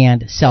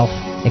and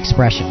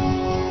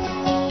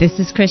self-expression. This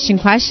is Christian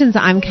Questions.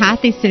 I'm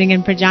Kathy, sitting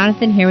in for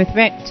Jonathan, here with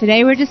Rick.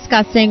 Today we're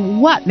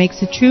discussing what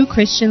makes a true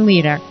Christian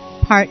leader,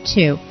 Part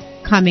 2.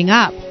 Coming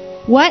up,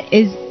 what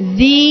is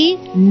the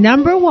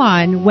number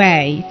one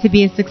way to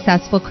be a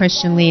successful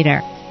Christian leader?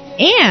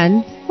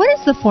 And what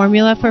is the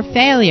formula for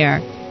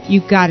failure?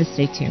 You've got to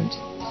stay tuned.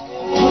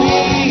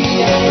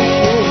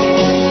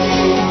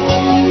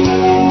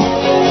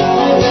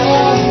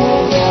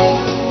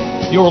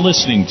 You're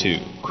listening to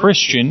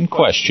Christian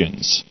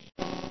Questions.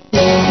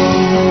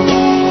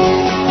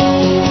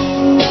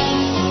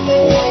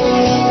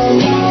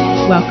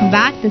 Welcome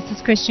back. This is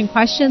Christian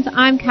Questions.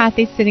 I'm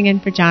Kathy, sitting in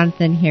for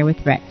Jonathan, here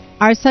with Rick.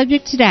 Our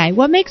subject today,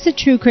 what makes a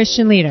true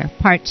Christian leader?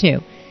 Part 2.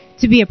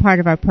 To be a part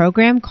of our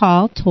program,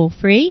 call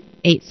toll-free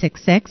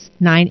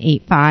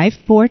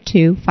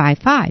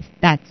 866-985-4255.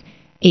 That's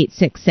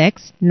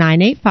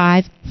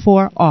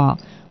 866-985-4ALL.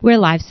 We're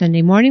live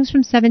Sunday mornings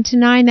from 7 to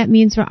 9. That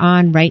means we're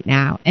on right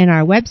now. And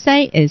our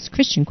website is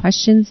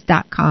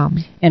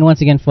ChristianQuestions.com. And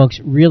once again, folks,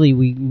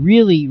 we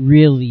really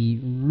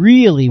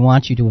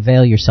want you to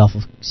avail yourself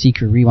of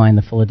Secret Rewind,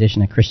 the full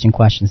edition at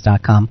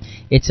ChristianQuestions.com.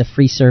 It's a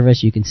free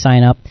service. You can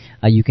sign up.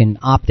 You can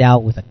opt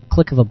out with a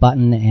click of a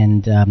button.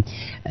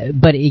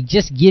 But it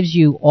just gives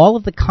you all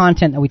of the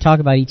content that we talk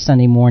about each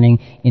Sunday morning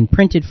in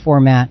printed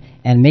format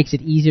and makes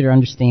it easier to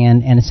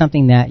understand. And it's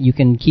something that you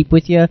can keep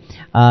with you.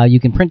 You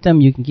can print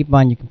them. You can keep them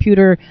on your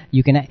computer.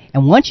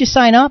 And once you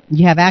sign up,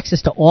 you have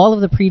access to all of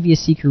the previous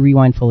Secret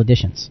Rewind full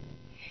editions.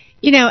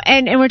 You know,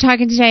 and we're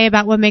talking today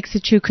about what makes a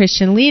true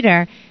Christian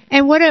leader.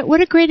 And what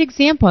a great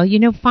example. You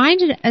know,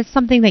 find it as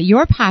something that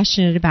you're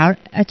passionate about,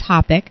 a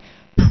topic.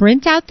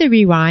 Print out the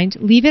rewind.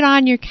 Leave it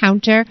on your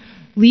counter.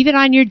 Leave it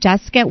on your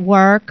desk at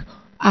work.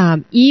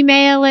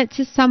 Email it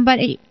to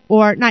somebody,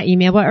 or not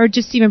email, or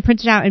just even print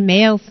it out and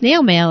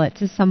snail mail it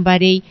to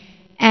somebody.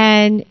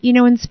 And, you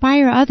know,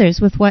 inspire others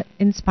with what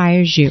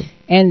inspires you.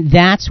 And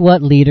that's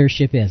what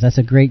leadership is. That's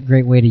a great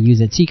way to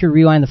use it. Secret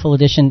Rewind, the full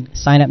edition.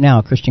 Sign up now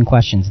at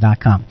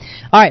ChristianQuestions.com.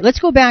 All right, let's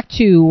go back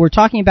to, we're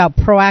talking about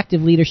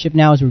proactive leadership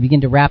now as we begin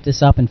to wrap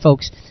this up. And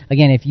folks,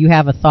 again, if you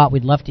have a thought,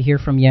 we'd love to hear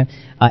from you.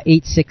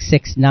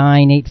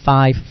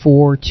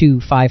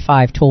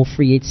 866-985-4255, toll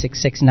free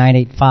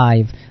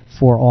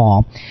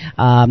 866-985-4ALL.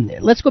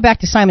 Let's go back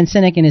to Simon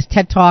Sinek in his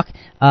TED Talk.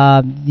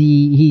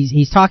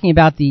 He's talking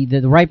about the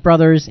Wright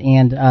brothers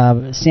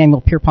and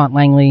Samuel Pierpont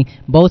Langley,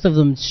 both of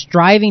them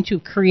striving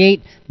to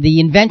create the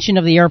invention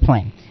of the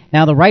airplane.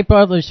 Now the Wright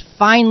brothers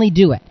finally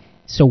do it.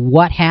 So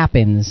what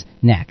happens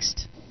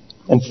next?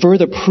 And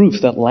further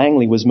proof that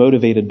Langley was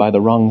motivated by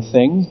the wrong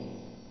thing,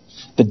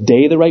 the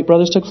day the Wright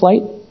brothers took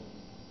flight,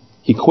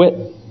 he quit.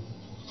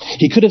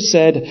 He could have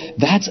said,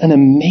 that's an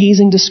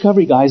amazing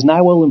discovery, guys, and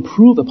I will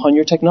improve upon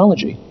your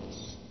technology.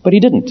 But he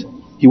didn't.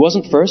 He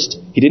wasn't first.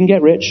 He didn't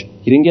get rich.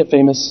 He didn't get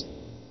famous.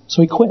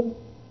 So he quit.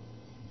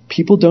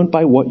 People don't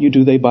buy what you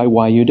do, they buy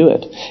why you do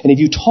it. And if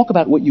you talk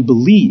about what you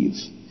believe,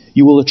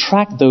 you will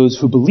attract those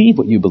who believe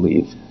what you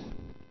believe.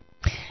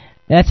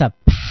 That's a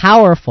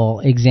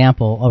powerful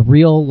example, a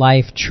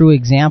real-life, true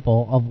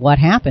example of what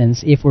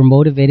happens if we're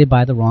motivated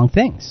by the wrong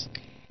things.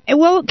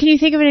 Well, can you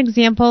think of an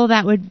example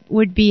that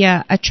would be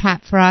a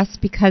trap for us?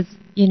 Because,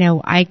 you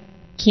know, I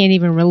can't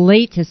even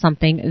relate to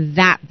something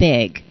that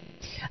big.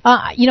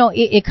 You know,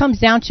 it comes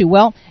down to,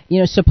 well, you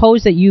know,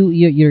 suppose that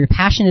you're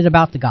passionate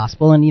about the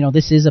gospel, and, you know,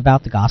 this is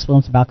about the gospel,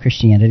 and it's about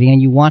Christianity,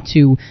 and you want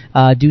to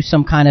do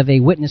some kind of a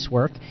witness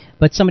work,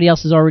 but somebody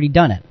else has already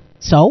done it.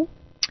 So?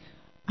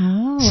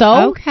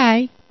 Oh,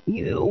 okay.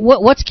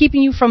 What's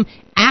keeping you from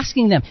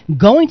asking them,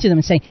 going to them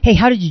and saying, hey,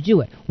 how did you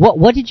do it?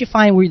 What did you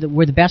find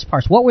were the best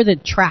parts? What were the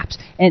traps?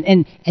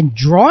 And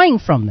drawing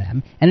from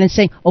them and then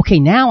saying, okay,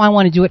 now I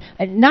want to do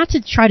it. Not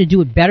to try to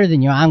do it better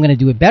than you, I'm going to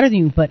do it better than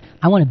you, but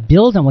I want to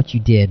build on what you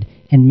did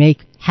and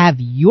have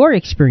your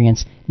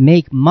experience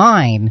make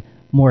mine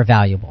more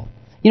valuable.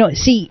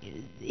 See,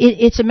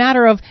 it's a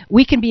matter of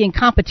we can be in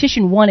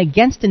competition one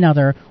against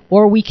another,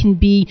 or we can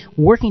be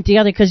working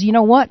together because you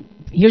know what?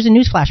 Here's a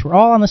newsflash. We're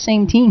all on the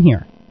same team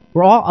here.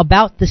 We're all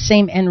about the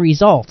same end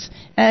result.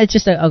 It's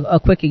just a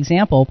quick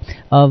example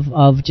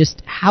of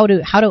just how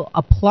to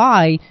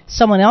apply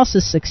someone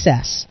else's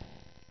success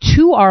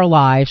to our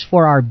lives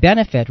for our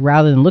benefit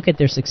rather than look at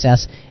their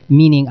success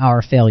meaning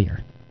our failure.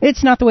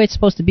 It's not the way it's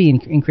supposed to be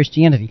in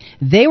Christianity.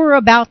 They were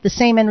about the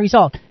same end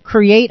result.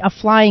 Create a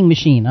flying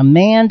machine, a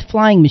manned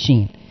flying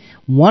machine.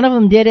 One of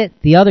them did it,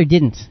 the other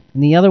didn't.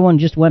 And the other one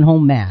just went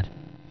home mad.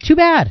 Too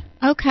bad.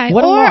 Okay.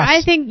 What a or loss.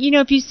 I think,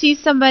 if you see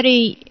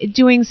somebody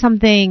doing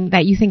something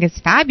that you think is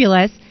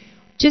fabulous,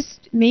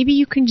 maybe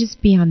you can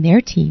just be on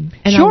their team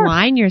and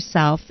align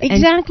yourself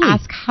and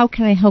ask, how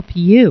can I help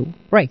you?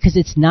 Right, because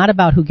it's not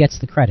about who gets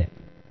the credit.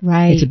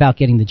 Right. It's about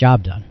getting the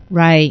job done.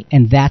 Right.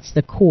 And that's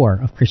the core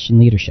of Christian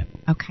leadership.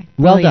 Okay.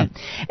 Well Brilliant.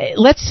 done.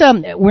 Let's.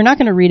 We're not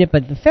going to read it,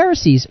 but the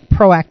Pharisees'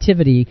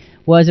 proactivity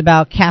was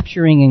about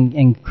capturing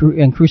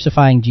and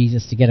crucifying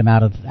Jesus to get him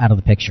out of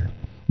the picture.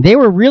 They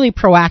were really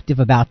proactive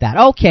about that.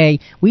 Okay,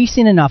 we've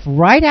seen enough.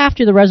 Right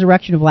after the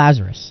resurrection of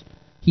Lazarus,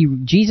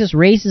 Jesus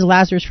raises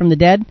Lazarus from the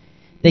dead.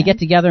 They get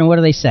together, and what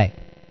do they say?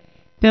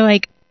 They're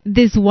like,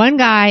 this one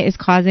guy is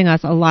causing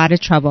us a lot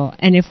of trouble,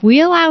 and if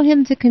we allow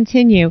him to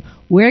continue,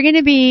 we're going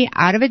to be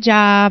out of a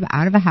job,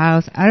 out of a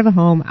house, out of a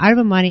home, out of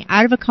a money,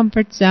 out of a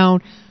comfort zone.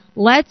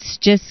 Let's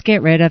just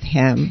get rid of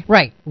him.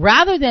 Right.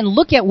 Rather than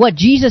look at what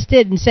Jesus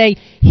did and say,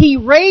 he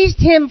raised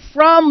him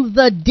from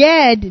the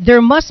dead,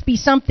 there must be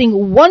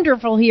something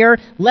wonderful here,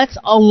 let's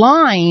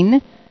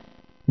align,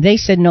 they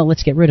said, no,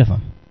 let's get rid of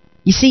him.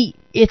 You see,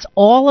 it's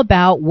all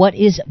about what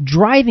is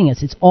driving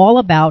us. It's all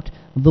about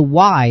the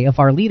why of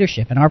our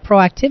leadership, and our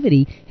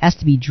proactivity has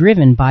to be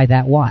driven by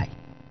that why.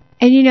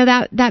 And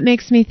that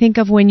makes me think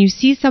of when you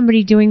see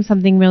somebody doing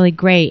something really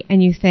great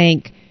and you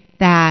think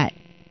that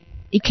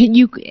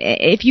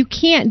if you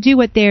can't do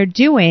what they're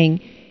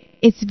doing,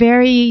 it's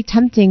very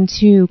tempting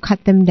to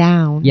cut them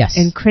down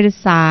and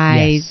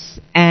criticize. Yes.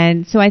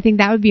 And so I think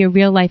that would be a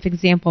real life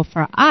example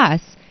for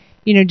us.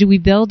 Do we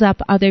build up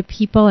other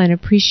people and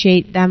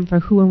appreciate them for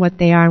who and what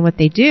they are and what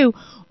they do,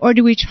 or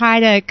do we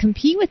try to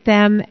compete with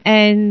them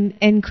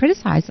and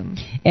criticize them?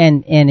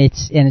 And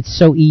it's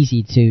so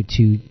easy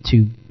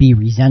to be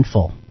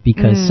resentful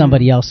because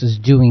somebody else is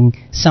doing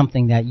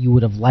something that you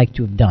would have liked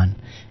to have done.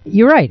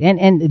 You're right,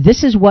 and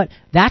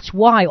that's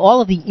why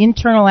all of the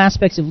internal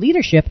aspects of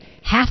leadership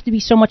have to be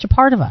so much a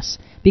part of us.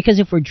 Because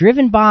if we're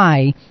driven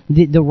by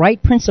the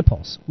right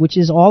principles, which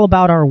is all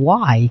about our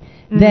why,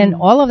 then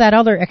all of that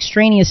other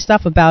extraneous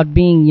stuff about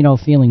being,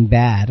 feeling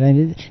bad,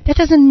 that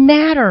doesn't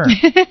matter.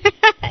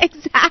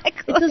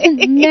 Exactly. It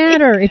doesn't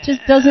matter. It just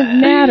doesn't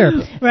matter.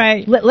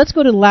 Right. Let's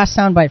go to the last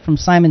soundbite from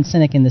Simon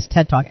Sinek in this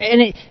TED Talk.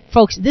 And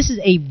folks, this is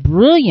a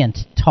brilliant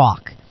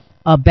talk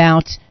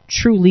about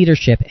true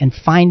leadership and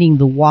finding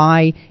the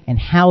why and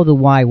how the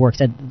why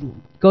works.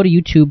 Go to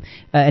YouTube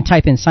and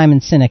type in Simon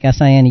Sinek,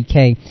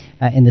 S-I-N-E-K,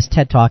 in this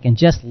TED Talk, and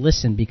just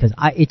listen because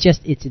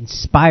it's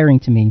inspiring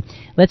to me.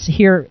 Let's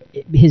hear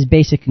his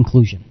basic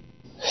conclusion.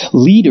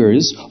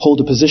 Leaders hold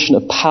a position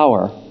of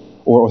power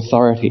or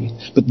authority,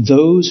 but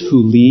those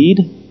who lead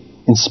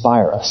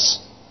inspire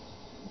us.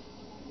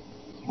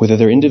 Whether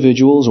they're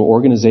individuals or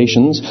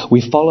organizations,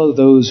 we follow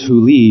those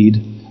who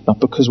lead not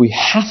because we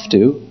have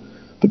to,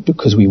 but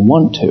because we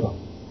want to.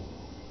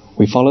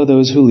 We follow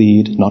those who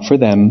lead not for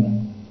them,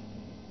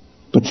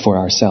 but for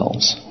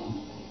ourselves.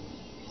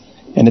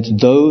 And it's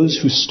those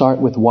who start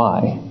with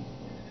why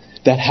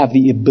that have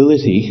the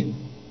ability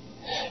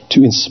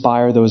to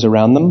inspire those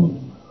around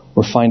them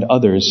or find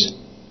others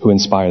who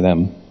inspire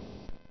them.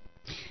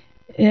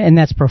 And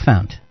that's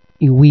profound.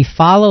 We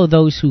follow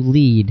those who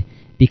lead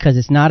because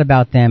it's not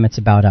about them, it's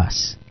about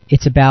us.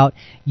 It's about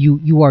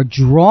you are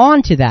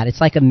drawn to that.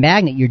 It's like a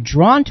magnet. You're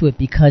drawn to it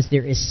because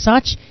there is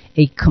such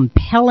a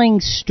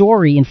compelling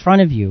story in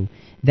front of you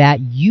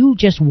that you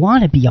just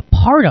want to be a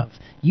part of.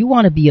 You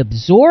want to be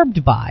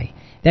absorbed by,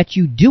 that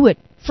you do it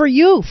for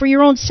you, for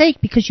your own sake,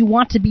 because you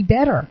want to be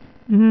better.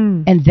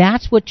 Mm-hmm. And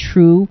that's what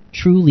true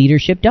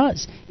leadership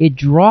does. It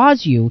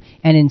draws you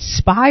and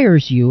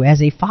inspires you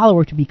as a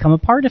follower to become a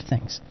part of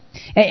things.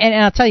 And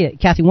I'll tell you,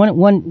 Kathy,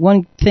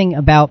 one thing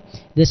about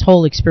this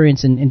whole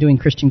experience in doing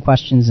Christian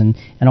questions and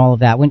all of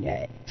that,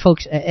 when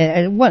folks,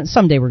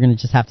 someday we're going to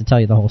just have to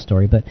tell you the whole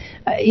story, but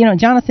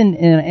Jonathan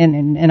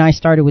and I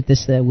started with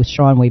this with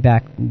Sean way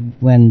back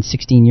when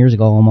 16 years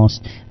ago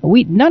almost.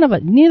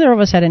 Neither of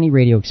us had any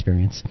radio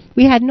experience.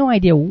 We had no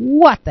idea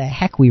what the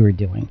heck we were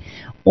doing.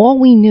 All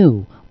we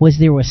knew was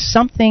there was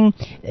something,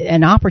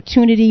 an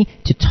opportunity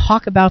to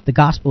talk about the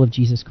gospel of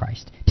Jesus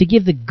Christ, to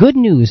give the good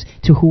news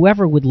to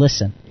whoever would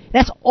listen.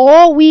 That's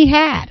all we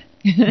had.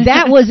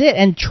 That was it.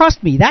 And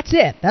trust me, that's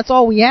it. That's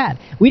all we had.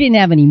 We didn't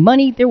have any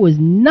money. There was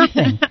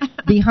nothing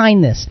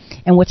behind this.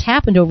 And what's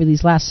happened over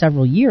these last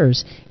several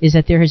years is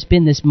that there has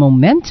been this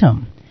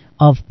momentum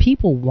of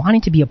people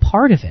wanting to be a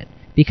part of it,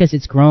 because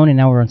it's grown, and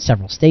now we're on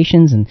several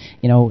stations and,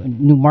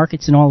 new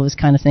markets and all of this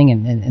kind of thing,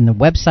 and the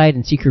website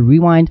and Secret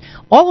Rewind,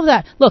 all of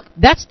that. Look,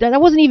 that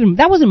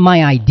wasn't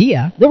my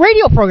idea. The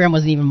radio program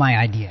wasn't even my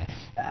idea.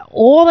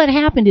 All that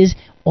happened is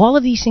all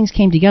of these things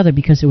came together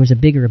because there was a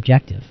bigger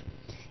objective.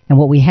 And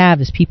what we have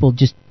is people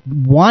just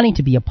wanting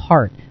to be a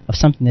part of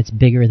something that's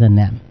bigger than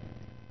them.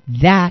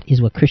 That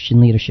is what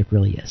Christian leadership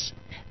really is.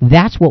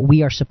 That's what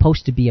we are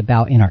supposed to be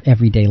about in our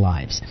everyday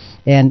lives.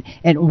 And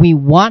we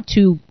want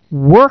to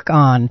work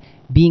on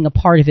being a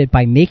part of it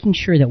by making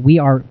sure that we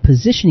are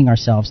positioning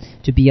ourselves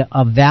to be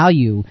a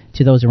value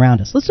to those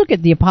around us. Let's look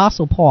at the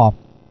Apostle Paul,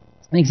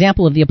 an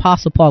example of the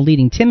Apostle Paul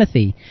leading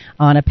Timothy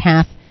on a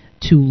path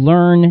to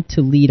learn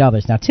to lead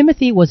others. Now,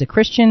 Timothy was a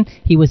Christian.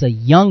 He was a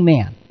young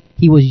man.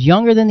 He was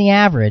younger than the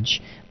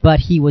average, but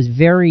he was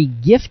very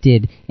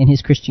gifted in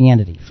his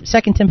Christianity.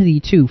 2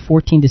 Timothy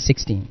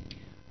 2:14-16.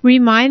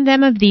 Remind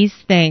them of these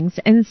things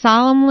and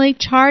solemnly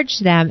charge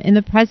them in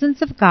the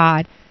presence of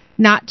God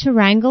not to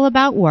wrangle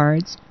about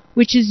words,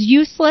 which is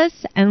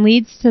useless and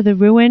leads to the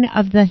ruin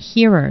of the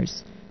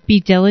hearers. Be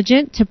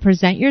diligent to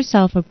present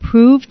yourself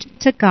approved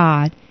to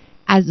God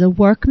as a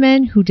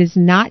workman who does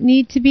not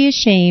need to be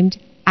ashamed,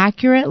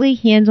 accurately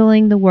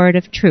handling the word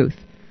of truth.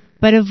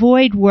 But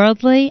avoid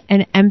worldly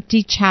and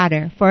empty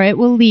chatter, for it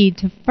will lead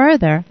to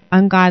further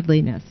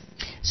ungodliness.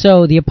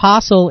 So the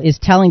apostle is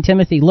telling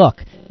Timothy, look,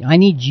 I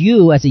need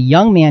you as a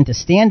young man to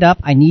stand up.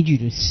 I need you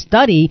to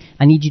study.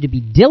 I need you to be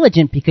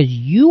diligent, because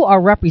you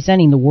are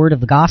representing the word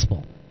of the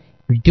gospel.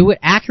 Do it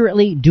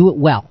accurately, do it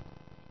well.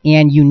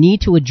 And you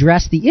need to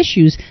address the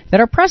issues that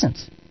are present.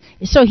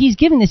 So he's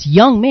giving this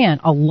young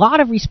man a lot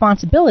of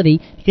responsibility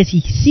because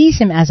he sees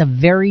him as a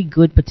very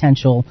good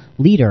potential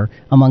leader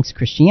amongst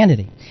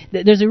Christianity.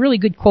 There's a really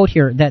good quote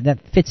here that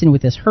fits in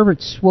with this.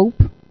 Herbert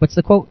Swope, what's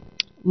the quote?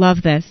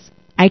 Love this.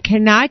 I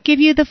cannot give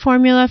you the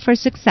formula for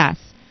success,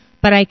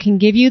 but I can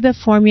give you the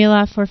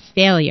formula for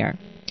failure,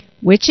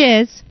 which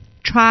is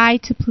try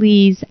to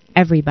please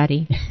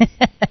everybody.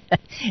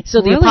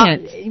 So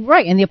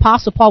right, and the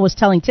Apostle Paul was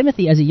telling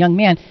Timothy as a young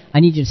man,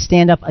 I need you to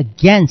stand up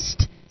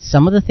against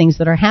some of the things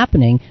that are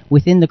happening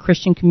within the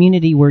Christian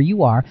community where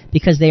you are,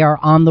 because they are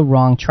on the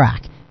wrong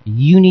track.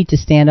 You need to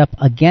stand up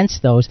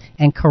against those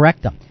and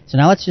correct them. So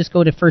now let's just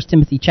go to 1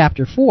 Timothy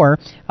chapter 4,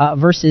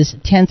 verses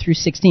 10 through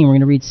 16. We're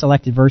going to read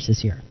selected verses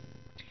here.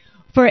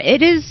 For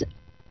it is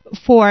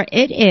for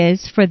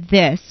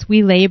this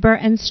we labor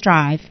and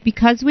strive,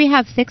 because we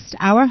have fixed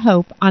our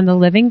hope on the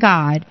living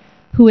God,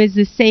 who is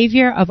the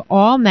Savior of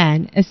all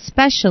men,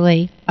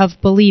 especially of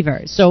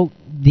believers. So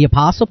the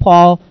Apostle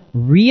Paul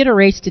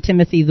reiterates to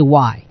Timothy the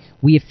why.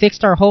 We have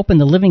fixed our hope in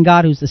the living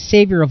God, who's the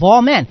Savior of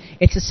all men.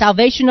 It's the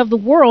salvation of the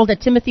world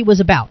that Timothy was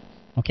about.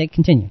 Okay,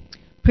 continue.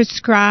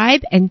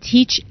 Prescribe and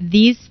teach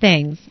these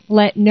things.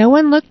 Let no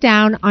one look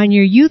down on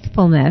your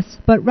youthfulness,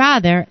 but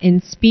rather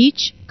in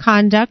speech,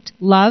 conduct,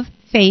 love,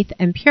 faith,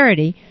 and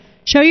purity,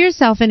 show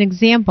yourself an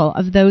example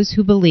of those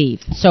who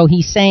believe. So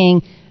he's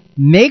saying,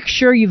 make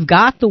sure you've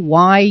got the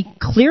why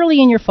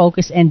clearly in your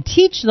focus and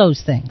teach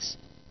those things.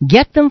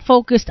 Get them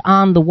focused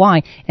on the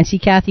why. And see,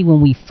 Kathy,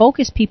 when we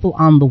focus people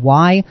on the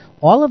why,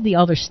 all of the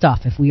other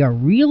stuff, if we are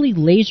really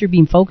laser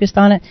beam focused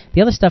on it,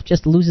 the other stuff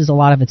just loses a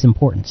lot of its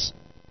importance.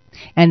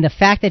 And the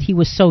fact that he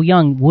was so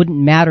young wouldn't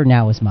matter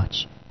now as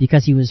much,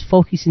 because he was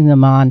focusing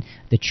them on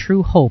the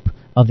true hope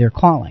of their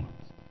calling.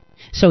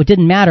 So it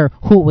didn't matter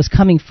who it was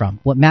coming from.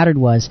 What mattered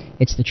was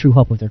it's the true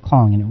hope of their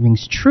calling, and it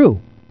rings true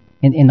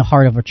in the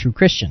heart of a true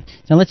Christian.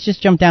 So let's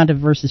just jump down to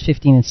verses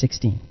 15 and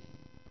 16.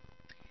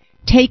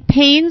 Take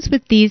pains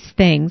with these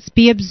things,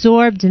 be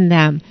absorbed in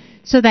them,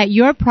 so that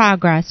your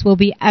progress will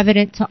be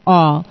evident to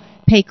all.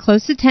 Pay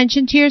close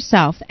attention to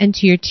yourself and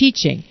to your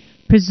teaching.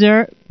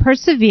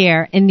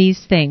 Persevere in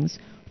these things,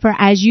 for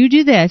as you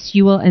do this,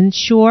 you will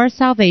ensure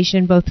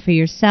salvation both for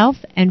yourself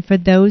and for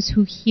those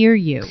who hear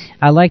you.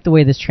 I like the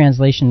way this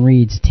translation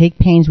reads. Take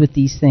pains with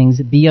these things,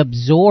 be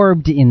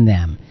absorbed in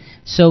them,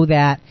 so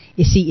that,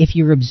 you see, if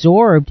you're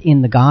absorbed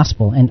in the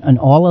gospel and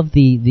all of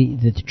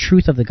the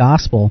truth of the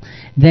gospel,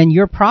 then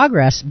your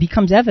progress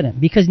becomes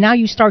evident, because now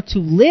you start to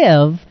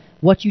live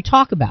what you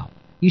talk about.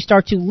 You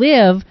start to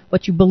live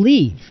what you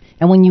believe.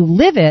 And when you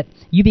live it,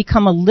 you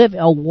become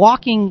a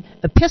walking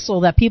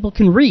epistle that people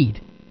can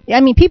read. I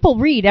mean, people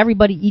read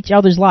each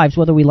other's lives,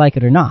 whether we like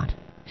it or not.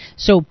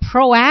 So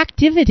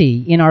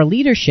proactivity in our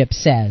leadership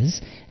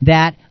says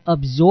that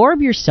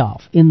absorb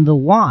yourself in the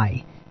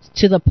why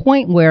to the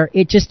point where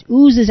it just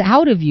oozes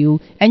out of you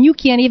and you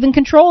can't even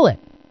control it.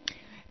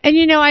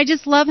 And I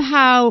just love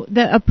how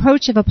the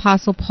approach of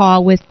Apostle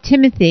Paul with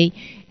Timothy,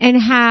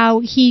 and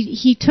how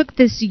he took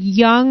this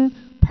young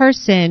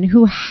person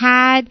who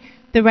had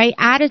the right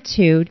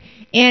attitude,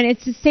 And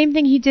it's the same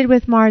thing he did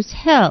with Mars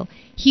Hill.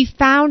 He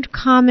found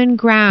common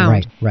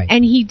ground, right.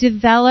 And he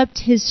developed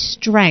his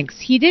strengths.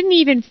 He didn't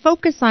even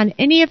focus on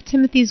any of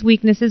Timothy's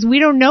weaknesses. We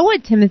don't know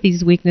what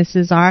Timothy's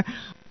weaknesses are,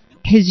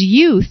 his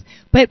youth,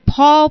 but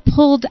Paul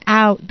pulled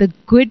out the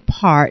good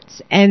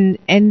parts, and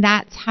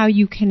that's how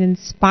you can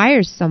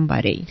inspire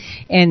somebody.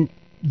 And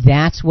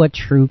that's what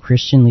true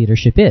Christian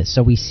leadership is.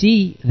 So we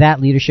see that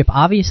leadership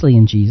obviously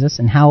in Jesus,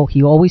 and how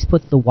he always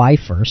put the why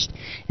first,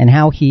 and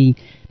how he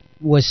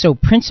was so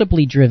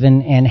principally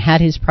driven and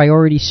had his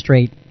priorities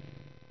straight.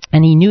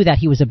 And he knew that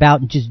he was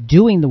about just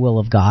doing the will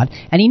of God,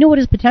 and he knew what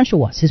his potential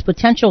was. His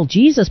potential,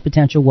 Jesus'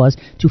 potential, was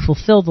to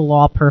fulfill the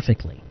law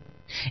perfectly.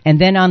 And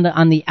then on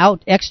the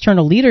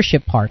external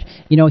leadership part,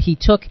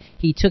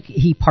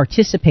 he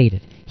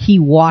participated. He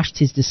washed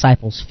his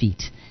disciples'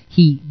 feet.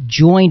 He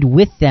joined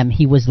with them.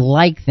 He was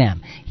like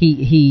them.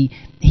 He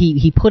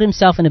put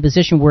himself in a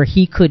position where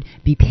he could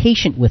be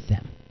patient with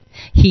them.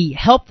 He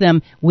helped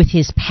them with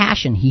his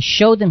passion. He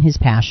showed them his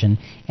passion,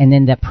 and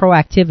then that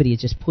proactivity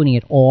is just putting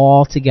it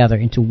all together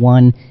into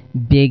one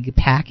big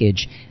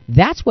package.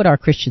 That's what our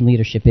Christian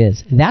leadership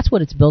is. That's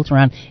what it's built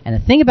around. And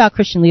the thing about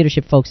Christian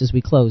leadership, folks, as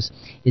we close,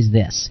 is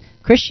this.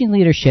 Christian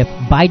leadership,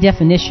 by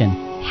definition,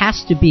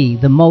 has to be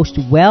the most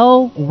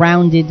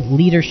well-rounded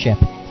leadership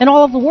in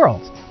all of the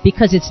world.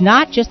 Because it's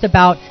not just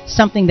about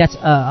something that's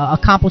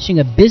accomplishing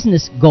a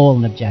business goal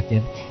and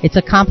objective. It's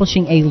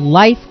accomplishing a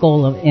life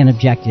goal and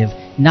objective,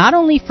 not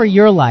only for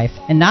your life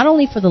and not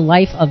only for the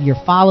life of your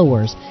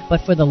followers, but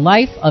for the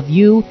life of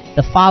you,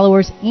 the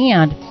followers,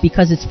 and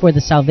because it's for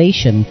the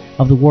salvation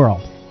of the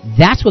world.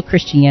 That's what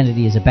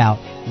Christianity is about.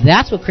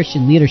 That's what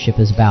Christian leadership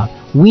is about.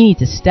 We need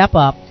to step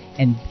up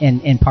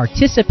and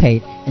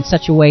participate in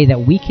such a way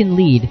that we can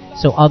lead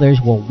so others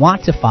will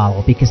want to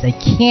follow, because they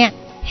can't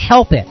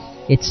help it.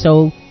 It's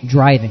so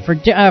driving. For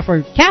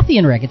Kathy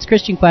and Rick, it's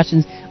Christian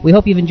Questions. We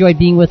hope you've enjoyed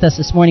being with us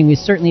this morning. We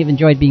certainly have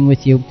enjoyed being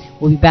with you.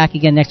 We'll be back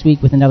again next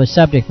week with another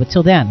subject. But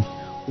till then,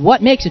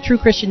 what makes a true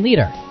Christian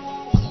leader?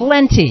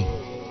 Plenty.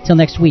 Till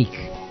next week.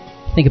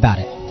 Think about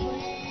it.